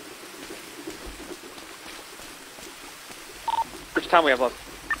 How much time we have left?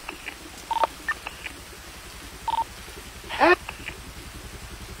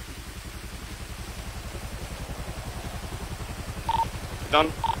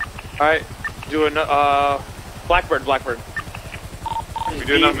 Done. Alright, do a Blackbird. We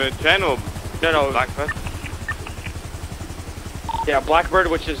do another channel. No. Blackbird. Yeah, Blackbird,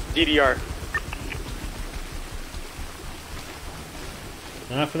 which is DDR.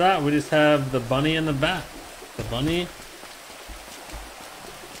 And after that, we just have the bunny and the bat. The bunny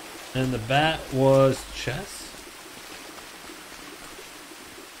and the bat was chess.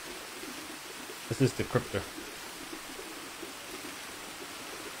 This is the crypto.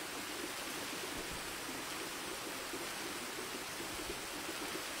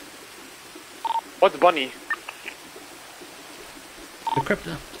 What's bunny? The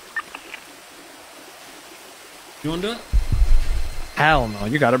crypto. You wanna do it? Hell no,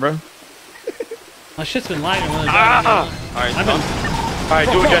 you got it, bro. My shit's been lagging. Really Alright, Alright,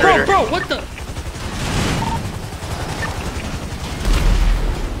 do a generator. Bro, what the?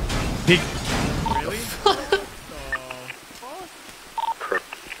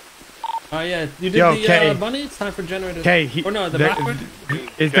 Oh yeah, you did the bunny. It's time for generator. Okay, or no, the backward.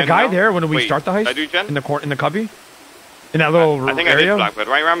 Is the guy there when we start the heist? I do gen? In the cubby? In that little I think area? I did Blackbird,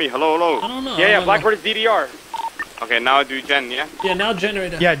 right, Ramee? Hello. I don't know. Yeah, Blackbird is DDR. Okay, now I do gen, yeah? Yeah, now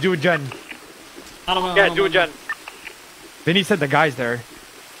generator. Yeah, do a gen. I don't know. Yeah, do a gen. Vinny said the guy's there.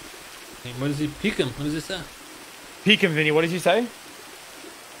 Hey, what does he peek him? What does he say? Peek him, Vinny. What does he say?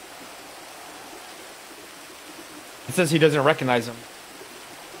 It says he doesn't recognize him.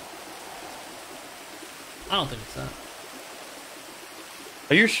 I don't think it's that.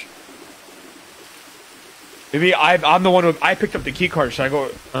 Are you Maybe I'm the one who I picked up the key card. Should I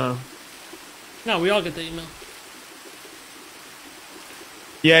go? No, we all get the email.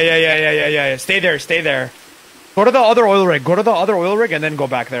 Yeah. Stay there. Go to the other oil rig. And then go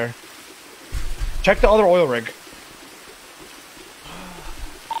back there. Check the other oil rig.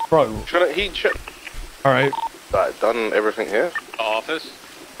 Bro. All right. Done everything here. Office.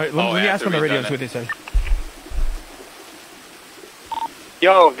 All right, let me ask on the radio. See what they say.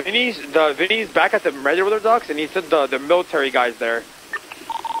 Yo, Vinny's back at the regular docks, and he said the military guy's there.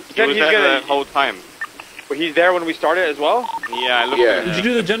 He was there the whole time. Well, he's there when we started as well? Yeah, I looked at him. Did you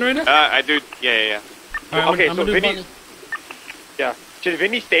do the generator? I do, yeah. Right, okay, so Vinny... Yeah. Should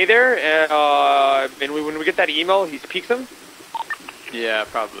Vinny stay there, and when we get that email, he peeks him? Yeah,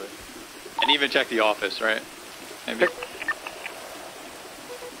 probably. And even check the office, right? Maybe.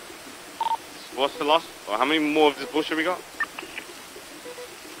 What's the last? How many more of this bullshit we got?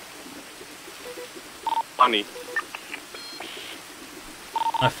 Funny.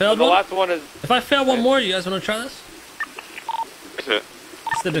 I failed the one? last one is... If I fail one more, you guys want to try this? What's it?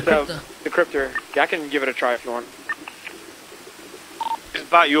 It's the decryptor. Decryptor. Yeah, I can give it a try if you want. Is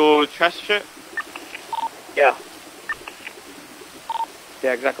that your chest shit? Yeah.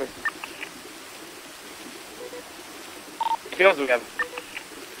 Yeah, exactly. What else do we have?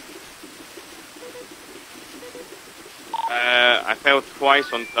 I failed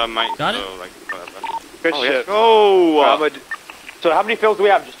twice on thermite. Got it? So, like, whatever. Good shit. Oh! So how many fails do we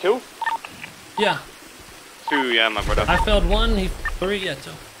have? Just 2? Yeah. 2, yeah, my brother. I failed 1, he 3, yeah,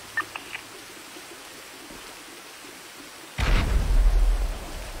 2.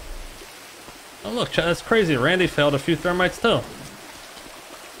 Oh look, that's crazy. Randy failed a few thermites too.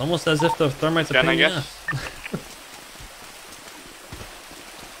 Almost as if the thermites are I paying guess. us.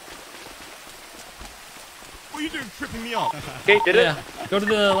 What are you doing, tripping me up? Okay, did it? Yeah. Go to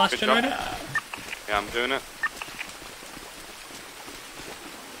the last Good generator. job. Yeah, I'm doing it.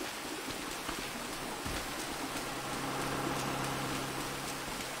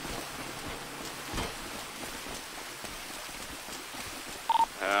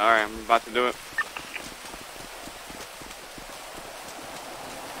 Alright, I'm about to do it.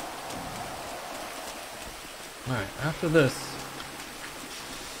 Alright, after this...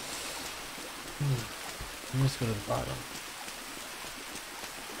 Let's go to the bottom.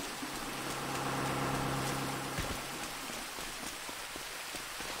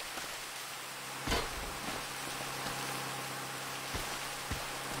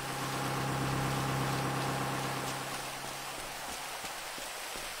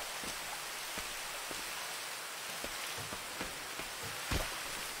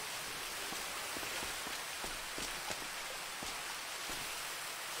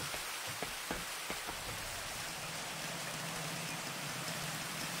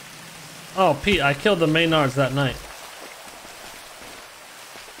 Oh, Pete, I killed the Maynards that night.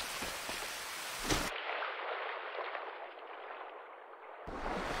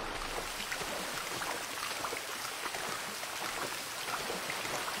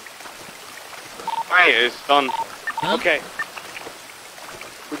 Alright, it's done. Huh? Okay.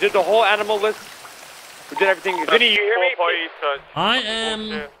 We did the whole animal list. We did everything. Vinny, you hear me? I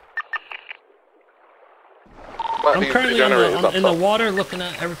am... I'm currently in the water looking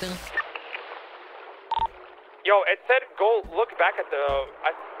at everything. Yo, it said go look back at the...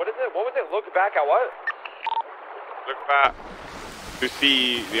 what is it? What was it? Look back at what? Look back to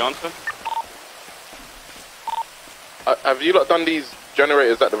see the answer. Have you lot done these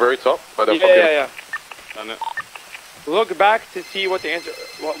generators at the very top? Yeah. Done it. Look back to see what the answer...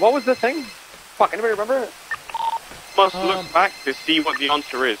 What was the thing? Fuck, anybody remember it? Must look back to see what the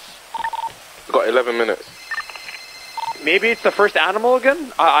answer is. We've got 11 minutes. Maybe it's the first animal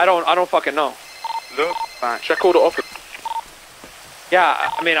again? I don't fucking know. Look back. Check all the offers. Yeah,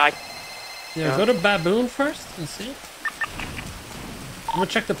 I mean, Yeah, go to Baboon first and see. I'm gonna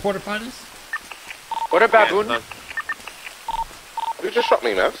check the porta potties. What a Baboon? You just shot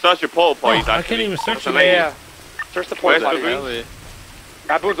me, man. Search your porta potties. I can't even search it. Yeah. Search the porta potties.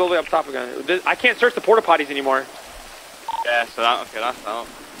 Baboon's all the way up top again. I can't search the porta potties anymore. Yeah, so that's out.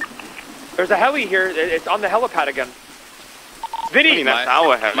 There's a heli here. It's on the helipad again. Vinny! I mean, that's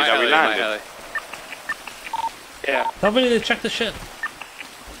our heli that we landed. Heli. Yeah. Tell Vinny to check the shit.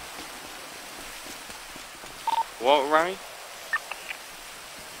 What, Ramee?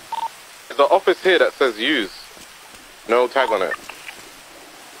 There's an office here that says use. No tag on it.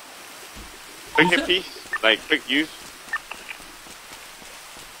 Click a piece. Like, click use.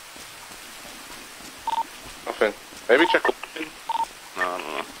 Nothing. Maybe check.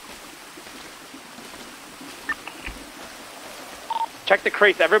 No. Check the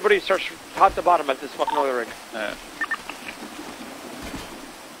crates. Everybody search top to bottom at this fucking oil rig.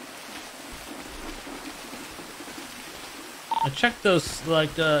 I checked those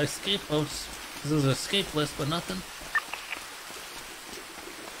like escape boats. There's an escape list, but nothing.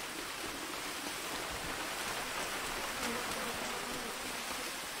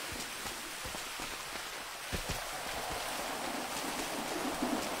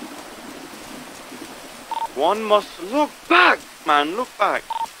 One must look back, man. Look back.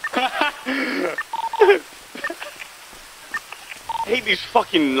 Hate these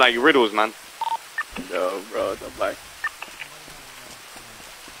fucking like riddles, man. Yo, bro, the black.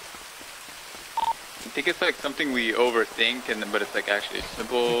 I think it's like something we overthink, but it's like actually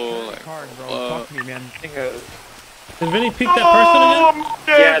simple. Like, card, bro. Talk to me, man. Did Vinny peek that person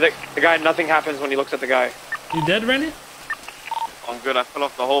again? Yeah, the guy. Nothing happens when he looks at the guy. You dead, Rennie? I'm good. I fell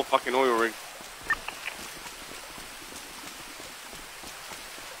off the whole fucking oil rig.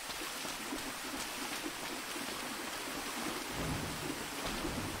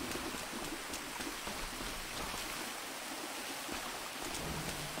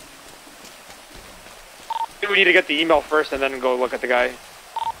 We need to get the email first and then go look at the guy.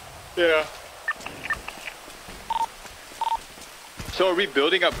 Yeah. So are we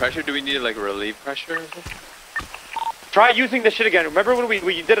building up pressure? Do we need to like relieve pressure or something? Try using this shit again. Remember when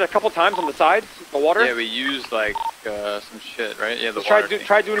we did it a couple times on the sides, the water? Yeah, we used like some shit, right? Yeah, the Let's water.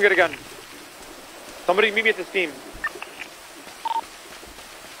 try doing it again. Somebody meet me at the steam.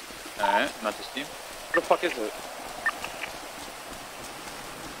 Alright, not the steam. What the fuck is it?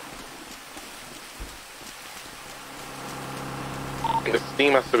 The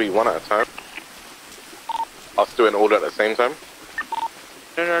steam has to be one at a time. Us doing all at the same time.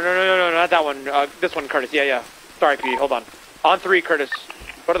 No, not that one. This one, Curtis. Yeah. Sorry, P. Hold on. On 3, Curtis.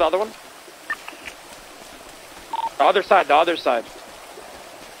 Go to the other one. The other side.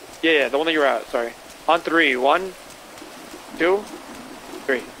 Yeah, the one that you're at. Sorry. On 3. 1, 2,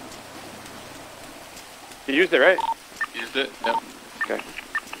 3. You used it, right? Used it. Yep. Okay.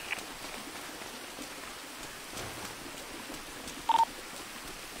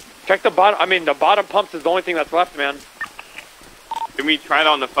 Check the bottom. I mean, the bottom pumps is the only thing that's left, man. Did we try that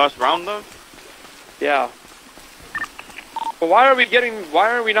on the first round though? Yeah. But why are we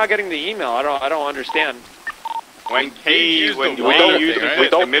not getting the email? I don't understand. When K uses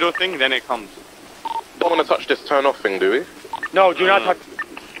the middle thing, then it comes. Don't want to touch this turn off thing, do we? No, do not touch.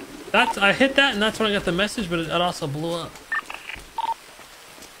 I hit that, and that's when I got the message, but it also blew up.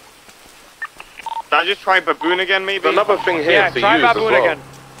 Should I just try Baboon again, maybe? There's another thing here to try use Baboon as well. again.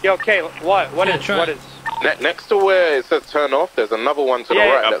 Yo, okay, what is? Next to where it says turn off, there's another one to the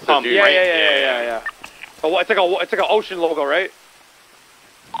right that says use. Yeah. Oh, it's like an ocean logo, right?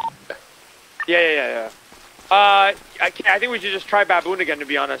 Yeah. I think we should just try Baboon again, to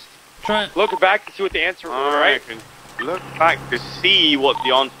be honest. Try it. Look back to see what the answer was, right? Look back to see what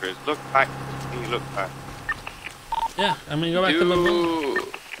the answer is. Look back to see, look back. Yeah, I mean, go back to Baboon.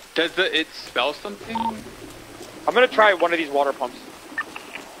 Does it spell something? I'm gonna try one of these water pumps.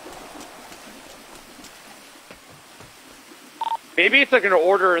 Maybe it's like an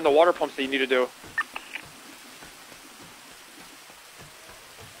order in the water pumps that you need to do.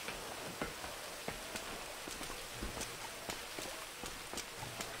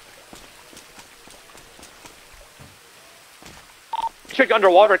 You checked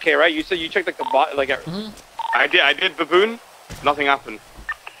underwater, K, right? You said you checked like the bot, like. I did Baboon. Nothing happened.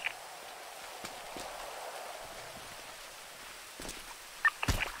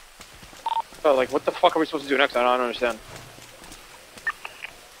 Oh, like what the fuck are we supposed to do next? I don't understand.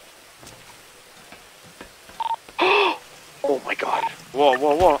 Oh my god.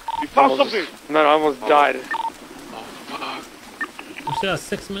 Whoa. You found something! Man, I almost died. Oh, fuck. You still have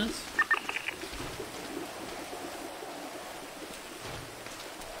 6 minutes?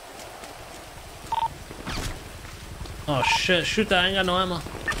 Oh shit, shoot that, I ain't got no ammo.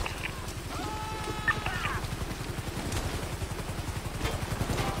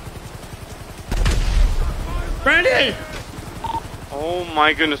 Brandy! Oh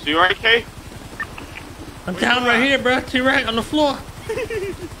my goodness, are you alright, Kay? I'm down right here, bro. To your right, on the floor.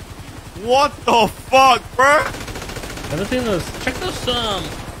 What the fuck, bro? Everything is. Check those.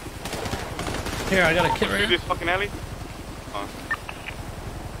 Here, I got a kit right here. This fucking alley? Oh.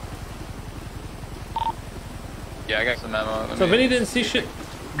 Yeah, I got some ammo. So Vinny didn't see shit.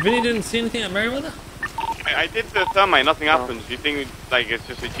 Vinny didn't see anything at Merriweather? I did the thermite, nothing happens. Do you think like it's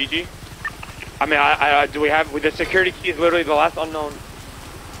just a GG? I mean, do we have with the security key is literally the last unknown.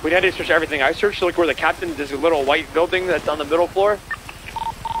 We had to search everything. I searched like where the captain. There's a little white building that's on the middle floor.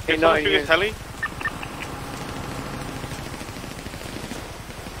 Hey, no, you heli?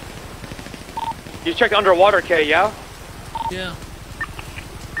 You checked underwater, K, yeah? Yeah.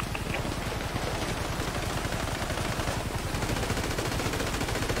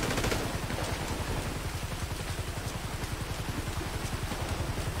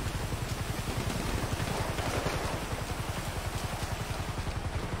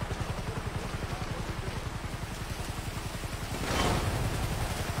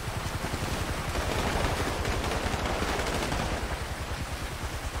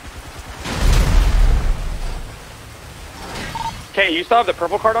 Okay, you still have the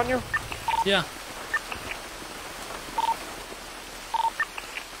purple card on you? Yeah.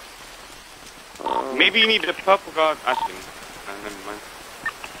 Maybe you need the purple card. Actually, never mind.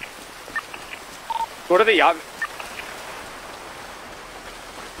 What are the yacht?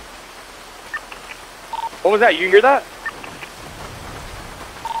 What was that? You hear that?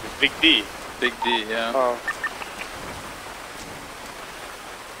 It's Big D. Big D, yeah. Oh.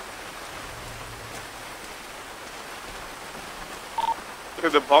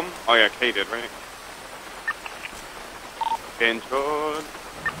 Look at the bomb. Oh yeah, Kay did, right? Control.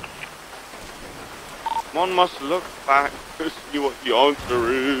 One must look back to see what the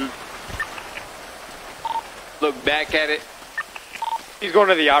answer is. Look back at it. He's going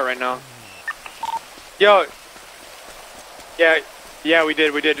to the yacht right now. Yo. Yeah, we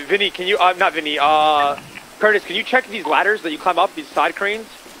did. Vinny, can you, not Vinny, Curtis, can you check these ladders that you climb up, these side cranes?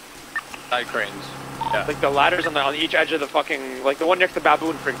 Side cranes. Yeah. Like the ladders on each edge of the fucking, like the one next to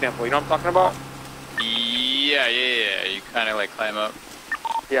Baboon, for example. You know what I'm talking about? Yeah. You kind of like climb up.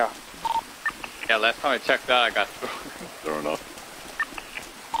 Yeah. Yeah, last time I checked that, I got thrown off.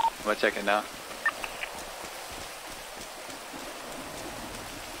 I'm gonna check it now.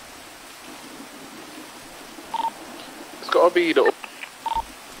 It's gotta be the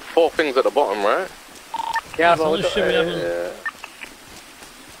 4 things at the bottom, right? Yeah, but what the, shit we haven't.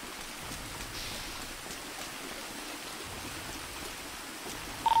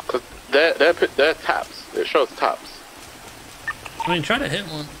 Cause they're taps. It shows taps. I mean, try to hit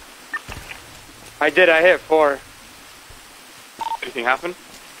one. I hit 4. Anything happen?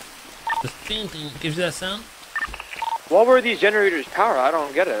 The thing gives you that sound? What were these generators power? I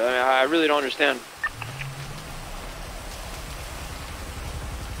don't get it. I mean, I really don't understand.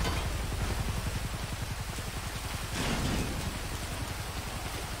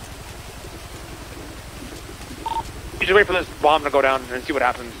 You just wait for this bomb to go down and see what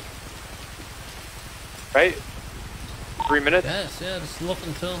happens. Right? 3 minutes? Yes, yeah, just look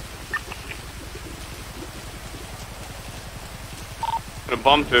until. The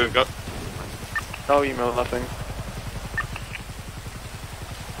bomb to go. No email, nothing.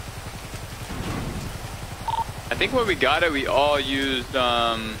 I think when we got it, we all used,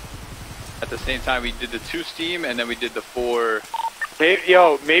 at the same time, we did the 2 steam and then we did the 4.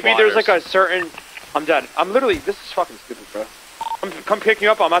 Maybe there's like a certain. I'm dead. I'm literally. This is fucking stupid, bro. Come pick me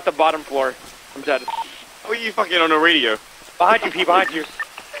up. I'm at the bottom floor. I'm dead. Oh, you fucking on the radio? Behind you, P. Behind you.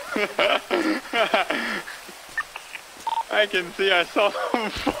 I can see. I saw them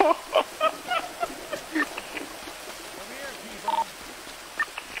fall.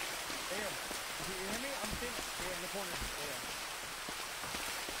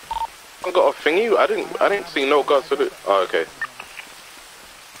 I got a thingy. I didn't see no guts with it. Oh, okay.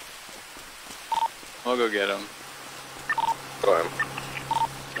 I'll go get him. Got him.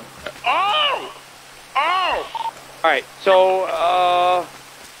 Oh! Oh! Alright, so,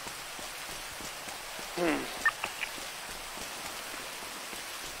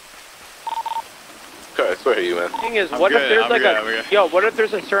 Okay, I swear to you, man. thing is, what if there's what if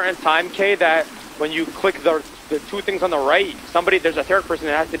there's a certain time, K, that when you click the 2 things on the right, there's a third person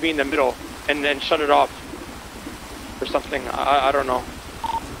that has to be in the middle and then shut it off or something. I don't know.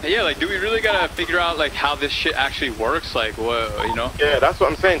 Yeah, like, do we really gotta figure out like how this shit actually works? Like, what, you know? Yeah, that's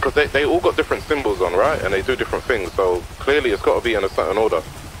what I'm saying, because they all got different symbols on, right? And they do different things, so clearly it's got to be in a certain order.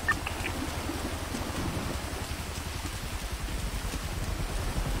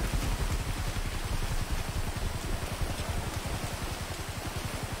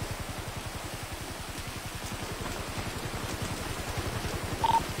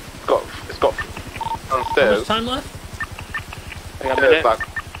 It's got downstairs. How much time left? I got a minute. Back.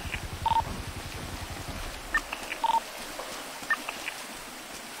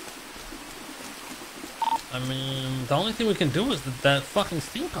 I mean, the only thing we can do is that fucking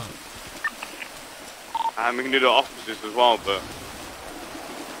steam pump. And we can do the offices as well, but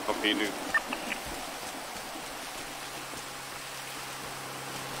what can you do?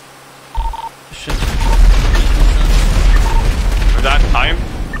 Shit. Was that time?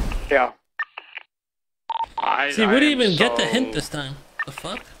 Yeah. See, we didn't even get the hint this time. The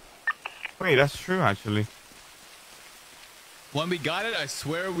fuck? Wait, that's true actually. When we got it, I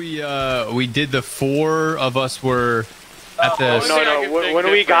swear we did the 4 of us were at the. No.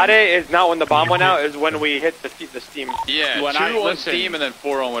 When we got it is not when the bomb went out. Is when we hit the steam. Yeah, When 2 on listen. steam and then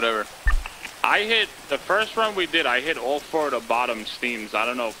 4 on whatever. I hit the first run we did. I hit all 4 of the bottom steams. I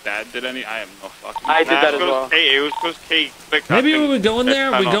don't know if that did any. I have no fucking. I did that as well. It was because K clicked. Maybe when we go in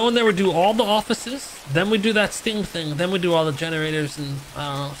there, we do all the offices, then we do that steam thing, then we do all the generators, and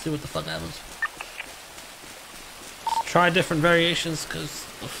I don't know, see what the fuck happens. Let's try different variations, cause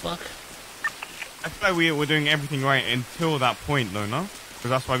the fuck. I feel like we're doing everything right until that point, though, no? Because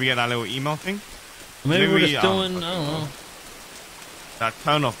that's why we get that little email thing. Maybe we're just doing, I don't know. That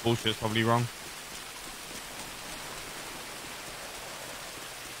turn off bullshit is probably wrong.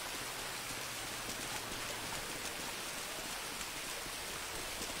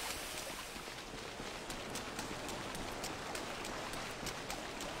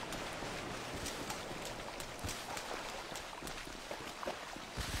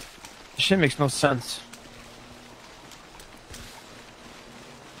 This shit makes no sense.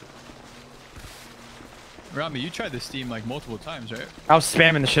 Ramee, you tried this steam like multiple times, right? I was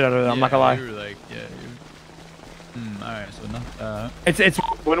spamming the shit out of it. I'm not gonna lie. You were like, all right, so not. It's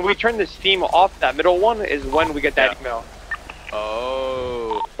when we turn the steam off. That middle one is when we get that email.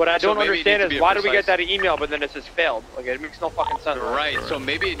 Oh. What I So don't maybe it understand needs to is be a why do we get precise- that email, but then it says failed? Like it makes no fucking sense. Right. So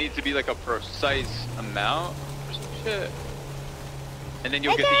maybe it needs to be like a precise amount or some shit. And then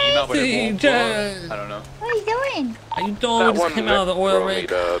you'll get the email, but it won't blow. I don't know. What are you doing? How you doing? We just came out of the oil rig.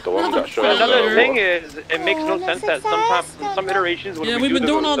 The one that shows. Another thing is, it makes no sense that sometimes, some iterations when Yeah, we we've do been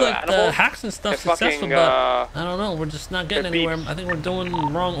doing all the animals, hacks and stuff they're fucking, successful, but I don't know. We're just not getting anywhere. I think we're doing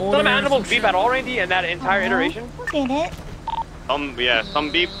wrong order. some animals beep at all, Randy, in that entire iteration. Look at it.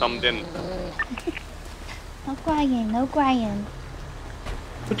 Some beep, some didn't. No crying, no crying.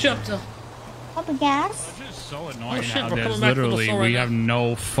 What you up to? Up a gas? It's just so annoying shit, how we're there's coming back to the literally store we right have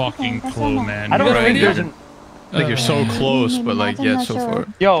no fucking that's clue, enough. man. I don't think there's an. Like you're so close, but like yet so far.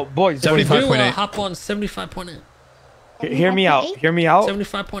 Yo, boys, We do 75.8. hop on 75.8. hear me out. Hear me out.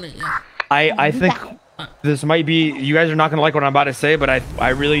 75.8. Yeah. I think this might be. You guys are not gonna like what I'm about to say, but I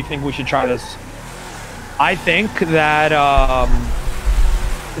really think we should try this. I think that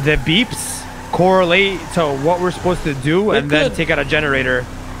the beeps correlate to what we're supposed to do, and then take out a generator,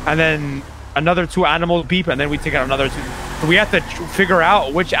 and then another 2 animals beep, and then we take out another 2. So we have to figure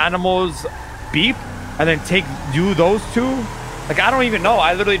out which animals beep, and then do those 2. Like I don't even know.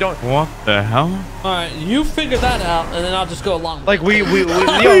 I literally don't. What the hell? All right, you figure that out, and then I'll just go along. Like yo.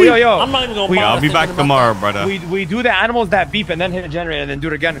 I'm not even gonna. I'll be back tomorrow, brother. We do the animals that beep, and then hit a generator, and then do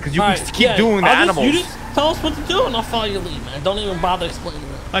it again, because you All can right, keep doing the animals. You just tell us what to do, and I'll follow your lead, man. Don't even bother explaining it.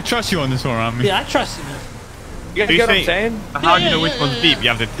 I trust you on this one, Ramee. Yeah, I trust you, man. You guys get what I'm saying? How do you know which one's beep? You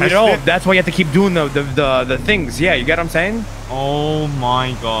have to test You know, it? that's why you have to keep doing the things. Yeah, you get what I'm saying? Oh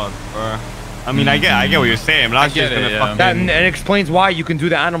my god, bro. I mean, I get what you're saying, but that's just gonna fucking... That and it explains why you can do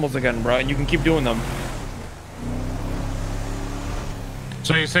the animals again, bro, and you can keep doing them.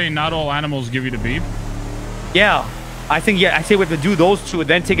 So you're saying not all animals give you the beep? Yeah, I say we have to do those 2, and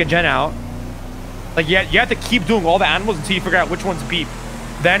then take a gen out. Like, you have to keep doing all the animals until you figure out which ones beep.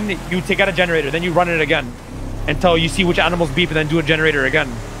 Then you take out a generator, then you run it again until you see which animals beep, and then do a generator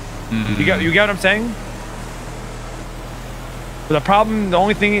again. You get what I'm saying? But the problem, the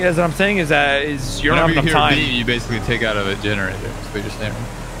only thing is that I'm saying is that you don't have enough time. Beep, you basically take out of a generator. That's what you're saying.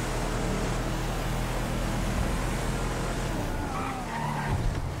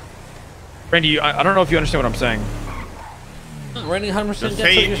 Randy, I don't know if you understand what I'm saying. Randy 100% gets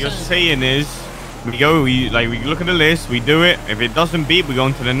what You're saying is, we look at the list, we do it. If it doesn't beep, we go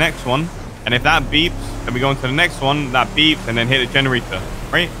on to the next one. And if that beeps, then we go on to the next one, that beeps, and then hit the generator.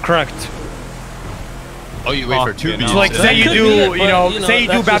 right? Correct. Oh, you wait for 2 beeps. So like, say you do, say you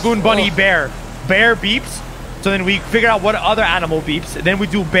do baboon, just, bunny, bear. Bear beeps. So then we figure out what other animal beeps. Then we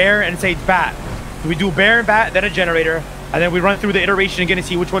do bear and say bat. So we do bear and bat, then a generator. And then we run through the iteration again to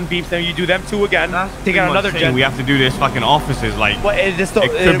see which one beeps. Then you do them 2 again. Take out another gen. We have to do this fucking offices like it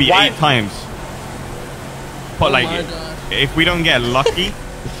could be 8 times. But like, if we don't get lucky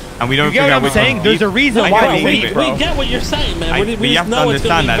and we don't figure out what I'm saying, there's a reason why we beep, bro. We get what you're saying, man. We have to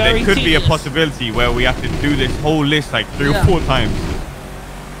understand that there could be a possibility where we have to do this whole list like 3 or 4 times.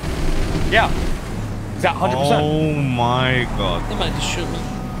 Yeah. Is that 100%? Oh my god. They might just shoot me.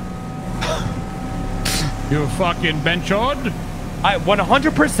 You fucking benchard?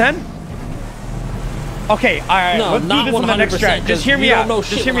 100%? Okay, alright, No, let's do not this on the next 100%, strat. Just hear me you out. don't know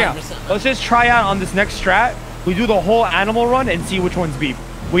Just shit hear me out. 100%. Let's just try out on this next strat. We do the whole animal run and see which ones beep.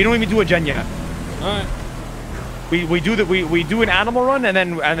 We don't even do a gen yet. Alright. We do an animal run and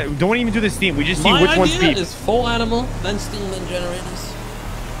then don't even do the steam. We just see which ones beep. My idea is full animal, then steam, then generators.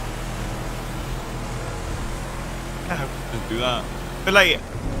 Just do that. But like,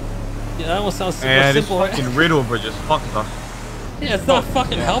 yeah, that one sounds super this simple, right? fucking riddle bro just fucked us. Yeah, it's not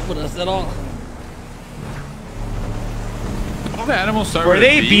fucking helping us at all. All the animals start Were with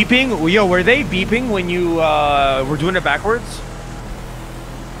they a B? beeping? Yo, were they beeping when you were doing it backwards?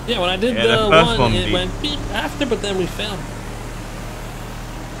 Yeah, when I did Yeah, the first one, one it beep. went beep after, but then we failed.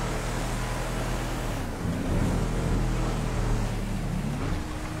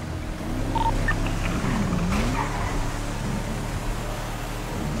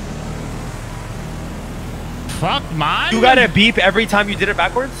 Fuck mine. You got a beep every time you did it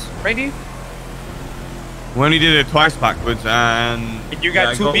backwards, Randy? We only did it twice backwards and You got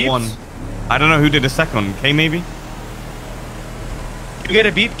I 2 beeps? one. I don't know who did the second one. K maybe? You get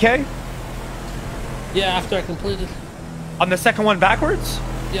a beep, K? Yeah, after I completed. On the second one backwards?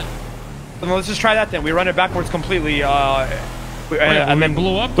 Yeah. Then let's just try that then. We run it backwards completely, and then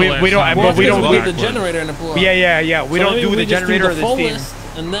blew up. We don't. Well, we don't. do the generator and it blew up. Yeah. We So don't maybe do the we just generator or the the full steam. list,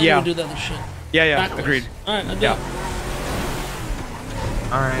 and then Yeah. we do the other shit. Yeah. Backwards. Agreed. All right, I do Yeah. it.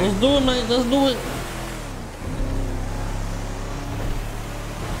 All right. Let's do it, mate. Let's do it.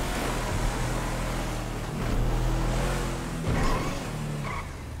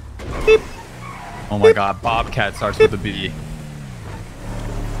 Beep. Oh my god, Bobcat starts with a B.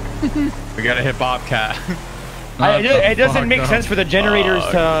 We gotta hit Bobcat. It doesn't make sense for the generators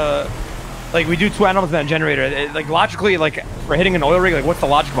to, like, we do 2 animals in that generator. Like, logically, like, for hitting an oil rig, like, what's the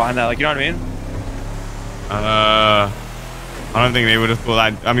logic behind that? Like, you know what I mean? I don't think they would have thought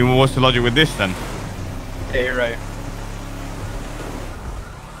that. I mean, what's the logic with this then? Yeah, you're right.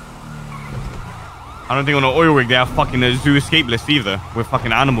 I don't think on an oil rig they have fucking a zoo escape list either with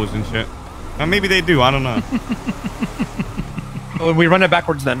fucking animals and shit. And maybe they do. I don't know. Well, we run it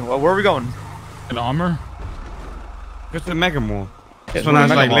backwards then. Well, where are we going? An armor? Just a mega mall. This we're one has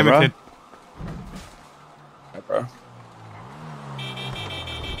Mega like Mall, bro. limited. Yeah, bro.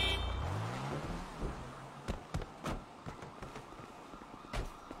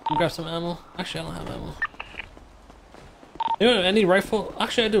 Grab some ammo. Actually, I don't have ammo. You know, any rifle?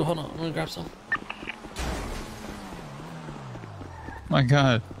 Actually, I do. Hold on. I'm gonna grab some. My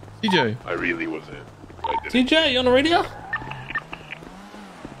god. TJ. I really wasn't. TJ, you on the radio?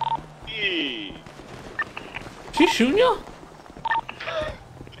 Hey. She shooting you?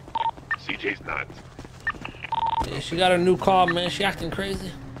 CJ's not. Yeah, she got her new car, man. She acting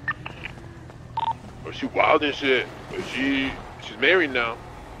crazy. Oh, she wild and shit. But she's married now.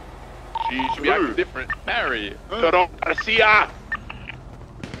 She be acting different. Married. So don't gotta see her.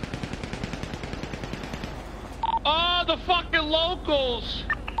 Oh, the fucking locals.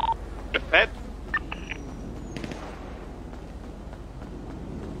 The Fed.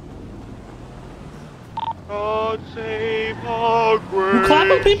 God save Hogwarts. You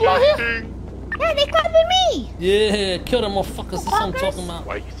clapping people out here? Yeah, they clapping me. Yeah, kill them motherfuckers. That's what I'm talking about.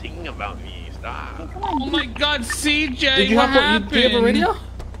 Why are you singing about me? Stop. Oh my god, CJ, Did you what have happened? do you have a radio?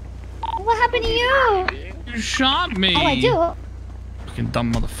 What happened to you? You shot me. Oh, I do. Fucking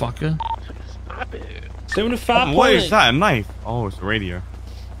dumb motherfucker. Stop it. 75 What is that? A knife? Oh, it's a radio.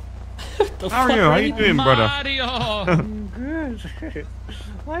 How are you? How you doing, brother? Mario. Good.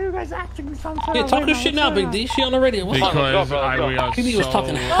 Why are you guys acting some kind Yeah, of talk way your shit now, Big D. She on the radio. What's up? Because we are He was so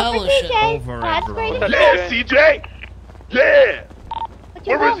talking hella shit. over it, That's bro. pretty Yeah, CJ. Yeah. What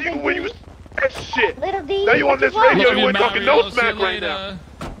you Where was want, you Big when D? you was that shit? Little D. Now you on what this want? radio, Love you you, ain't talking Mario. no See smack you right now. later.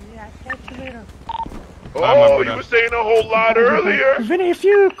 Yeah, catch you later. Oh, you were saying a whole lot earlier. Vinny, if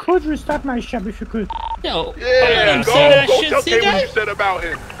you could restart my shop, if you could. Yo, Yeah, go tell Kay what you said about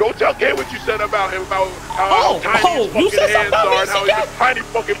him. Go tell Kay what you said about him, about how tiny his fucking hands are and how he's a tiny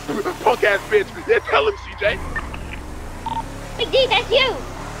fucking punk ass bitch. Yeah, tell him, CJ. Big D, that's you.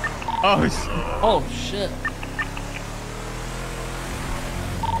 Oh shit.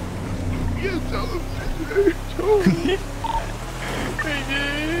 Yeah, tell him, CJ. Tell him.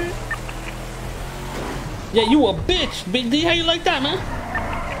 Yeah, you a bitch, Big D. How you like that, man?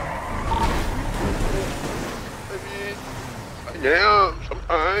 Yeah,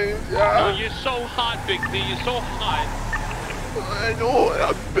 sometimes, yeah. Oh, you're so hot, Big D. You're so hot. I know,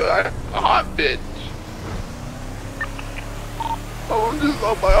 I'm a hot bitch. I'm just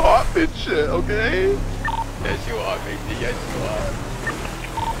on my hot bitch shit, okay? Yes, you are, Big D. Yes, you are.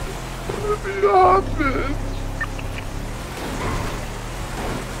 I'm gonna be a hot bitch.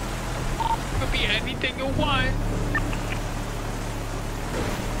 You can be anything you want.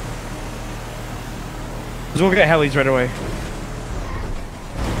 Let's go get helis right away.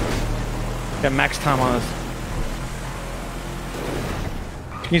 Got max time on us.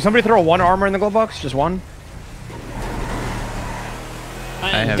 Can somebody throw one armor in the glove box? Just one?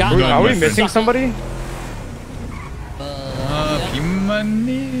 Are we missing somebody?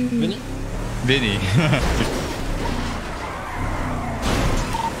 Vinny? Vinny.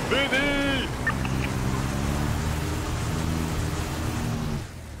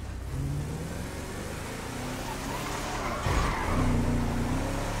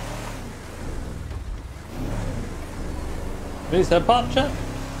 Is that pop chat?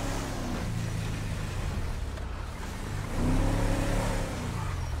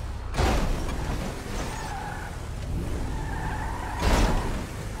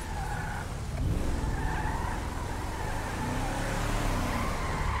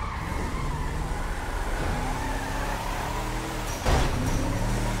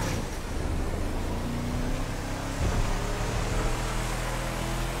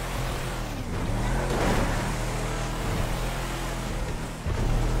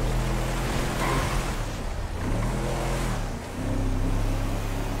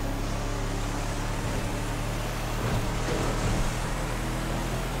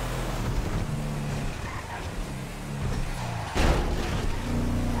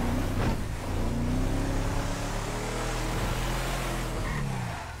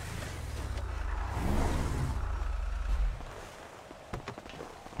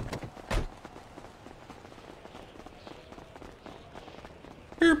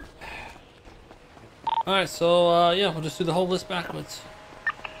 Alright, so yeah, we'll just do the whole list backwards.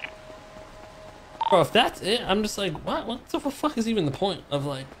 Bro, if that's it, I'm just like, what the fuck is even the point of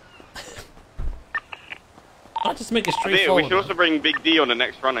like... I'll just make it straightforward. We should also bring Big D on the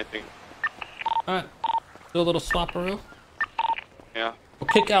next run, I think. Alright, do a little swapperoo. Yeah. We'll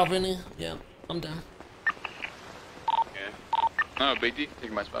kick out Vinny. Yeah, I'm down. Yeah. No, Big D,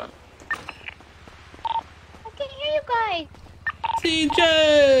 take my spot. I can hear you guys.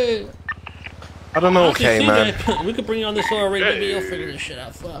 CJ! I don't know, okay, man. We could bring you on this already. Maybe you'll figure this shit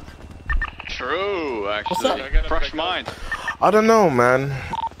out. Fuck. True, actually. What's up? I got a fresh mind. I don't know, man.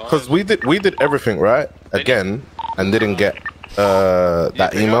 Because we did everything right again and didn't get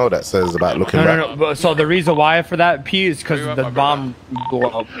that email that says about looking back. No. So the reason why for that, P, is because the bomb blew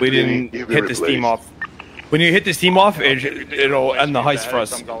up. We didn't hit the steam off. When you hit the steam off, it'll end the heist for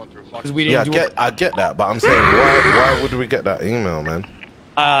us. Because we didn't. Yeah, I get that, but I'm saying why would we get that email, man?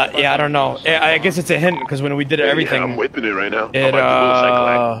 Yeah, I don't know. I guess it's a hint because when we did everything, I'm whipping it right now. It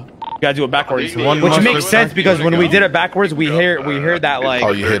you gotta do it backwards, which makes sense because when we did it backwards, we hear that like.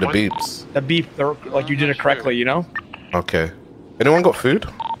 Oh, you hear the beeps. The beep, like you did it correctly, you know. Okay. Anyone got food?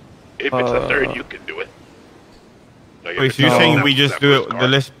 If it's a third, you can do it. Wait, so you're saying we just do it the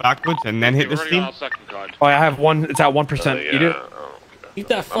list backwards and then hit the steam? Oh, I have one. It's at 1%. Eat it. Eat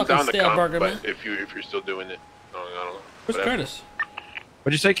that fucking stale burger, man. If you're still doing it, I don't know. Where's Curtis?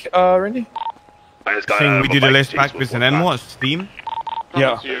 What'd you say, Randy? Saying we do the list backwards and then what? Steam?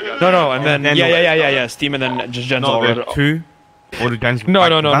 Yeah. No, and then yeah. Steam and then just Gen's all the two. Or the Gen's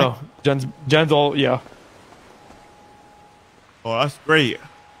No. Gen's all Oh, that's great.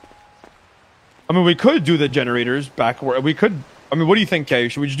 I mean, we could do the generators backward. We could. I mean, what do you think, Kay?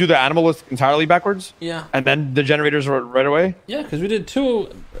 Should we just do the animal list entirely backwards? Yeah. And then the generators right away? Yeah, because we did two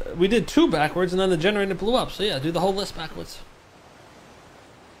backwards, and then the generator blew up. So yeah, do the whole list backwards.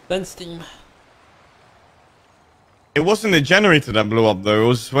 Then steam. It wasn't the generator that blew up though. It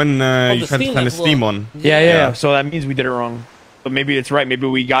was when you tried to turn the steam on. Yeah. So that means we did it wrong. But maybe it's right. Maybe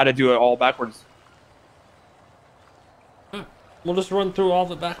we got to do it all backwards. We'll just run through all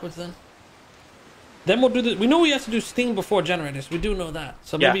of it backwards then. Then we'll do the. We know we have to do steam before generators. We do know that.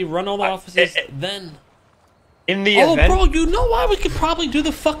 So maybe run all the offices then. In the event... bro, you know why we could probably do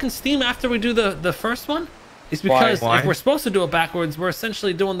the fucking steam after we do the first one? It's because if we're supposed to do it backwards, we're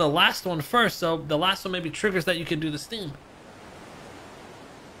essentially doing the last one first, so the last one maybe triggers that you can do the steam.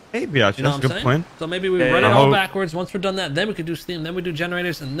 Maybe, actually, that's a good point. So maybe we run it all backwards. Once we're done that, then we could do steam, then we do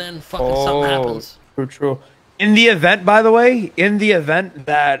generators, and then fucking something happens. True. In the event, by the way, in the event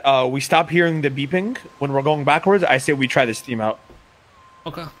that we stop hearing the beeping when we're going backwards, I say we try the steam out.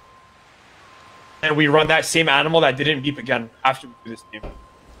 Okay. And we run that same animal that didn't beep again after we do this steam.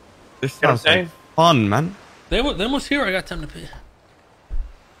 This sounds like fun, man. They almost here. I got time to pee.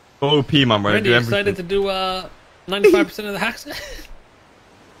 Go pee, man, bro. Randy, you excited to do 95% of the hacks? The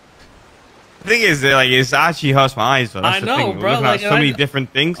thing is, like, it actually hurts my eyes, though. That's the thing. Bro. We're looking at so many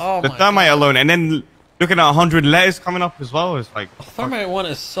different things. The thermite alone, and then looking at 100 letters coming up as well. It's like... The thermite one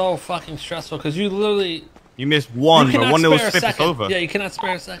is so fucking stressful, because you literally... You miss one, but one little slip is over. Yeah, you cannot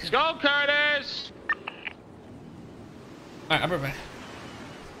spare a second. Let's go, Curtis! Alright, I'll be back.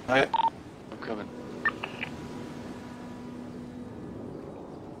 Alright. I'm coming.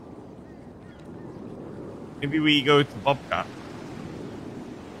 Maybe we go to Bobcat.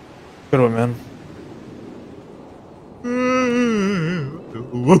 Good one, man.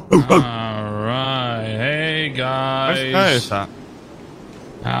 Alright, hey guys.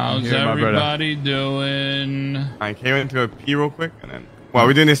 How's everybody doing? I came in to go pee real quick, and then... Well, are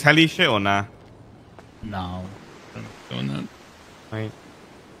we doing this heli shit or nah? No. I'm not doing that. Right.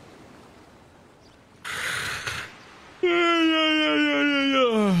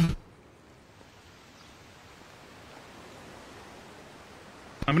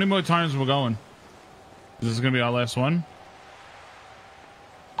 How many more times we're going? Is this gonna be our last one?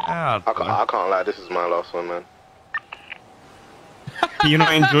 I can't lie, this is my last one, man. You're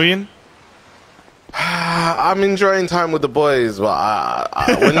not enjoying? I'm enjoying time with the boys, but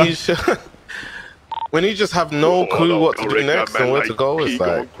when you just have no clue what to do next and where to go, it's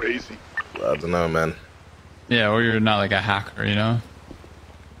like crazy. I don't know, man. Yeah, or you're not like a hacker, you know?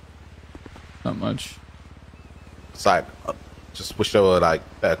 Not much. It's like just wish there were like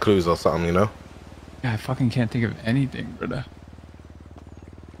better clues or something, you know? Yeah, I fucking can't think of anything, brother.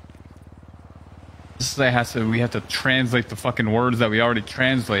 This is we have to translate the fucking words that we already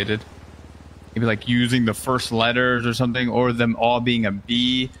translated. Maybe like using the first letters or something, or them all being a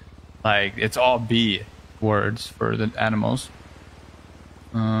B. Like, it's all B words for the animals.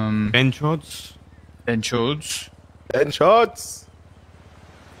 Benchods? Benchods? Benchods?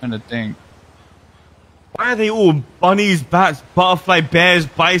 Trying to think. Why are they all bunnies, bats, butterfly, bears,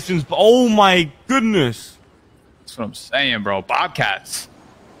 bisons? Oh my goodness. That's what I'm saying, bro. Bobcats.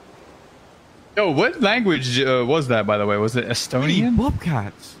 Yo, what language was that, by the way? Was it Estonian? Hey,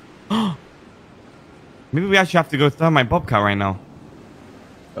 bobcats. Maybe we actually have to go through my bobcat right now.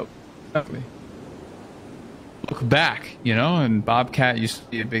 Oh, definitely. Look back, you know, and bobcat used to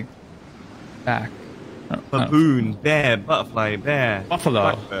be a big back. Baboon, bear, butterfly, bear. Buffalo.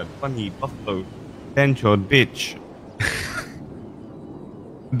 Blackbird, bunny, buffalo. Benchod, bitch.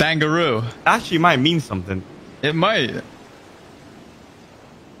 Bangaroo. Actually might mean something. It might.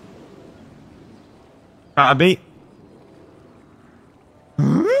 Bait.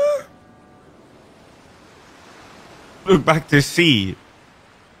 Look back to C.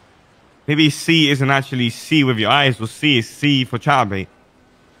 Maybe C isn't actually C with your eyes, or C is C for chatterbait.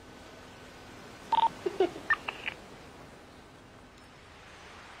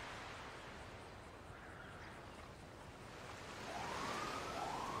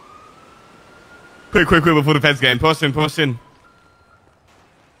 Quick before the feds get in. Post in.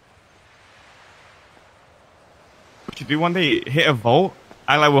 What you do one day, hit a vault,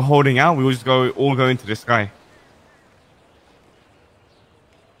 act like we're holding out, we will just all go into the sky.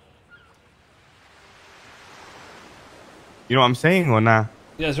 You know what I'm saying, or nah?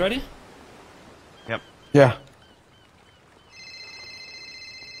 You guys ready? Yep. Yeah.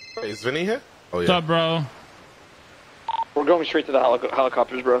 Wait, is Vinny here? Oh, yeah. What's up, bro? We're going straight to the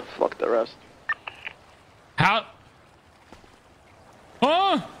helicopters, bro. Fuck the rest. How?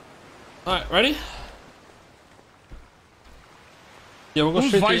 Oh! Alright, ready? Yeah, we'll go Who's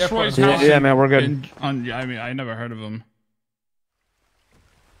straight to the Viceroy's airport. house? Yeah, man, we're good. I mean, I never heard of him.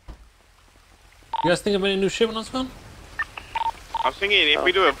 You guys think of any new shit when I was gone? I was thinking if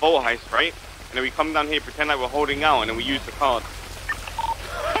we do a vault heist, right? And then we come down here, pretend like we're holding out, and then we use the card.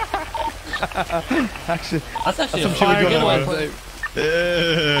 Actually, that's a fire giveaway plan.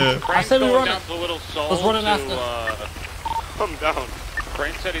 I said we run down to Little Soul. Let's run it after. Come down.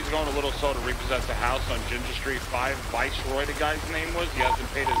 Crane said he's going to Little Soul to repossess a house on Ginger Street 5. Viceroy, the guy's name was. He hasn't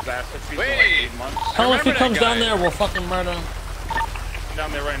paid his asset fees in like 8 months. Tell him if he comes down there, we'll fucking murder him. I'm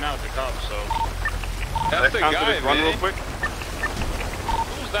down there right now at the cops, so. That's the guy, run real man. quick.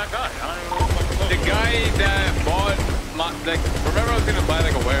 Who's that guy? I don't even know. The guy that bought my, like, remember I was gonna buy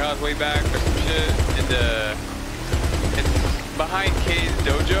like a warehouse way back or some shit in the, it's behind K's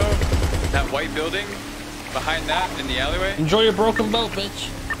dojo, that white building, behind that in the alleyway. Enjoy your broken boat, bitch.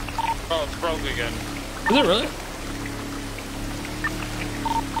 Oh, it's broke again. Is it really?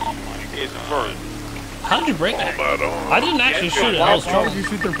 It's burned. How'd you break that? I didn't actually shoot it. I was Why would trying. you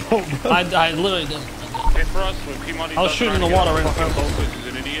shoot their boat? I literally didn't. Hey, for us, when P-Money I was shooting in the water right in front of us. He's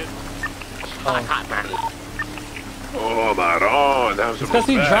an idiot. Oh, Maron. That was It's because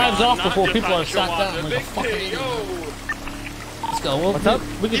he drives off Not before just people on are sat Show down. On, Like a the fucking big idiot. yo. Let's go. What's up?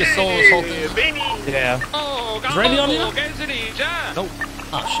 We could just solo this whole thing. Yeah. Oh, Is Randy on here? Nope.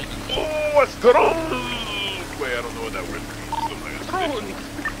 Oh shit. Oh, what's going on? Wait, I don't know what that word means. Something like that.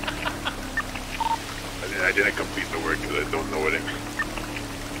 I didn't complete the word because I don't know what it means.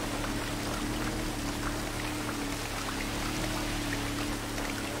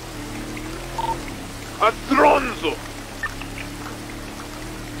 Adronzo!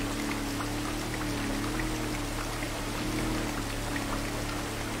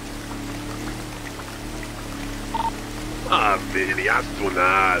 Ah, vedi, a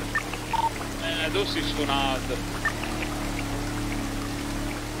suonare. Tu sei suonato.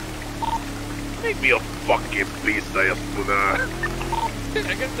 Make me a fucking pizza, a suonare.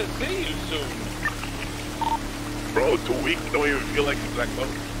 I get to see you soon. Bro, 2 weeks, don't even feel like it's that close.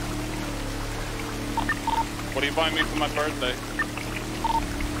 What are you buying me for my birthday?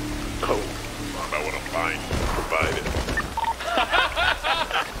 Oh, I want to find, provided.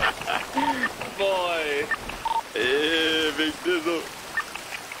 Boy. Yeah, big sizzle.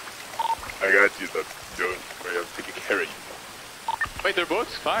 I got you, though, dude. I'm taking care of you. Wait, they're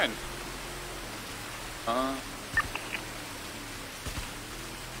books? Fine.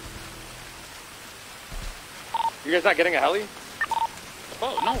 You guys not getting a heli?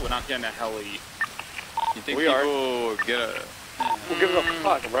 Oh, no, we're not getting a heli. You think We people are. will get a... Who gives a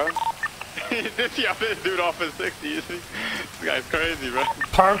fuck, bro? This dude off at 60, you see? This guy's crazy, bro.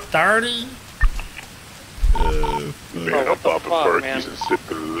 Perk 30. Man, I'm popping perkies and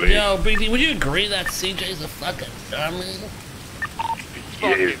sipping lean. Yo, BD, would you agree that CJ's a fucking dummy?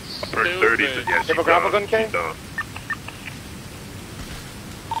 Yeah, perk 30s and yes, You have a grapple gun, Kay?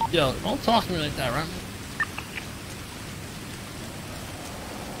 Yo, don't talk to me like that, right?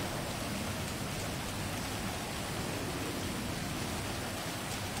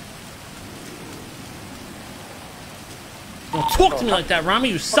 Don't talk to me like that, Ramee,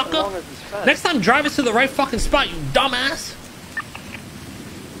 you sucker! Next time, drive us to the right fucking spot, you dumbass!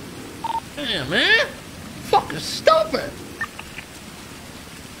 Damn, man! Fucking stupid!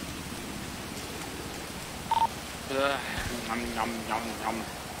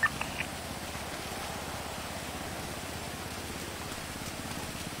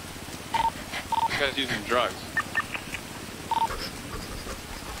 This guy's using drugs.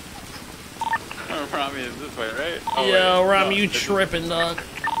 Ramee is this way, right? Oh, Yo, wait, Ramee, no, you it's- tripping, dog.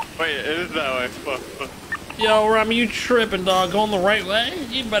 Wait, it is that way. Fuck. Yo, Ramee, you tripping, dog. Going the right way?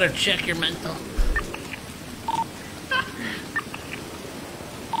 You better check your mental.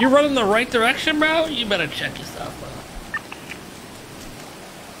 You running the right direction, bro? You better check yourself, bro.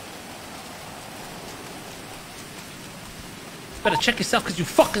 Better check yourself because you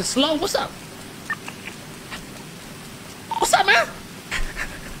fucking slow. What's up? What's up, man?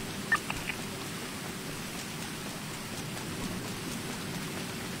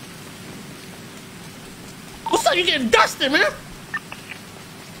 What's up? You getting dusted, man?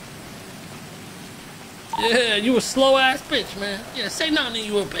 Yeah, you a slow ass bitch, man. Yeah, say nothing to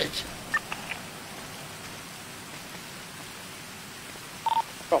you a bitch.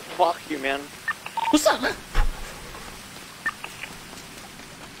 Oh, fuck you, man. What's up, man?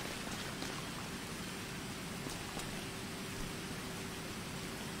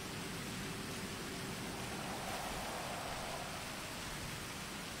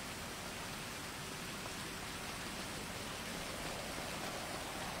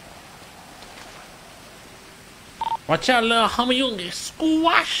 Watch out, little homie, you gonna get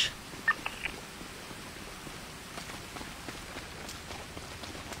squashed.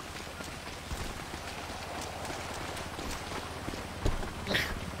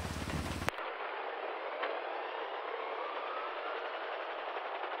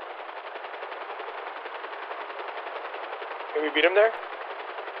 Can we beat him there?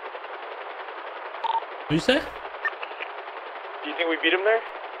 What you say? Do you think we beat him there?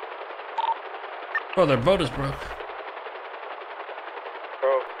 Bro, their boat is broke.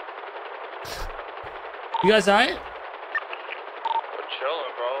 Bro. You guys alright? We're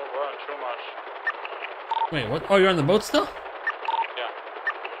chilling, bro. We're on too much. Wait, what? Oh, you're on the boat still? Yeah.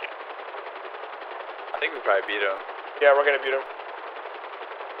 I think we probably beat him. Yeah, we're gonna beat him.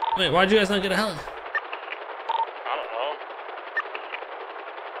 Wait, why'd you guys not get a heli? I don't know.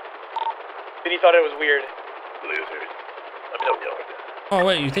 Then he thought it was weird. Losers. Oh,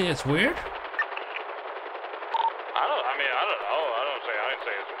 wait, you think it's weird? I don't know. I didn't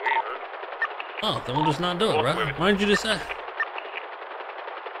say it's weird. Oh, then we'll just not do it, bro. Why didn't you just say?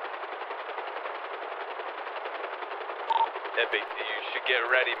 Epic, you should get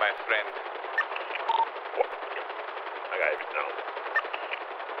ready, my friend. I got it now.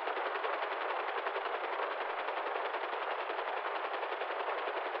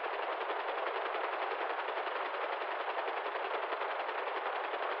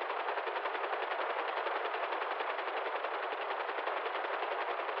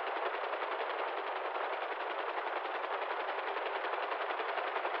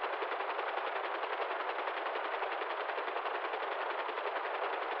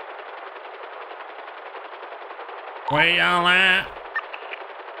 Where y'all at?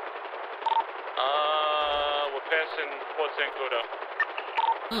 We're passing Fort St. Cloud.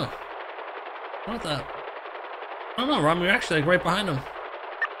 Oh. What the? I don't know, Ramee, you're actually like right behind him.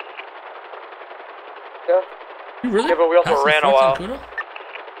 Yeah. You really? Yeah, but we also Passed ran a Fort while. St. Cloud?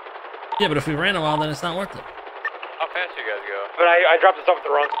 Yeah, but if we ran a while, then it's not worth it. How fast you guys go? But I dropped this off at the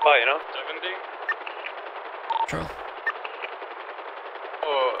wrong spot, you know? 70? True.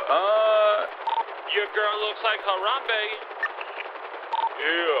 Oh, Your girl looks like Harambe.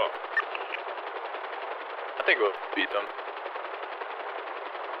 yeah. I think we'll beat them.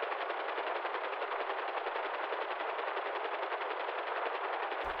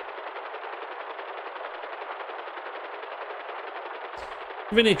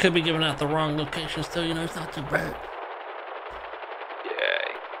 Vinny could be giving out the wrong locations too, you know, it's not too bad.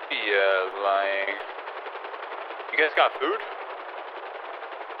 Yeah, lying. You guys got food?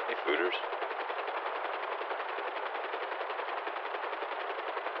 Any fooders?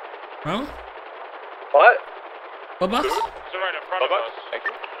 Huh? What? What bus? It's right in front of us. Thank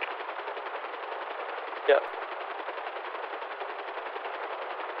you. Yeah.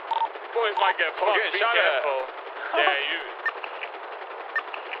 Boys might get fucked. getting Be shot at. careful. Yeah, you.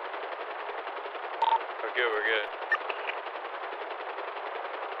 We're good, we're good.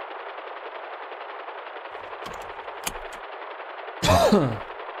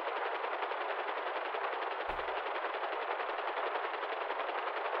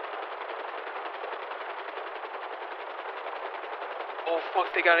 Oh fuck,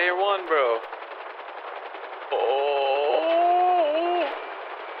 they got Air 1, bro. Oh.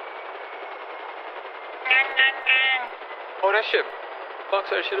 Oh, that shit fucks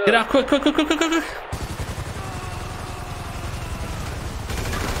that shit up. Get out, quick, quick, quick, quick, quick, quick.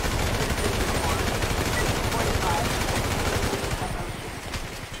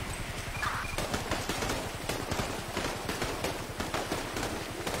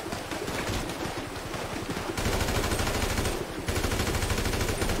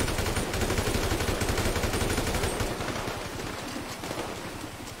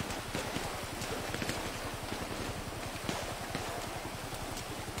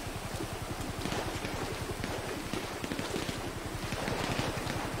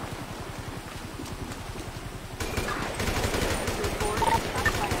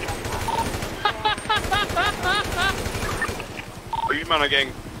 These men are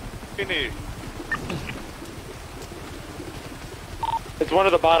getting finished. It's one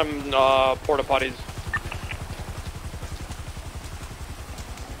of the bottom porta potties.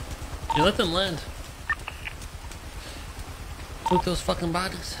 You let them land. Look those fucking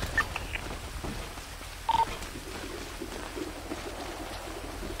bodies.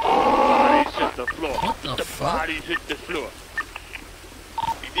 Bodies hit the floor. What the fuck? Bodies hit the floor.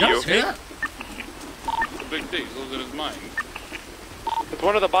 You okay? That? Big things, those are his mind. It's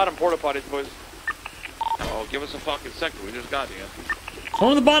one of the bottom porta potties, boys. Oh, give us a fucking second. We just got here.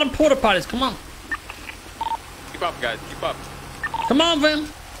 One of the bottom porta potties, come on. Keep up, guys, keep up. Come on, Vin.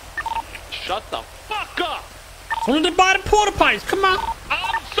 Shut the fuck up! It's one of the bottom porta potties, come on.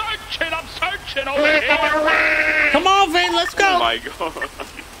 I'm searching over here! Come on, Vin, let's go. Oh my god.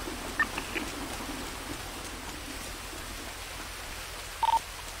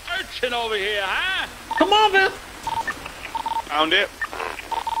 Searching over here, huh? Come on, Vin. Found it.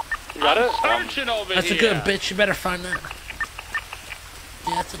 You got it? Searching over That's here. a good bitch, you better find that.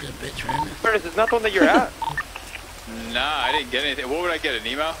 Yeah, that's a good bitch right there. Curtis, it's not the one that you're at. Nah, I didn't get anything. What would I get, an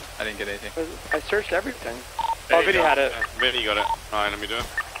email? I didn't get anything. I searched everything. There Oh, you Vinny go. had it. Vinny got it. Alright, let me do it.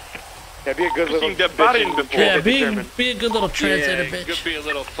 Yeah, be a good little bitch. Yeah, be a good little translator, yeah, bitch. Could be a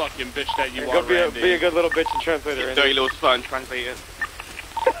little fucking bitch that you Yeah, are, be Randy. a good little bitch and translator. Randy. Dirty little slut translator.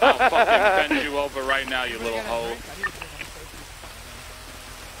 I'll fucking bend you over right now, you little hoe.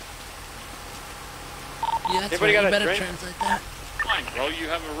 Yeah, that's Anybody right. got You a better drink? translate that. Fine, bro, you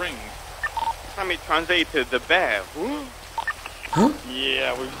have a ring. Let me translate to the bear. Huh?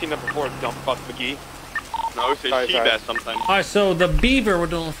 Yeah, we've seen that before, dumb fuck McGee. No, it's a she-bear sometimes. Alright, so the beaver we're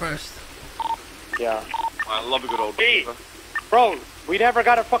doing first. Yeah. I love a good old Hey, beaver. bro, we never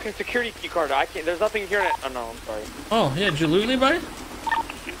got a fucking security key card. I can't. There's nothing here in it. Oh no, I'm sorry. Oh, yeah, did you loot anybody?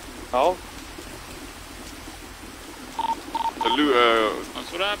 Oh. The looter.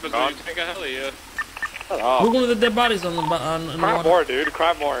 That's what happens when you take a heli, yeah. Shut up. We're going to the dead bodies on the on Cry water. more, dude.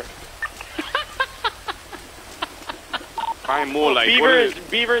 Cry more. Cry more like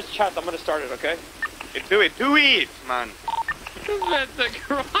Beaver's chest. I'm gonna start it, okay? Do it, man. That's a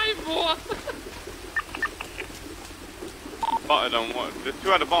cry more. Butter don't work. The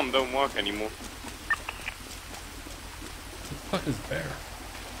 2 out of bomb don't work anymore. What the fuck is bear?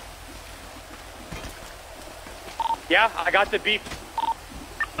 Yeah, I got the beep.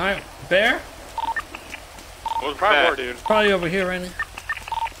 Alright, bear? What's Cry that? more, dude. Probably over here, Randy.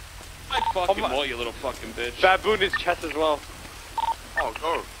 I fucking will, you little fucking bitch. Baboon his chest as well. Oh,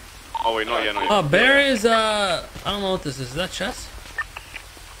 go. Oh, wait, not yet, not yet. Oh, bear is, I don't know what this is. Is that chest?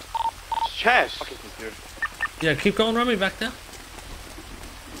 Chest. Fuck is this, dude? Yeah, keep going, Ramee, back there.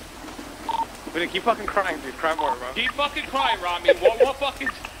 We're gonna keep fucking crying, dude. Cry more, bro. Keep fucking crying, Ramee. What fucking...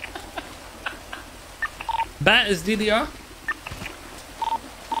 Bat is DDR.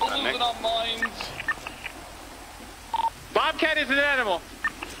 We're losing our minds. Bobcat is an animal.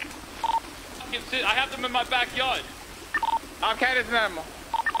 I have them in my backyard. Bobcat is an animal.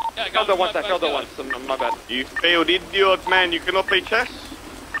 Yeah, I got them in my failed it backyard. once. My bad. You failed, idiot, man. You cannot play chess.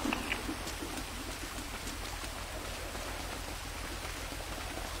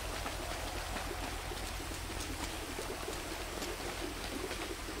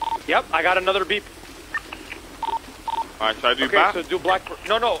 Yep, I got another beep. Alright, should I do Okay, bat? so do black.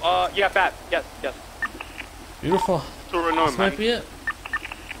 No, yeah, bat. Yes. Beautiful. No, This might be it.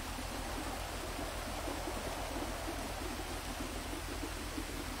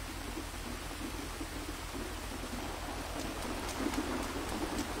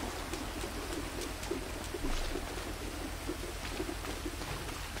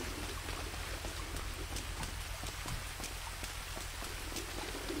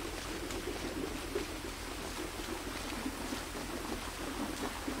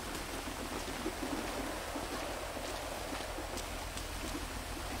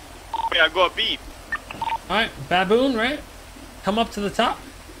 I got a beep. Alright, baboon, right? Come up to the top.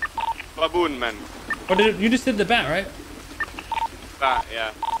 Baboon, man. Or did you just did the bat, right? Bat,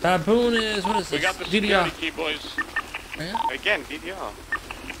 yeah. Baboon is, what is this? We got the DDR. security key, boys. Yeah. Again, DDR.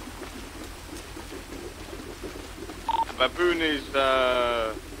 Baboon is,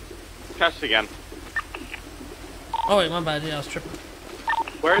 chest again. Oh wait, my bad. Yeah, I was tripping.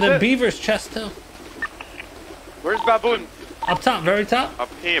 Where is the it? beaver's chest too. Where's baboon? Up top, very top. Up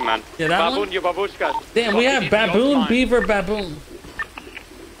here, man. Yeah, that baboon, one. your babushka. Damn, we have baboon, beaver, baboon.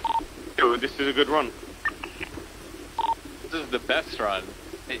 Yo, this is a good run. This is the best run.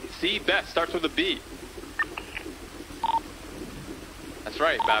 Hey, see, best starts with a B. That's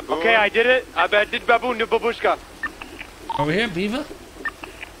right, baboon. Okay, I did it. I did baboon, your babushka. Over here, beaver.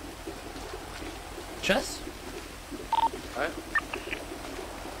 Chest. Alright.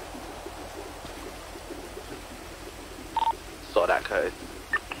 Saw that, cuz.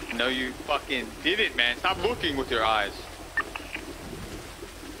 No, you fucking did it, man. Stop looking with your eyes.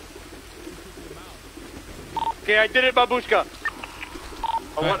 Okay, I did it, babushka.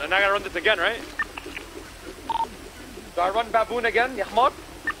 And I gotta run this again, right? Do I run baboon again, ya Hamar?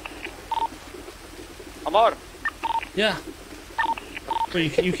 Hamar. Yeah.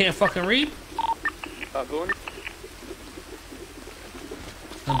 But you can't fucking read? Baboon.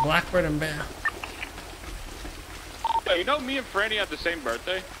 And blackbird and bear. Hey, you know me and Franny had the same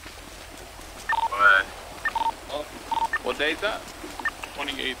birthday? What? Oh, what day is that?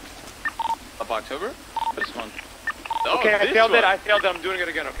 28th. Of October? This month. Oh, Okay, I this failed one. it. I failed it. I'm doing it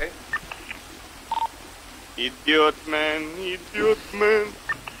again, okay? Idiot, man. Idiot, man.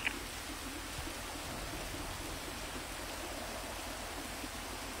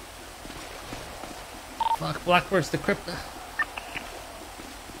 Fuck, blackbird's the crypto.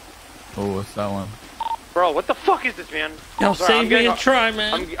 Oh, what's that one? Bro, what the fuck is this, man? Yo, I'm sorry, save I'm getting me and try,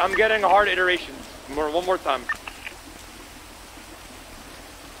 man. I'm getting a hard iteration. One more time.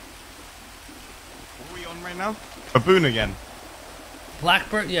 What are we on right now? Baboon again.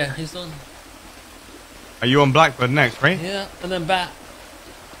 Blackbird, yeah, he's done. Are you on Blackbird next, right? Yeah, and then Bat.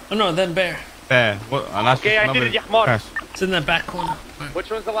 Oh no, then Bear. Bear. What? And that's Okay, I did it, Yahmar. It's in that back corner. Which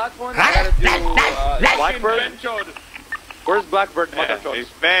one's the last one? I gotta do Blackbird. Where's Blackbird? It's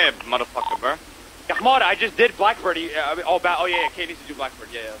Bear, motherfucker, bro. Yahmar, I just did Blackbird. Oh yeah, Kate needs to do Blackbird.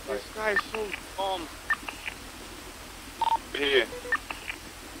 Yeah. Sorry. This guy's so dumb. Here.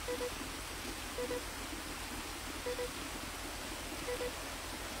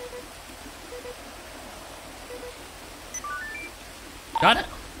 Got it.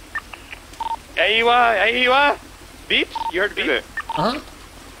 Hey, you are. Beeps? You heard beep? Uh-huh.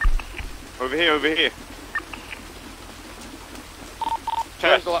 Over here.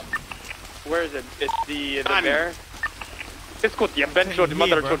 Where is it? It's the bear. It's good. Yeah, bench the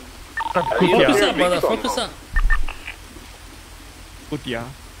mother. Focus up, brother. Focus up. Yeah.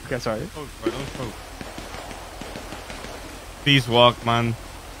 Okay, sorry. Please walk, man.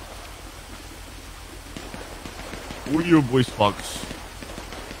 Where your voice box?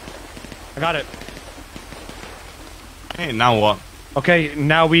 I got it. Hey, now what? Okay,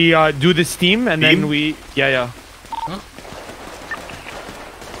 now we do the steam and then we... Yeah. Huh?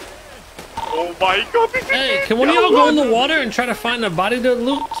 Oh my god, this Hey, can one of y'all go in the water and try to find a body to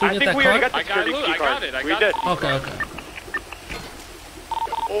loot so we get that card? I got it. I got it. Okay.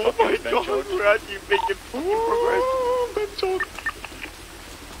 Oh my god, we're actually making progress.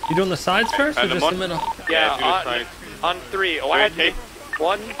 You doing the sides first or just the middle? Yeah, on 3. Oh, I had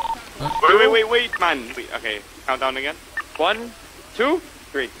 1. Wait, man. Okay, count down again. 1, 2,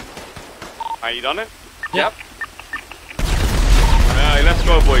 3. Are you done it? Yep. Alright, let's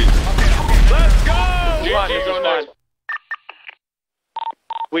go, boys. Let's go!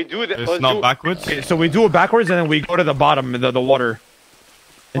 We do it. It's not backwards. Okay, so we do it backwards and then we go to the bottom of the water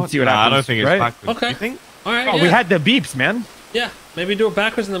and see what happens. I don't think it's backwards. Okay. You think? All right. Oh, we had the beeps, man. Yeah, maybe do it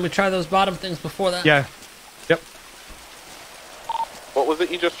backwards and then we try those bottom things before that. Yeah. Yep. What was it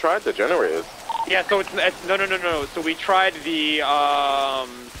you just tried? The generators? Yeah, so it's no. So we tried the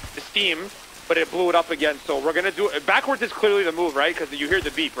steam, but it blew it up again. So we're gonna do it backwards. Is clearly the move, right? Because you hear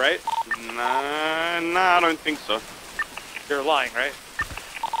the beep, right? Nah, I don't think so. You're lying, right?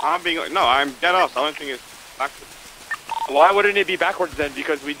 I'm dead ass. I don't think it's backwards. Why wouldn't it be backwards then?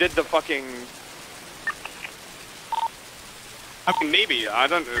 Because we did the fucking. I mean, maybe. I'm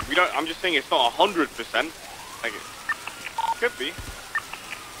just saying it's not 100%. Like, it could be.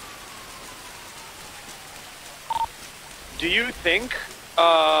 Do you think,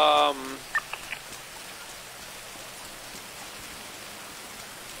 What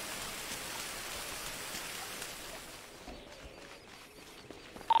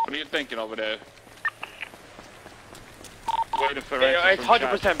are you thinking over there? Waiting for it's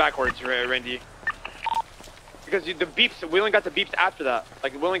 100% backwards, Randy. Because the beeps, we only got the beeps after that.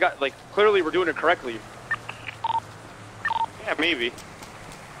 Like, we only got, like, clearly we're doing it correctly. Yeah, maybe.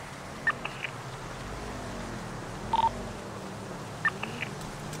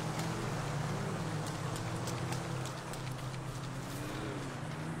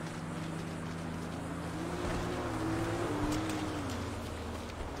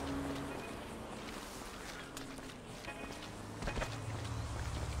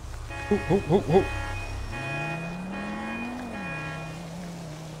 Whoa.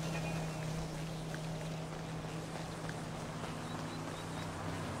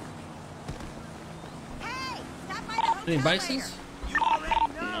 Any bisons?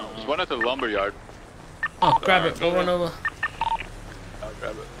 No. There's one at the lumber yard. Oh, grab it. Go run over. I'll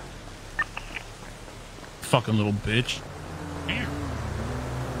grab it. Fucking little bitch.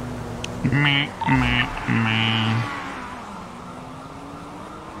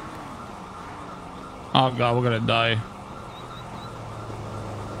 Oh god, we're gonna die.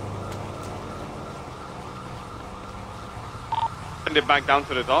 Send it back down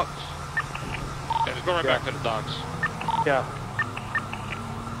to the docks. Yeah, just go right back to the docks. Yeah.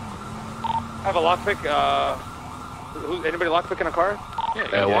 I have a lockpick. Anybody lockpick in a car? Yeah,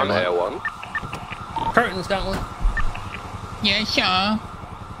 A1. Curtain's got one. Yeah, sure.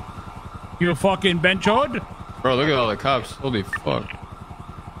 You fucking benchod? Bro, look at all the cops. Holy fuck.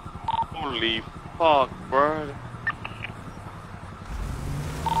 Holy fuck, bro.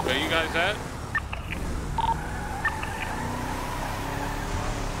 Where you guys at?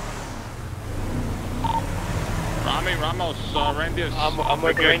 Ramos, Randy is... I'm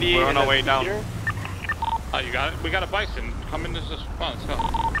with Randy. We're on our way down. Oh, you got it? We got a bison. Come in this spawn. Let's go.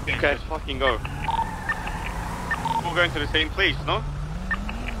 Okay, let's fucking go. We're going to the same place, no?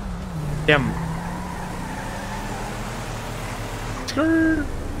 Damn. Skirt.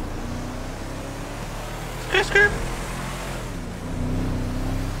 Skirt.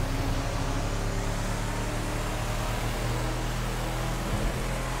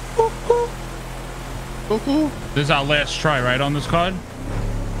 Cool. This is our last try, right, on this card?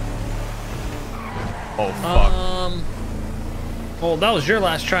 Oh, fuck. Well, that was your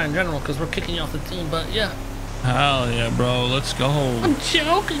last try in general, because we're kicking you off the team, but yeah. Hell yeah, bro. Let's go. I'm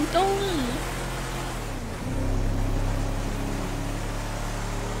joking, don't.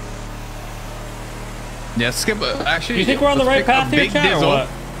 Yeah, skip. Actually, you think we're on the right path here, Chad, or what?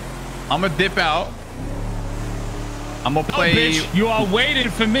 I'm gonna dip out. I'm gonna play. Oh, bitch, you are waiting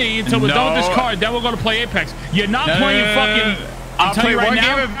for me until we're done with this card. Then we're gonna play Apex. You're not playing fucking. I'll play one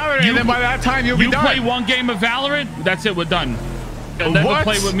game of Valorant, and then by that time you'll be done. You play one game of Valorant. That's it. We're done. You'll never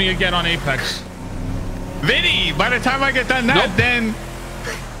play with me again on Apex. Vinny, by the time I get done that, then.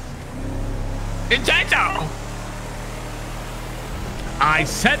 Injecto. I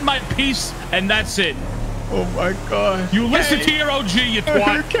said my piece, and that's it. Oh my god. You listen to your OG, you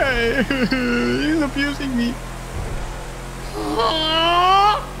twat. Okay. He's abusing me.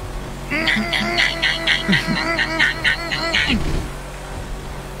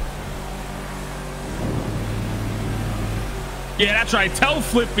 Yeah, that's right. Tell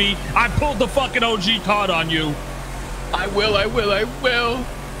Flippy I pulled the fucking OG card on you. I will. I'm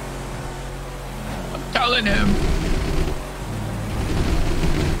telling him.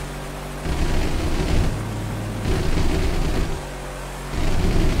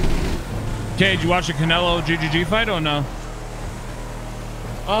 Okay, did you watch the Canelo GGG fight or no?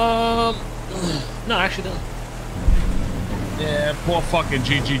 No, I actually don't. Yeah, poor fucking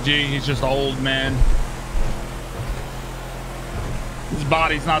GGG. He's just old, man. His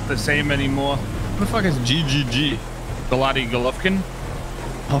body's not the same anymore. What the fuck is GGG? Gennady Golovkin.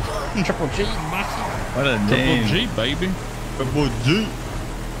 Oh. Triple G, what a name. Triple G, baby. Triple G.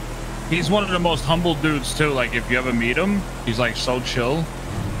 He's one of the most humble dudes too. Like if you ever meet him, he's like so chill.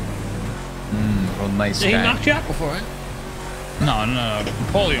 Real nice guy. He knocked you out before, right? No.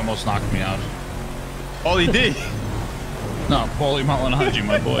 Paulie almost knocked me out. Oh, he did? No, Paulie Malignaggi,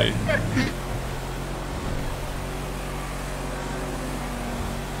 my boy.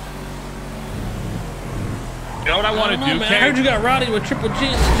 You know what I want to do, man. I heard you got rowdy with Triple G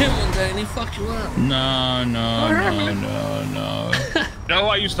in the gym one day and he fucked you up. No. You know who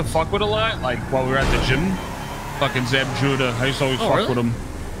I used to fuck with a lot? Like while we were at the gym? Fucking Zeb Judah. I used to always fuck with him.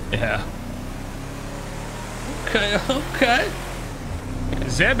 Yeah. Okay.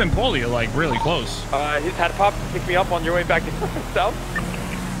 Zeb and Paulie are like really close. He's had pop pick me up on your way back to south.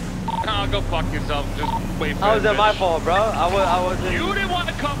 Nah, go fuck yourself. Just wait for How was that my fault, bro? I wasn't. You didn't want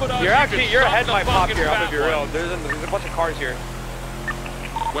to come with us. Your head might pop here. I'm gonna be real. There's a bunch of cars here.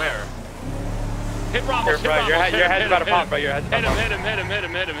 Where? Hit Ramos. Here, bro. Your head's about to pop, bro. Your head's about to pop.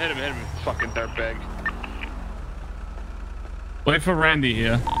 Hit him. Fucking dirtbag. Wait for Randy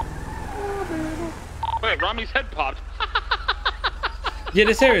here. Wait, Ramee's head popped. Yeah,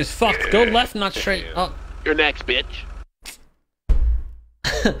 this area is fucked. Go left, not straight. Oh. You're next, bitch.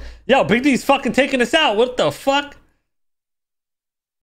 Yo, Big D's fucking taking us out. What the fuck?